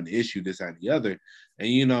know, having an issue, this, that, and the other. And,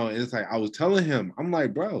 you know, it's like, I was telling him, I'm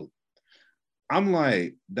like, bro, I'm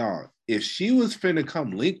like, dog, if she was finna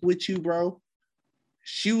come link with you, bro,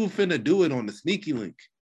 she was finna do it on the sneaky link.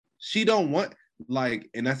 She don't want, like,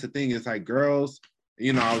 and that's the thing, it's like, girls,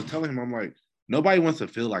 you know, I was telling him, I'm like, nobody wants to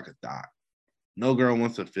feel like a thot. No girl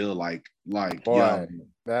wants to feel like boy,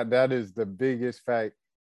 that is the biggest fact.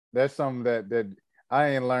 That's something that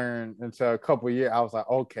I ain't learned until a couple of years. I was like,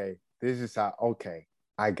 okay, this is how, okay,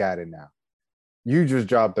 I got it now. You just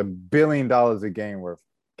dropped $1 billion a game worth.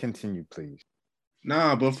 Continue, please.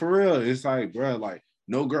 Nah, but for real, it's like, bro, like,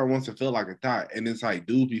 no girl wants to feel like a thot. And it's like,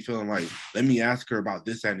 dudes be feeling like, let me ask her about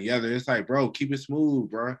this, that, and the other. It's like, bro, keep it smooth,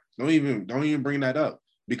 bro. Don't even bring that up.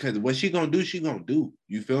 Because what she gonna do, she gonna do.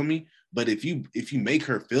 You feel me? But if you make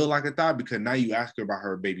her feel like a thot, because now you ask her about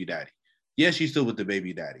her baby daddy. Yeah, she's still with the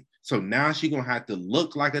baby daddy. So now she gonna have to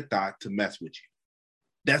look like a thot to mess with you.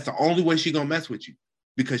 That's the only way she gonna mess with you.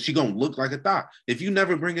 Because she gonna look like a thot. If you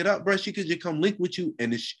never bring it up, bro, she could just come link with you,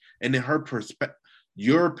 and then her perspective,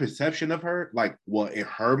 your perception of her, like, well, in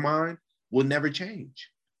her mind, will never change.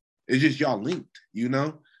 It's just y'all linked, you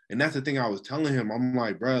know? And that's the thing I was telling him. I'm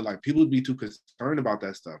like, bro, like people be too concerned about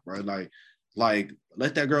that stuff, bro. Like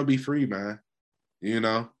let that girl be free, man. You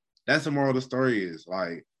know, that's the moral of the story is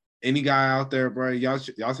like any guy out there, bro, y'all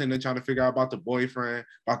sitting there trying to figure out about the boyfriend,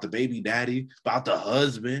 about the baby daddy, about the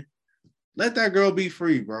husband. Let that girl be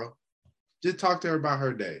free, bro. Just talk to her about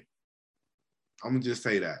her day. I'm gonna just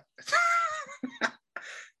say that.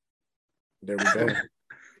 There we go.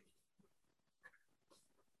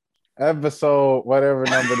 Episode, whatever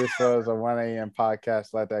number this was, a 1 a.m.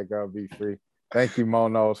 podcast, Let That Girl Be Free. Thank you, Mo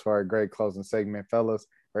Knows, for a great closing segment. Fellas,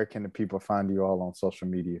 where can the people find you all on social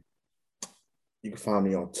media? You can find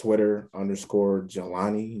me on Twitter,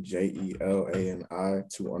 _Jelani, JELANI,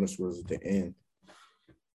 2 underscores at the end.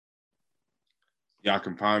 Y'all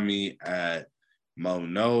can find me at Mo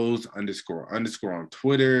Knows __ on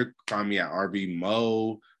Twitter. Find me at RB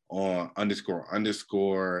Mo on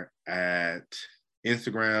 __ at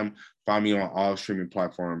Instagram. Find me on all streaming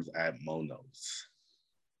platforms at Mo Knows.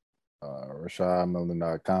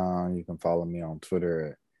 RashadMilton.com. You can follow me on Twitter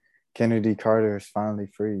at Kennedy Carter is finally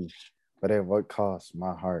free, but at what cost?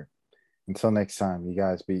 My heart. Until next time, you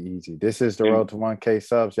guys be easy. This is the road to 1K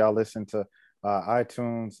subs. Y'all listen to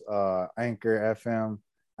iTunes, Anchor FM,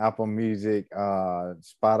 Apple Music,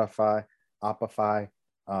 Spotify, Apify.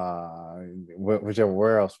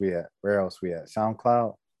 Where else we at?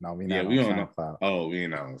 SoundCloud? No, we not on SoundCloud. Oh, we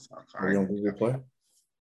ain't on SoundCloud. Are we on Google Play?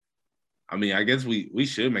 I mean, I guess we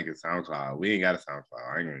should make a SoundCloud. We ain't got a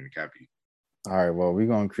SoundCloud. I ain't gonna cap you. All right, well, we're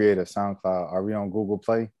gonna create a SoundCloud. Are we on Google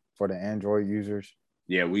Play for the Android users?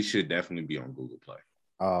 Yeah, we should definitely be on Google Play.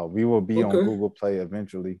 We will be on Google Play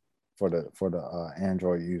eventually for the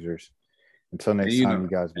Android users. Until next time, you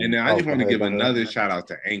guys. And I just want to give another shout out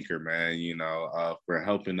to Anchor, man. You know, for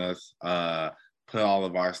helping us put all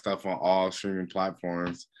of our stuff on all streaming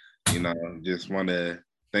platforms. You know, just want to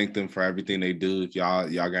thank them for everything they do. If y'all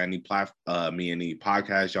got any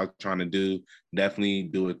podcasts y'all trying to do, definitely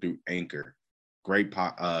do it through Anchor. Great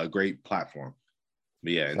platform.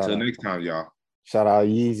 But yeah, until next time, y'all. Shout out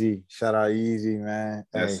Yeezy, man.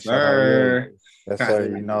 Yes, sir. Yes, sir.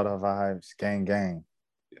 You know the vibes. Gang.